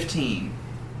 to 15.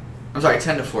 I'm sorry,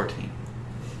 10 to 14.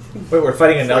 Wait, we're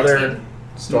fighting another 14.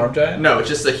 storm giant? No, it's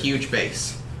just a huge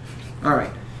base. All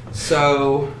right.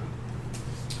 So,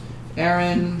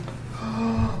 Aaron,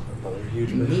 Another huge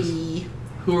base. me.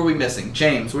 Who are we missing?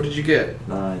 James, what did you get?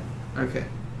 9. Okay.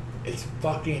 It's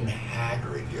fucking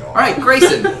Hagrid, y'all. All right,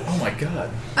 Grayson. Oh my god.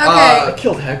 Okay. I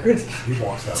killed Hagrid. He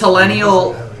wants that.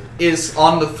 Telenial is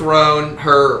on the throne.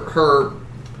 Her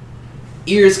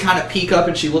ears kind of peek up,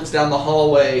 and she looks down the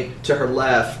hallway to her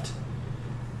left,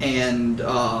 and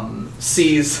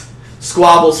sees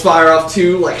Squabbles fire off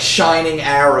 2 like shining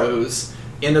arrows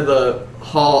into the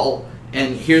hall,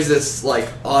 and hears this like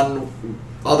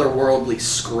otherworldly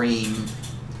scream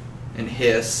and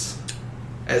hiss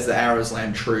as the arrows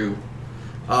land true.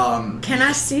 Can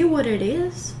I see what it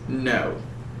is? No.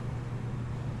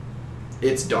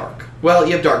 It's dark. Well,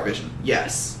 you have dark vision.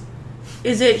 Yes.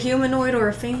 Is it humanoid or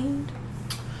a fiend?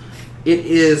 It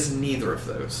is neither of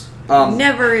those.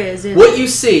 Never is. What you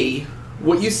see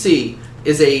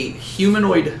is a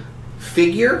humanoid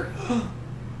figure,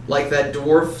 like that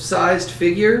dwarf-sized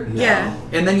figure, Yeah.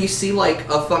 and then you see like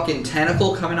a fucking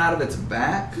tentacle coming out of its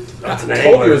back, That's an I told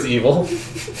you it angler. was evil.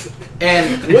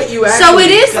 and what you actually So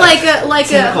it is like a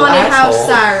Tentacle haunted house asshole.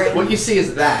 siren. What you see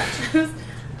is that.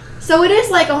 So it is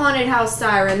like a haunted house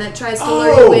siren that tries to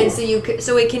lure you in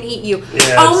so it can eat you.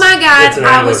 Yeah, Oh my it's god, an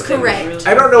I was angler. correct.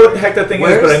 I don't know what the heck that thing is,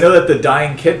 Where's- but I know that the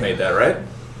dying kid made that, right?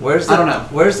 Where's I the, don't know.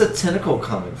 Where's the tentacle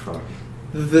coming from?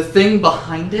 The thing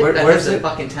behind it that Where's has the it?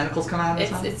 fucking tentacles coming out of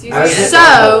its It's, mouth. it's How's usually it- a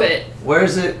So-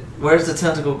 puppet. Where's the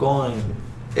tentacle going?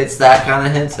 It's that kind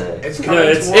of hentai. It's Yeah, coming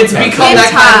it's- towards It's us. become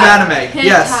that kind of anime.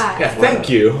 Yes. Hentai. Yeah, thank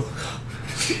you.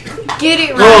 Get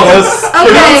it Oh, right.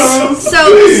 Okay,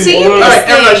 so see All this right,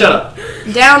 everybody thing shut up.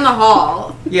 down the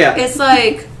hall. Yeah. It's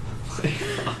like,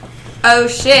 oh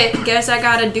shit, guess I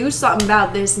gotta do something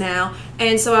about this now.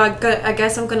 And so I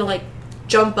guess I'm gonna like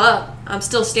jump up. I'm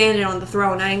still standing on the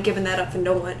throne. I ain't giving that up for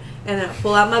no one. And then I'll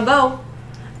pull out my bow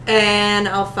and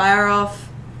I'll fire off.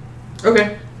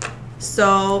 Okay.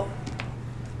 So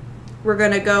we're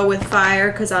gonna go with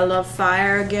fire because I love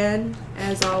fire again,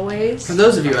 as always. For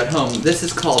those of you at home, this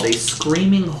is called a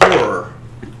screaming horror.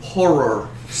 Horror.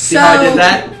 See how I did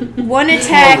that? One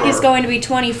attack is Horror. going to be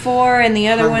 24 and the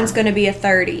other Horror. one's going to be a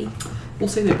 30. We'll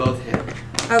say they both hit.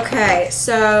 Okay,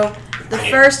 so the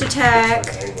first attack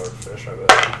Angler fish, I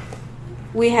bet.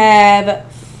 we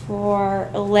have for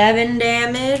 11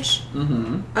 damage.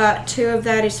 Mm-hmm. 2 of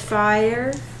that is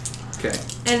fire. Okay.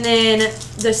 And then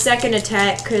the second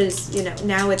attack, because, you know,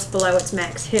 now it's below its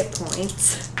max hit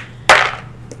points,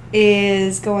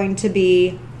 is going to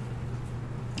be,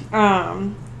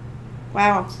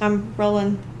 wow, I'm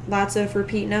rolling lots of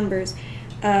repeat numbers.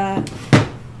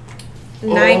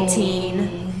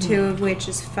 19, 2 of which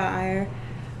is fire.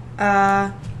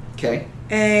 Okay.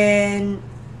 And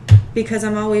because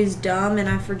I'm always dumb and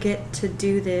I forget to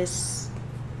do this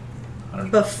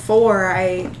before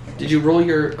I... Did you roll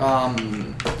your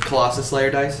Colossus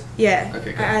Slayer dice? Yeah,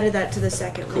 Okay, I cool. added that to the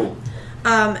second Cool.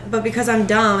 one. But because I'm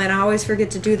dumb and I always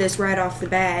forget to do this right off the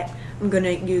bat, I'm going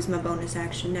to use my bonus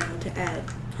action now to add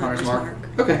Hunter's Mark.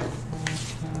 Okay.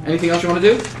 Anything else you want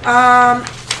to do?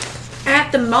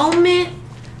 At the moment,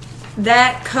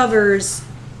 that covers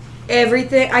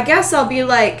everything. I guess I'll be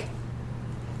like,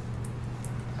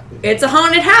 it's a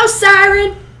haunted house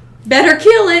siren. Better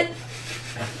kill it.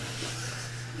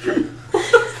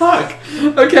 Fuck.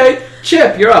 Okay.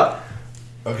 Chip, you're up.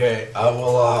 Okay, I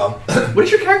will. What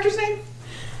is your character's name?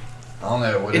 I don't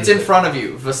know. What It's is in front of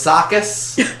you.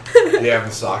 Vasakis. it? Yeah,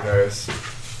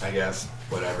 Vasakos. I guess.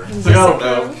 Whatever. I don't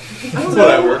know.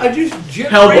 Whatever. I just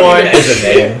Hellboy is a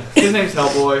name. His name's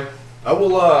Hellboy. I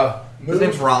will. His Move.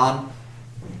 name's Ron.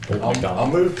 I'll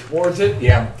move towards it.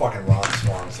 Yeah, I'm fucking Ron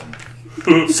Swanson.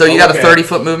 So you got a Okay.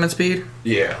 30-foot movement speed?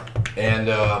 Yeah, and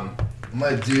I'm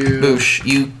gonna do. Boosh,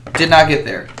 you did not get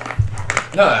there.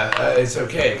 No, it's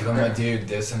okay because I'm gonna do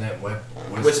dissonant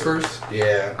Whispers?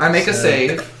 Yeah. I make a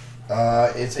save.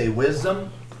 It's a wisdom.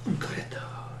 I'm good at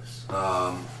those.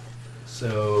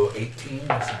 So 18.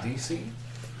 That's a DC.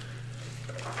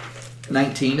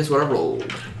 19 is what I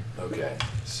rolled. Okay,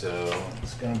 so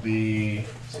it's gonna be.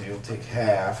 So you'll take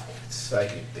half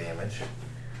psychic damage.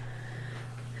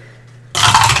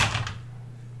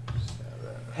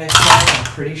 I'm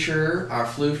pretty sure our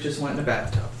floof just went in the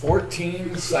bathtub.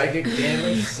 14 psychic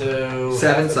damage, so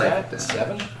 7 half of psychic that,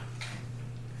 damage. 7.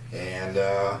 And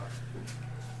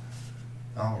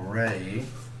alrighty.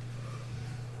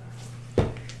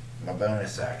 My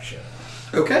bonus action.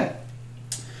 Okay.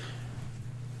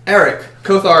 Eric,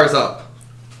 Kothar is up.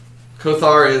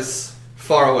 Kothar is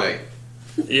far away.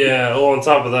 Yeah, well, on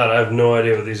top of that, I have no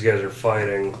idea what these guys are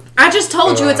fighting. I just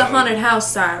told you it's a haunted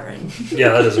house siren. Yeah,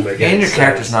 that doesn't make any And your sense.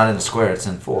 character's not in the square; it's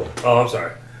in 4. Oh, I'm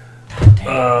sorry.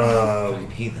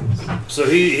 Fucking heathens. So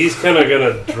he's kind of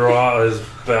gonna draw his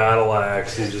battle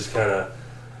axe and just kind of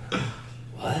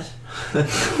What?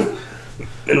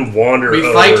 and wander We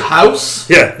over. fight house.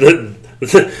 Yeah.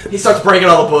 He starts breaking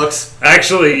all the books.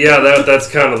 Actually, yeah, that's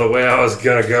kind of the way I was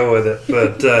gonna go with it,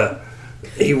 but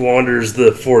he wanders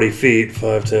the 40 feet,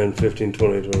 5, 10, 15,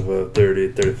 20, 25,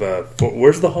 30, 35.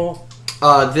 Where's the hall?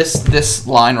 This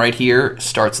line right here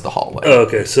starts the hallway. Oh,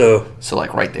 okay, so So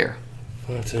like right there.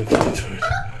 5, 10, 15, 20,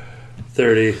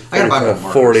 30, I gotta buy more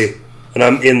 35, 40, markers. and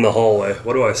I'm in the hallway.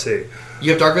 What do I see?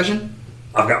 You have dark vision?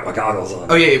 I've got my goggles on.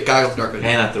 Oh yeah, you've goggles, dark vision.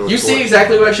 And I threw a You see torch.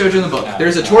 exactly what I showed you in the book.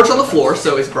 There's a torch on the floor,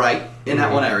 so it's bright in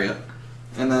that one area,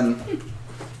 and then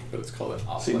But it's called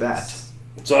an see that.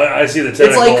 So I see the It's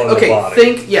tentacle like in the okay, body.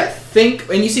 think,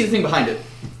 and you see the thing behind it.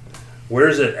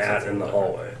 Where's it at in the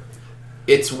hallway?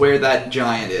 It's where that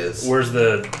giant is. Where's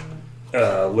the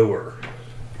lure?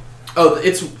 Oh,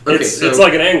 it's okay. It's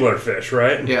like an anglerfish,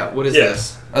 right? yeah. What is Yeah.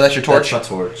 this? Oh, that's your torch.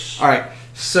 That's my torch. All right.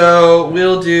 So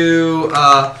we'll do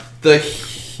the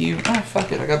huge. Oh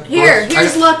fuck it! I got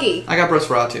Here's Lucky. I got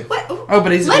Brosferatu. What? Oh,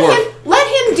 but he's a dwarf. Let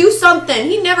him do something.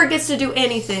 He never gets to do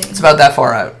anything. It's about that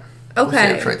far out.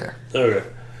 Okay. It's right there. Okay.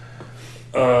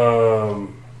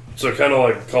 So kind of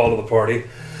like call to the party.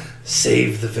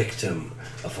 Save the victim.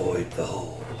 Avoid the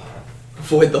hole.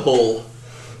 Avoid the hole.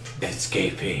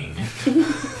 Escaping.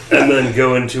 And then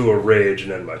go into a rage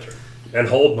and end my turn. And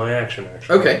hold my action,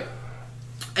 actually. Okay.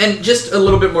 And just a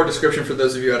little bit more description for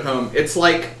those of you at home. It's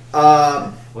like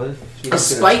What if you a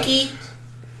spiky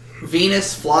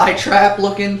Venus flytrap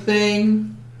looking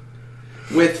thing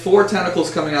with 4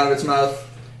 tentacles coming out of its mouth,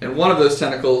 and one of those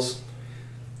tentacles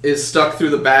is stuck through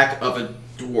the back of a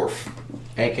dwarf.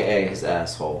 AKA his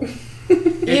asshole.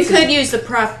 You could use the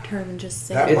proper term and just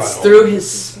say That- it. It's through his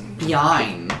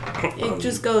spine. It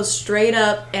just goes straight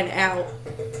up and out.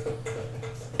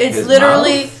 It's His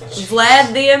literally mouth?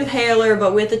 Vlad the Impaler,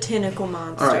 but with a tentacle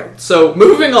monster. Alright, so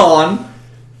moving on.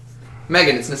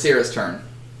 Megan, it's Nasira's turn.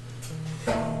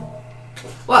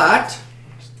 What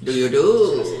do you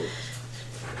do?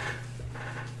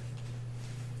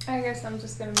 I guess I'm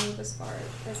just gonna move as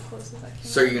close as I can.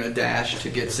 So you're gonna dash to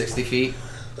get 60 feet?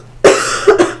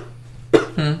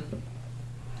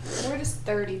 Where does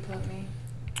 30 put me?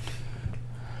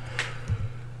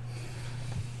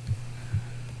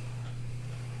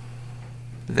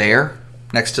 There,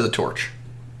 next to the torch.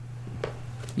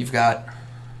 You've got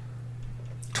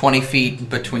 20 feet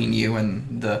between you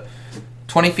and the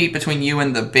 20 feet between you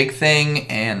and the big thing,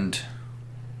 and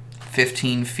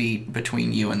 15 feet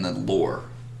between you and the lure,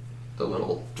 the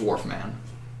little dwarf man.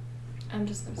 I'm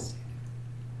just gonna stay.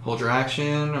 Hold your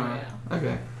action, or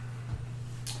okay.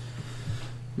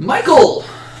 Michael,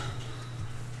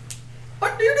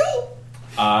 what do you do?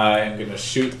 I'm gonna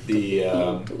shoot the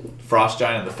frost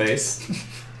giant in the face.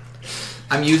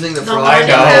 I'm using the The frog. haunted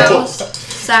know. house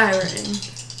siren.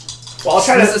 Well, I'll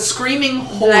try There's a to. screaming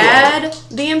horror. Vlad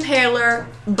the Impaler,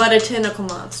 but a tentacle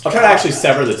monster. I'll try to actually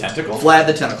sever the tentacle. Vlad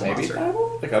the tentacle Maybe monster. that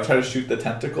will? Like I'll try to shoot the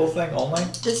tentacle thing only.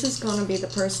 This is gonna be the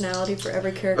personality for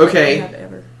every character Okay. I have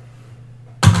ever.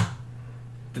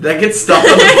 Did that get stuck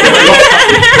on the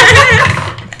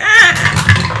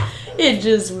It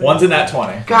just went. One's in that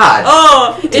 20. God.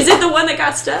 Oh, is it the one that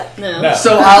got stuck? No. No.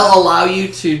 So I'll allow you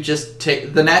to just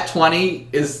take the nat 20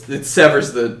 is it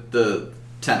severs the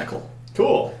tentacle,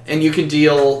 Cool. and you can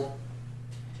deal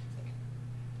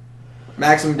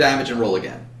maximum damage and roll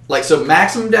again. Like so,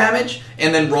 maximum damage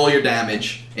and then roll your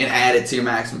damage and add it to your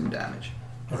maximum damage.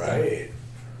 Right.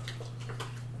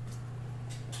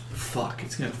 Fuck,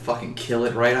 it's gonna fucking kill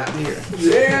it right out here.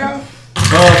 Yeah.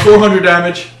 400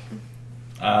 damage.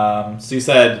 So you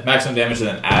said maximum damage and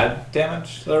then add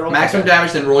damage to the roll? Maximum Okay.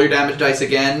 damage, then roll your damage dice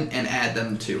again and add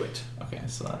them to it. Okay,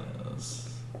 so that is.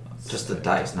 Just the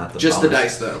dice, not the Just the bonus.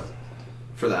 dice though,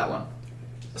 for that one.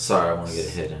 Sorry, I want to get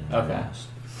hit in. Okay.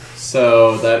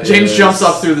 So that James is jumps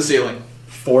up through the ceiling.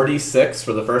 46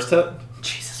 for the first hit.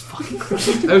 Jesus fucking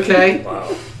Christ. Okay.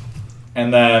 Wow.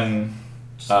 And then.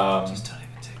 Just don't even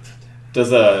take that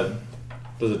damage.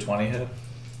 Does a 20 hit?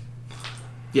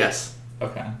 Yes.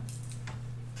 Okay.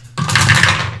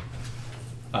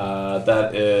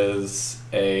 That is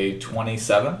a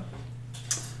 27.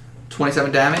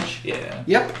 27 damage. Yeah.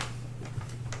 Yep.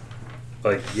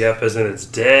 Like, yep, as in it's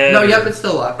dead? No, yep, it's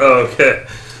still alive. Oh, okay.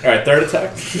 Alright, third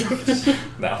attack.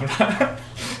 No.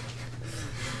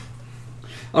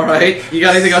 Alright, you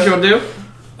got anything else you want to do?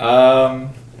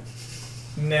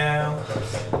 No.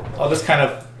 I'll just kind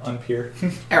of unpeer.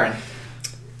 Aaron.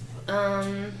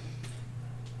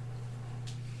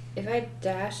 If I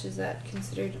dash, is that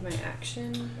considered my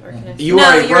action, or can I? You no,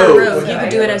 are a you're rogue. a rogue. You Okay. can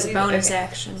do it as a Okay. bonus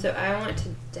action. So I want to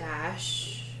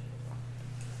dash.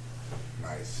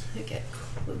 Nice. To get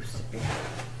closer.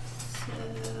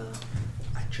 So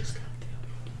I just got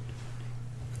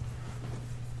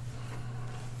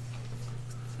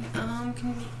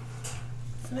can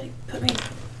somebody put me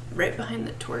right behind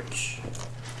the torch?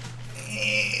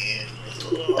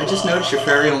 I just noticed your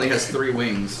fairy only has 3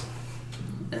 wings.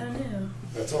 Oh no.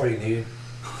 That's all you need.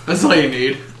 That's all you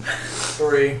need.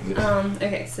 3.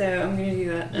 Okay, so I'm gonna do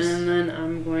that, and then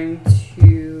I'm going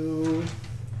to.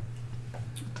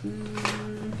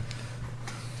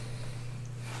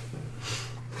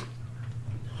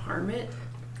 Harm it.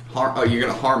 Oh, you're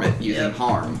gonna harm it using Yep.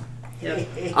 harm. Yep.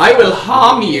 I will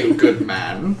harm you, good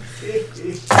man.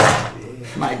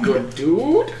 My good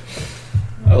dude.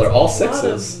 Oh, they're all A lot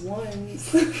sixes. of ones.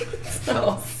 It's not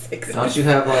all sixes. Don't you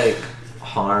have like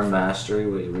harm mastery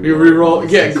where you You reroll.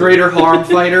 Yeah, greater harm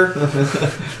fighter.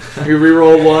 You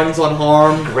reroll 1s on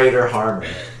harm. greater harm?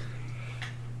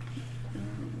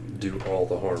 Do all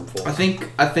the harmful. I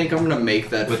think I'm gonna make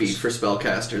that Which- feat for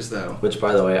spellcasters though. Which,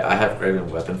 by the way, I have Graven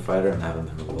Weapon Fighter and have him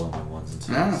in the one on 1s and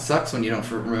 2s. Ah, it sucks when you don't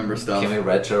remember stuff. Can we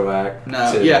retroact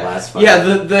No, to the yeah, last fight? yeah.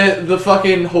 The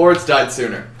fucking hordes died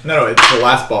sooner. No, it's the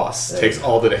last boss. There Takes you go.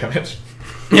 all the damage.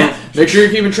 Yeah, make sure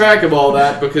you're keeping track of all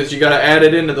that because you got to add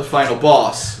it into the final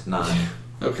boss. 9.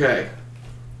 Okay.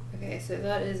 Okay, so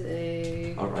that is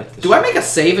a. I'll write this. Do I make a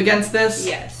save against this?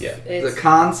 Yes. Yeah. Is It's, it a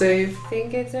con save? I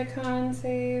think it's a con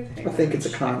save. Hang I on, think it's a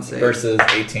check. con save. Versus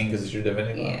 18 because it's your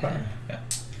divinity Yeah. modifier. Yeah.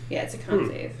 Yeah, it's a con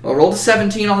save. I'll roll a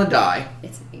 17 on the die.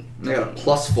 It's an 8. I got a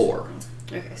 +4.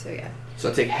 Okay, so yeah. So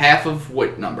I take half of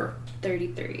what number?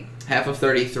 33. Half of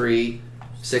 33,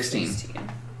 16. 16.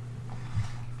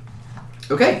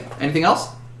 Okay, anything else?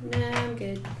 Nah, I'm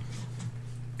good.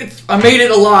 I made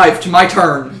it alive to my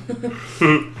turn.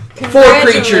 4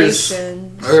 creatures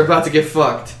Congratulations. are about to get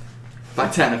fucked by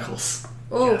tentacles.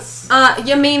 Oh,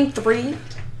 you mean 3?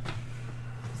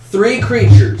 3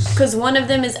 creatures. Because one of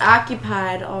them is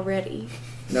occupied already.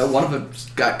 No, one of them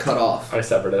got cut off. I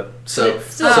severed it. So, But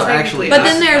it's still so technically actually, But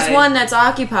then there's occupied. one that's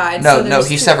occupied. no, so no, there's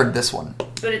he 2. severed this one.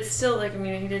 But it's still like, I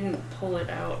mean, he didn't pull it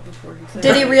out before he said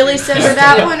Did he really sever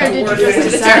that one, or did you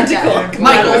just decide that?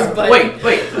 Michael,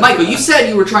 wait, Michael, you said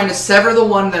you were trying to sever the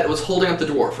one that was holding up the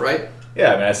dwarf, right?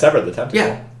 Yeah, I mean, I severed the tentacle.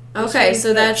 Yeah. Okay,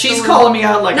 so that's. She's the one- calling me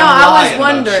out like No, I'm I lying was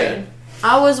about wondering. shit.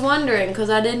 I was wondering because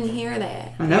I didn't hear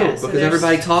that. I know, Yeah, so because there's-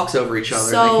 everybody talks over each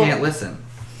other So- and they can't listen.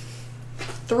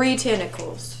 3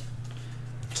 tentacles.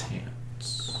 Yeah,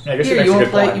 I guess Here, it makes you a want good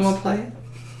to play it? balance. You want to play it?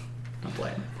 I'll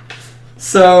play it.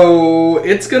 So,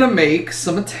 it's going to make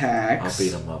some attacks. I'll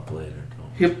beat him up later.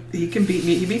 Don't He can beat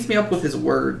me. He beats me up with his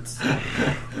words.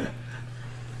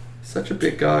 Such a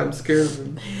big guy. I'm scared of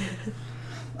him.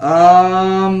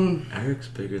 Eric's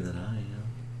bigger than I am.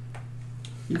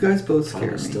 You guys both scare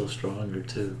Probably me. still stronger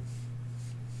too.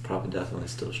 Probably definitely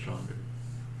still stronger.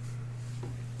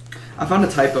 I found a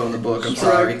typo in the book. I'm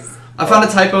sorry. I found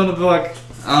a typo in the book.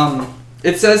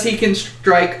 It says he can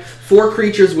strike 4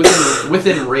 creatures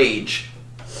within rage.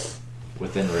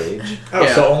 Within rage. Oh,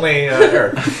 Yeah. so only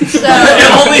Eric.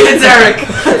 It only hits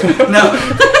Eric. No.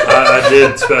 I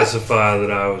did specify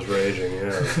that I was raging,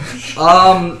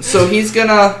 yeah. So he's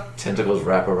gonna. Tentacles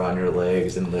wrap around your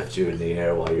legs and lift you in the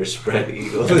air while you're spread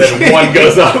eagle. And then one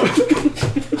goes up.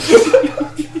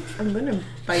 I'm gonna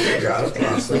bite it.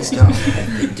 Please don't.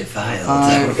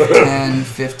 5, 10,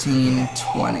 15,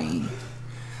 20.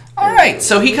 Alright,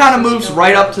 so he kind of moves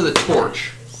right up to the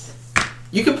torch.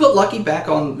 You can put Lucky back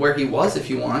on where he was if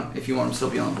you want him to still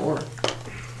be on board.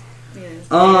 Yeah,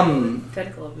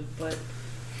 tentacle of his butt.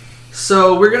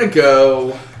 So we're gonna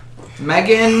go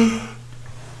Megan,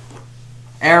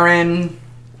 Aaron,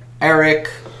 Eric.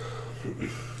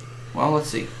 Well, let's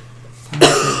see.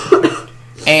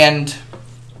 And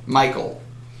Michael.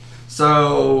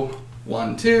 So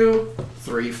 1, 2,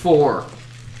 3, 4.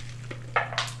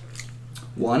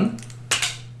 1,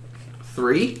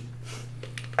 3,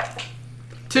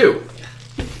 2.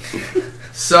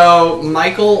 So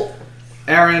Michael,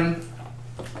 Aaron,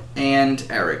 and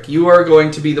Eric, you are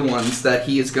going to be the ones that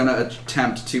he is going to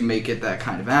attempt to make it that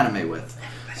kind of anime with.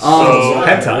 So,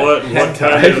 hentai.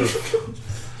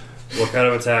 what kind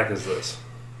of attack is this?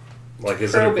 Like,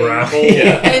 is Probing. it a grapple?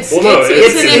 Yeah. It's, Well, no,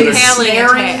 it's it's an an impaling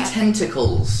snaring attack.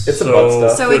 tentacles. It's some butt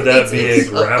stuff. So could that it's- be it's- a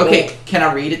grapple? Okay, can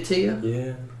I read it to you?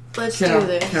 Yeah. Let's Can do I,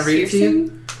 this. can I read it to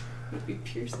you? Would be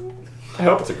piercing? I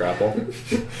hope it's a grapple.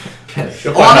 You'll find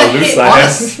On how a, loose hit,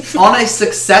 I on, am. on a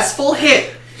successful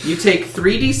hit, you take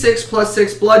 3d6 plus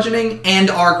 6 bludgeoning and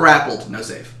are grappled. No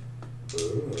save.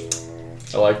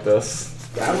 I like this.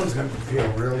 That one's gonna feel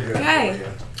real good. Okay. For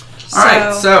you. All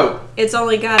right, so it's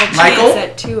only got a chance Michael?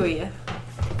 at 2 of you.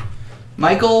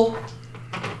 Michael,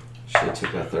 Should have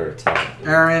took that third attack.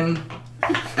 Aaron,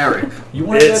 Eric. You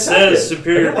wanted to It attack says it.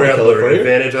 superior I didn't wanna kill it for grappler, you.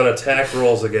 advantage on attack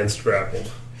rolls against grappled.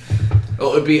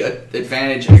 Well, it would be an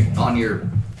advantage on your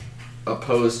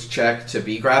opposed check to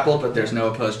be grappled, but there's no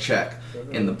opposed check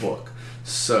in the book.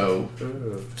 So,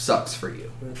 Ooh, sucks for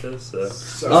you. that does suck.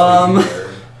 So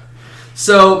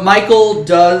So, Michael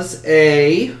does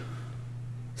a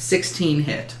 16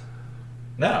 hit.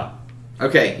 No.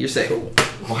 Okay, you're safe.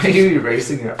 Why are you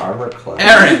erasing your armor class?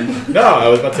 Aaron, No, I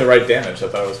was about to write damage. I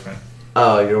thought it was fine.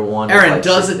 Oh, you're one. Aaron like,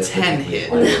 does a 10 significantly hit.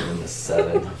 higher than the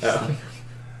 7. Oh.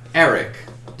 Eric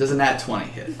does a nat 20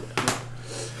 hit.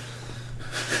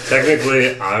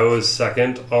 Technically, I was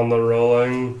second on the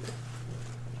rolling.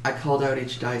 I called out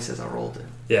each dice as I rolled it.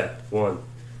 Yeah, 1.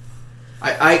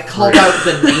 I called out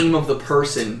the name of the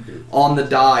person on the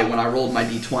die when I rolled my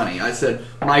d20. I said,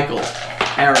 Michael,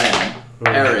 Aaron,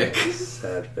 Eric.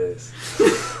 Sad face.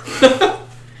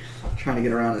 Trying to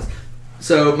get around this.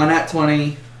 So my nat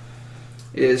 20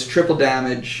 is triple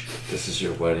damage. This is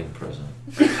your wedding present.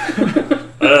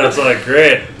 It's like,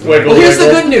 great. Well, here's the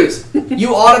good news.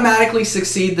 You automatically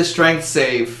succeed the strength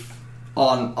save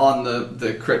on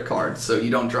the crit card, so you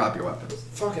don't drop your weapons.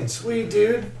 fucking sweet,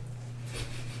 dude.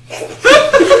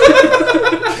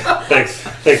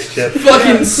 Thanks, Chip.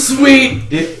 Fucking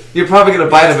sweet. You're probably gonna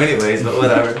bite him anyways, but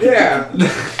whatever. Yeah.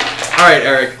 All right,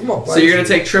 Eric. I'm gonna So bite you're gonna you.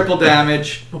 take triple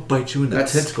damage. I'll bite you in the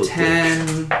That's tentacle.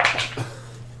 10.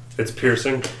 It's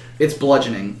piercing. It's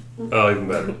bludgeoning. Oh, even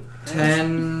better.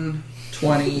 10,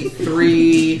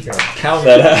 23, Count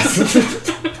that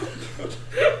ass.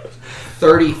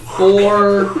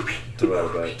 34.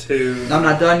 Divided by 2. I'm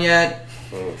not done yet.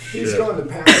 Oh, He's shit. going to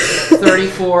pass.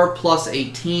 34 plus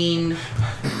 18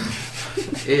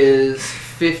 is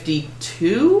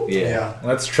 52. Yeah.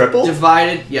 That's triple?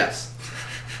 Divided, yes.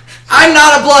 I'm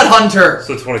not a blood hunter.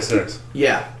 So 26.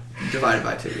 Yeah, divided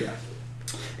by 2, yeah.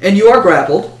 And you are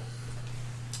grappled.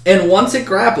 And once it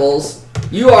grapples,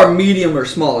 you are medium or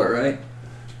smaller, right?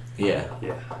 Yeah.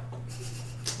 Yeah.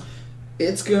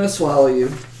 It's gonna swallow you.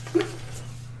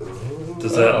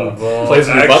 Does that involve... Plays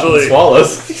with your butt and Actually,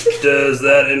 swallows. does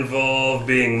that involve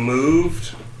being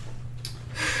moved?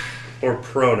 Or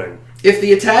proning? If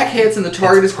the attack hits and the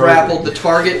target It's is grappled, the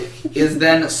target is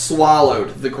then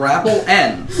swallowed. The grapple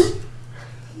ends.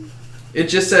 It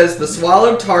just says the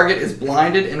swallowed target is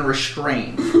blinded and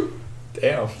restrained.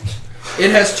 Damn.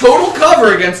 It has total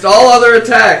cover against all other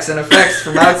attacks and effects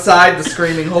from outside the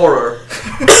screaming horror.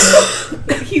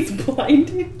 He's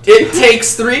blinded. It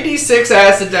takes 3d6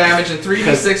 acid damage and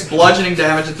 3d6 bludgeoning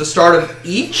damage at the start of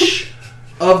each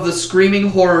of the screaming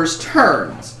horror's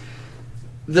turns.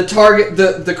 The target,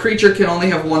 the creature can only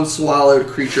have one swallowed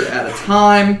creature at a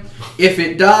time. If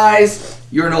it dies,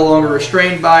 you're no longer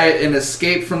restrained by it and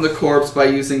escape from the corpse by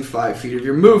using 5 feet of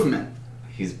your movement.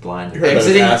 He's blinded. You heard about his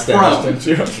Exiting ass damage,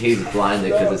 prone. didn't you? He's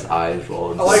blinded because his eyes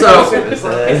rolled. I like So-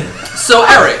 that. So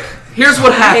Eric, here's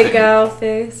what Hey, happened. gal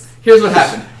face. Here's what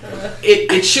happened.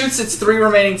 It shoots its 3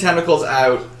 remaining tentacles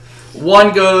out.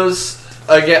 One goes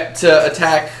to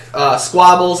attack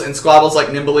Squabbles, and Squabbles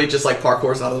like nimbly just like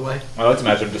parkours out of the way. I like to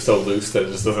imagine him just so loose that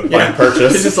it just doesn't Yeah. find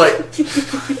purchase. It's just like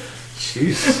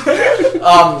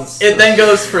Jeez. it then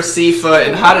goes for Sifa,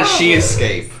 and how does she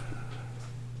escape?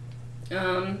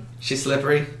 She's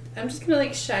slippery. I'm just gonna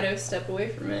like shadow step away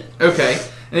from it. Okay,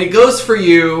 and it goes for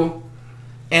you,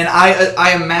 and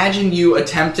I imagine you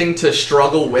attempting to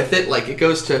struggle with it. Like it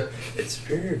goes to. It's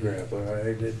superior grappling. I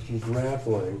did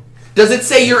grappling. Does it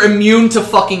say you're immune to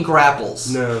fucking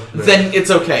grapples? No. Then it's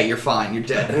okay. You're fine. You're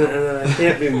dead. And I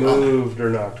can't be moved or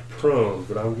knocked prone,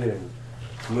 but I'm getting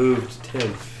moved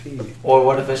 10 feet. Or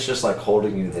what if it's just like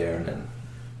holding you there and then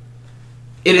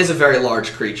It is a very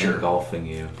large creature. engulfing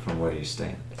you from where you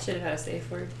stand? Should have had a safe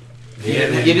word. You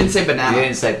didn't say You banana.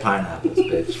 didn't say pineapples,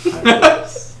 bitch.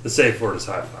 Pineapples. The safe word is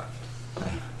high five.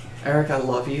 Eric, I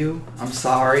love you. I'm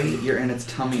sorry. You're in its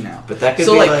tummy now. But that could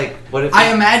So, be like, like, what if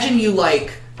I imagine you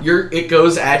like it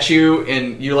goes at you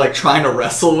and you're like trying to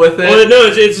wrestle with it. Well, no,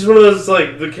 it's just one of those,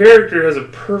 like, the character has a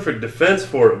perfect defense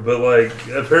for it, but, like,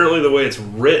 apparently the way it's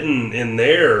written in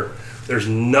there's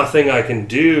nothing I can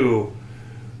do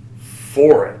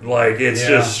for it. Like, it's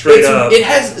just straight up. It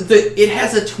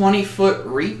has a 20-foot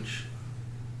reach.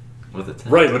 with a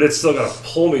 10? Right, but it's still got to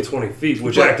pull me 20 feet,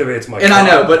 which Right. activates my And I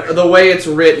know, combat. but the way it's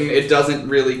written, it doesn't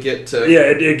really get to. Yeah,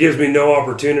 it gives me no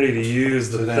opportunity to use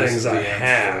the So that's things the I answer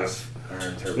have. is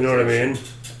our You know what I mean?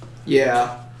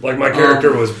 Yeah. Like, my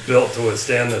character was built to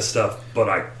withstand this stuff, but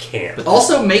I can't.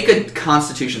 Also, make a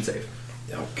Constitution save.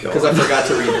 because I forgot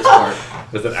to read this part.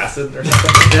 Was it acid or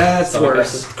something? That's Stomach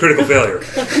worse. acid? Critical failure.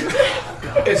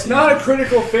 It's not a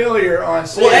critical failure on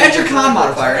saving. Well, add your con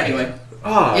modifier anyway.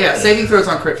 Oh, Yeah, saving throws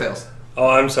on crit fails. Oh,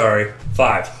 I'm sorry.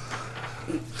 5.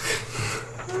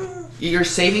 Your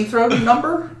saving throw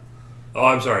number? Oh,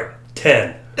 I'm sorry.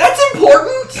 10. That's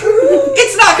important!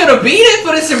 It's not gonna beat it,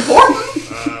 but it's important!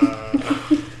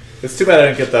 It's too bad I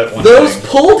didn't get that one. Those thing.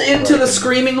 pulled into the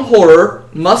screaming horror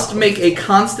must make a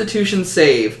constitution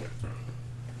save,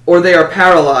 or they are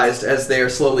paralyzed as they are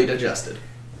slowly digested.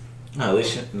 No, at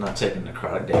least you're not taking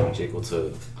necrotic damage equal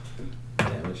to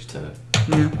damage to.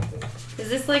 Yeah. Is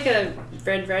this like a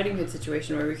Red Riding Hood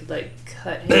situation where we could like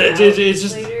cut him It's out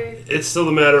just later? it's still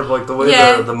a matter of like the way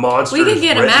Yeah, the monster. We can is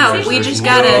get him written, out. We there's just no-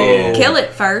 gotta kill it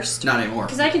first. Not anymore.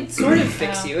 Because I could sort of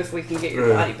fix you if we can get your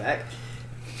Yeah. body back.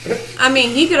 I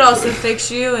mean, he could also fix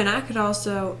you, and I could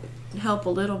also help a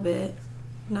little bit.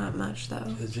 Not much,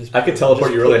 though. It's just- I could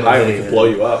teleport you really put my high and we hand could in. blow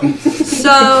you up.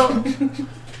 So,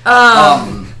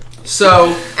 So,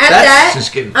 at that's that,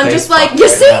 just getting I'm face just like, fucked you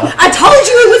right see? now." I told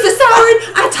you it was a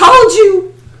siren! I told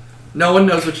you! no one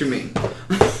knows what you mean.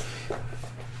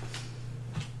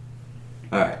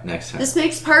 Alright, next turn. This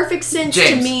makes perfect sense to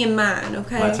James. me and mine,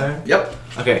 okay? My turn? Yep.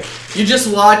 Okay. You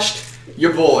just watched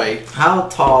your boy How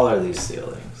tall are these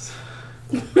ceilings?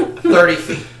 30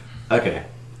 feet. Okay.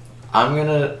 I'm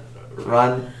gonna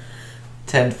run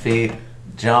 10 feet,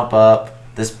 jump up.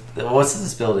 What's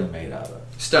this building made out of?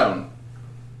 Stone.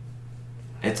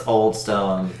 It's old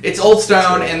stone. It's old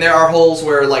stone, and there are holes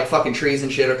where like fucking trees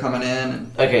and shit are coming in.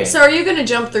 And Okay. So are you gonna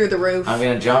jump through the roof? I'm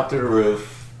gonna jump through the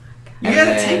roof. you and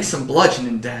gotta then- take some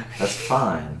bludgeoning damage. That's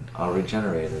fine. I'll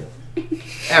regenerate it.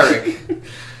 Eric,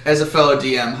 as a fellow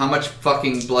DM, how much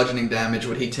fucking bludgeoning damage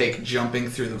would he take jumping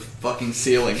through the fucking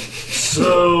ceiling?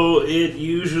 So it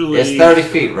usually It's 30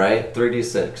 feet, right?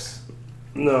 3d6.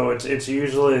 No, it's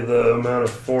usually the amount of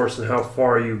force and how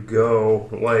far you go.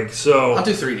 Like so, I'll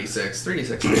do 3d6.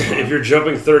 3d6. if you're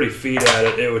jumping 30 feet at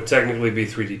it, it would technically be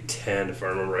 3d10 if I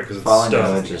remember right, because it's Falling stuff.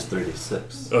 damage is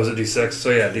 3d6. Oh, is it d6? So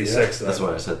yeah, d6. That's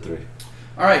why I said 3.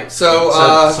 All right, so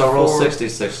So roll for-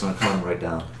 66 and I'm coming right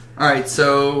down. All right,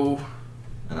 so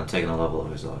And I'm taking a level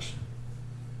of exhaustion.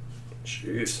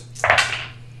 Jeez.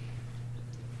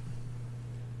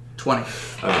 20.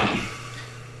 Okay.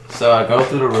 So I go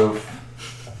through the roof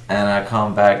and I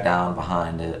come back down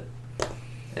behind it.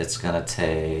 It's gonna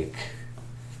take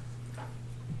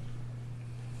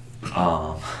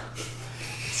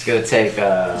it's gonna take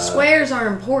Squares are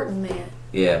important, man.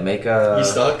 yeah, make a You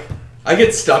stuck? I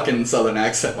get stuck in southern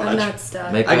accent when I'm I. not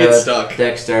stuck. make I a get stuck.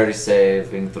 dexterity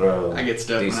saving throw. I get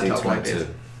stuck when I DC talk like 22. this.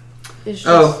 It's just,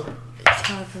 Oh. it's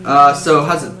hard for me to So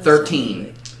how's it? listen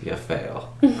 13. You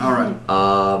fail. All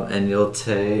right. And you'll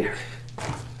take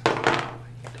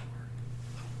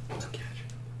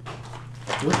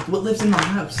What lives in my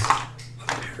house?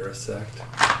 Parasect.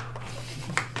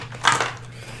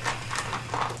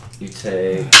 You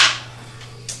take.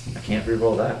 I can't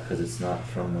reroll that because it's not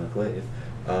from my glaive.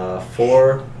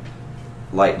 4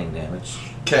 lightning damage,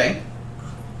 Okay.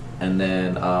 and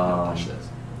then Watch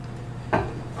this.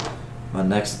 my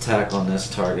next attack on this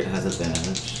target has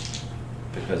advantage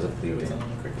because of the attack.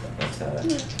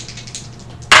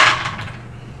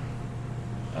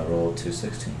 I rolled 2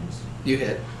 16s. You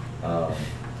hit. Um,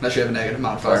 Unless you have a negative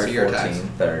modifier to your 14, attacks.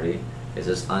 30. Is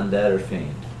this undead or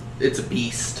fiend? It's a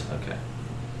beast. Okay.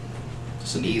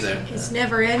 Just an either. It's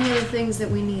never any of the things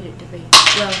that we need it to be.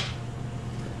 Well,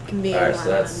 it can be a Alright, lot so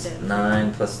that's undead.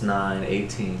 9 plus 9,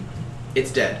 18.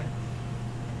 It's dead.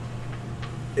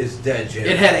 It's dead, Jim.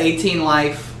 It had 18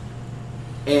 life,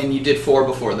 and you did 4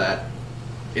 before that.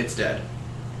 It's dead.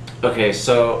 Okay,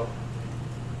 so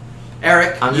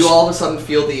Eric, I'm you just- all of a sudden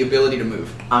feel the ability to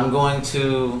move. I'm going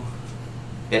to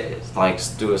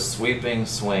do a sweeping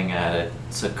swing at it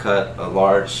to cut a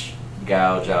large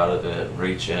gouge out of it,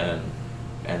 reach in,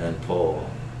 and then pull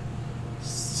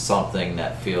something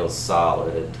that feels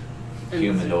solid,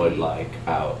 humanoid-like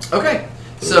out. Okay.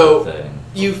 through So the thing.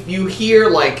 you hear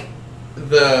like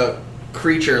the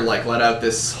creature like let out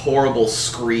this horrible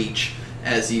screech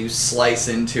as you slice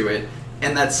into it,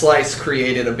 and that slice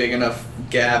created a big enough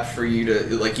gap for you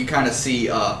to like you kind of see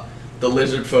the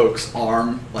lizard folk's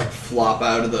arm like flop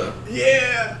out of the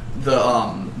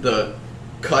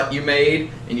cut you made,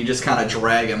 and you just kind of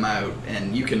drag him out,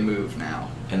 and you can move now.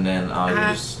 And then I'll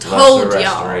I use told lesser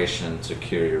y'all. restoration to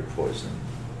cure your poison.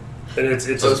 And it's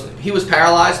So he was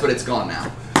paralyzed, but it's gone now.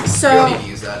 You don't So, need to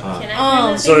use that. Uh, Can I Um,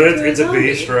 turn this so into it's a zombie?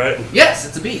 beast, right? Yes,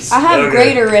 it's a beast. I have Okay.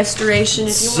 greater restoration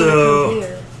if you So- want to come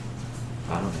here.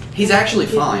 I don't need He's actually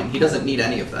fine. He doesn't need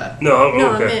any of that. No,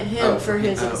 No, I okay. meant him Oh, for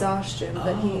his oh. exhaustion,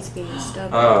 but he's being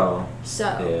stubborn. Oh, So,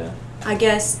 yeah. I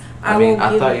guess I, I mean, won't I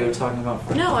give thought him- you were talking about.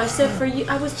 For No, I said for you.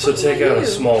 I was. So talking take about out you. a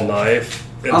small knife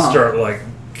and Uh-huh. start like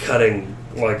cutting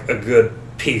like a good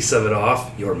piece of it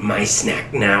off. You're my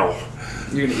snack now.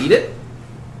 You're gonna eat it?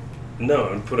 No,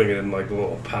 I'm putting it in like a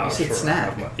little pouch. You said where I snack.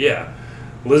 have my- yeah.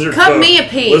 Lizard Cut folk, me a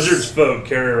piece. Lizards folk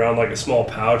carry around like a small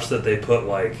pouch that they put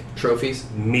like Trophies?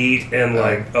 meat and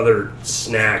like other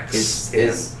snacks in.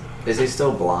 Is he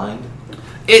still blind?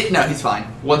 No, he's fine.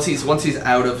 Once he's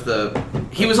out of the,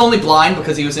 he was only blind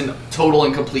because he was in total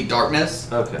and complete darkness.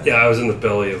 Okay. Yeah, I was in the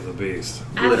belly of the beast.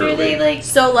 After Literally. they like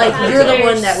So, like, have you're the their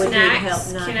one that would need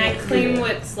snacks, help, not can I him. claim Yeah.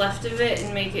 what's left of it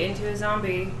and make it into a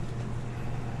zombie?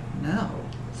 No.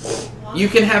 You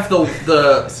can have the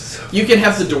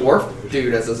dwarf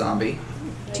dude as a zombie.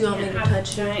 Do you want me to Have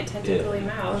touch a giant tentacly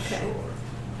mouth? Okay.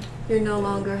 You're no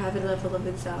longer have a level of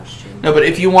exhaustion. No, but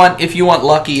if you want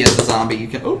Lucky as a zombie, you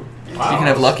can. Oh, you can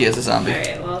have Lucky as a zombie.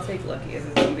 Alright, well I'll take Lucky as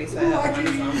a zombie so I have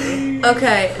one zombie.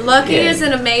 Okay, Lucky Yeah. is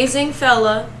an amazing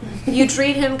fella. You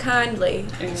treat him kindly.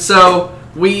 So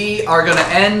we are gonna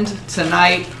end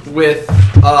tonight with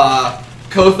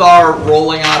Kothar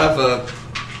rolling out of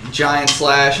a giant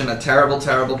slash and a terrible,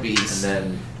 terrible beast.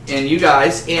 And And you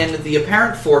guys in the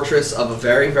apparent fortress of a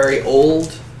very, very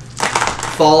old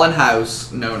fallen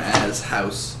house known as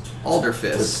House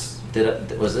Alderfist.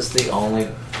 was this the only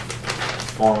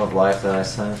form of life that I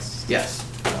sensed? Yes.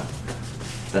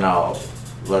 Then I'll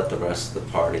let the rest of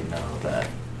the party know that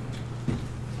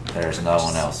there's no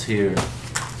one else here.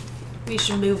 We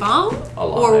should move on,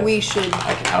 Alive. or we should.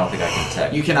 I don't think I can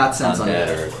detect. You cannot sense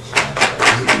undead.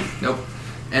 undead. Nope.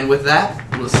 And with that,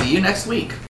 we'll see you next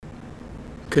week.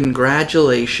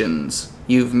 Congratulations.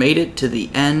 You've made it to the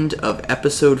end of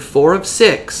episode 4 of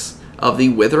 6 of the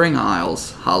Withering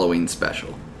Isles Halloween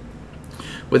special.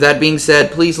 With that being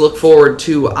said, please look forward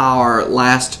to our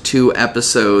last 2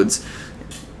 episodes.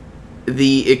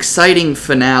 The exciting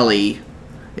finale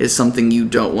is something you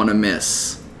don't want to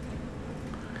miss.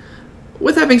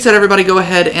 With that being said, everybody go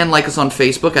ahead and like us on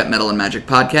Facebook at Metal and Magic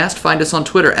Podcast. Find us on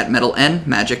Twitter at Metal and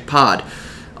Magic Pod.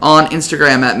 On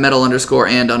Instagram at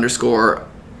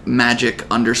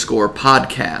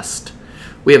metal_and_magic_podcast.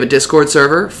 We have a Discord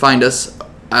server. Find us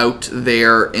out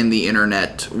there in the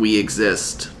internet. We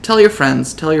exist. Tell your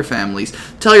friends, tell your families,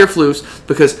 tell your floofs,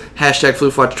 because hashtag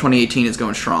FloofWatch 2018 is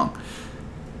going strong.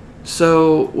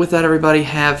 So, with that, everybody,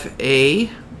 have a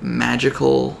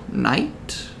magical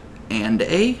night and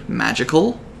a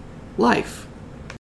magical life.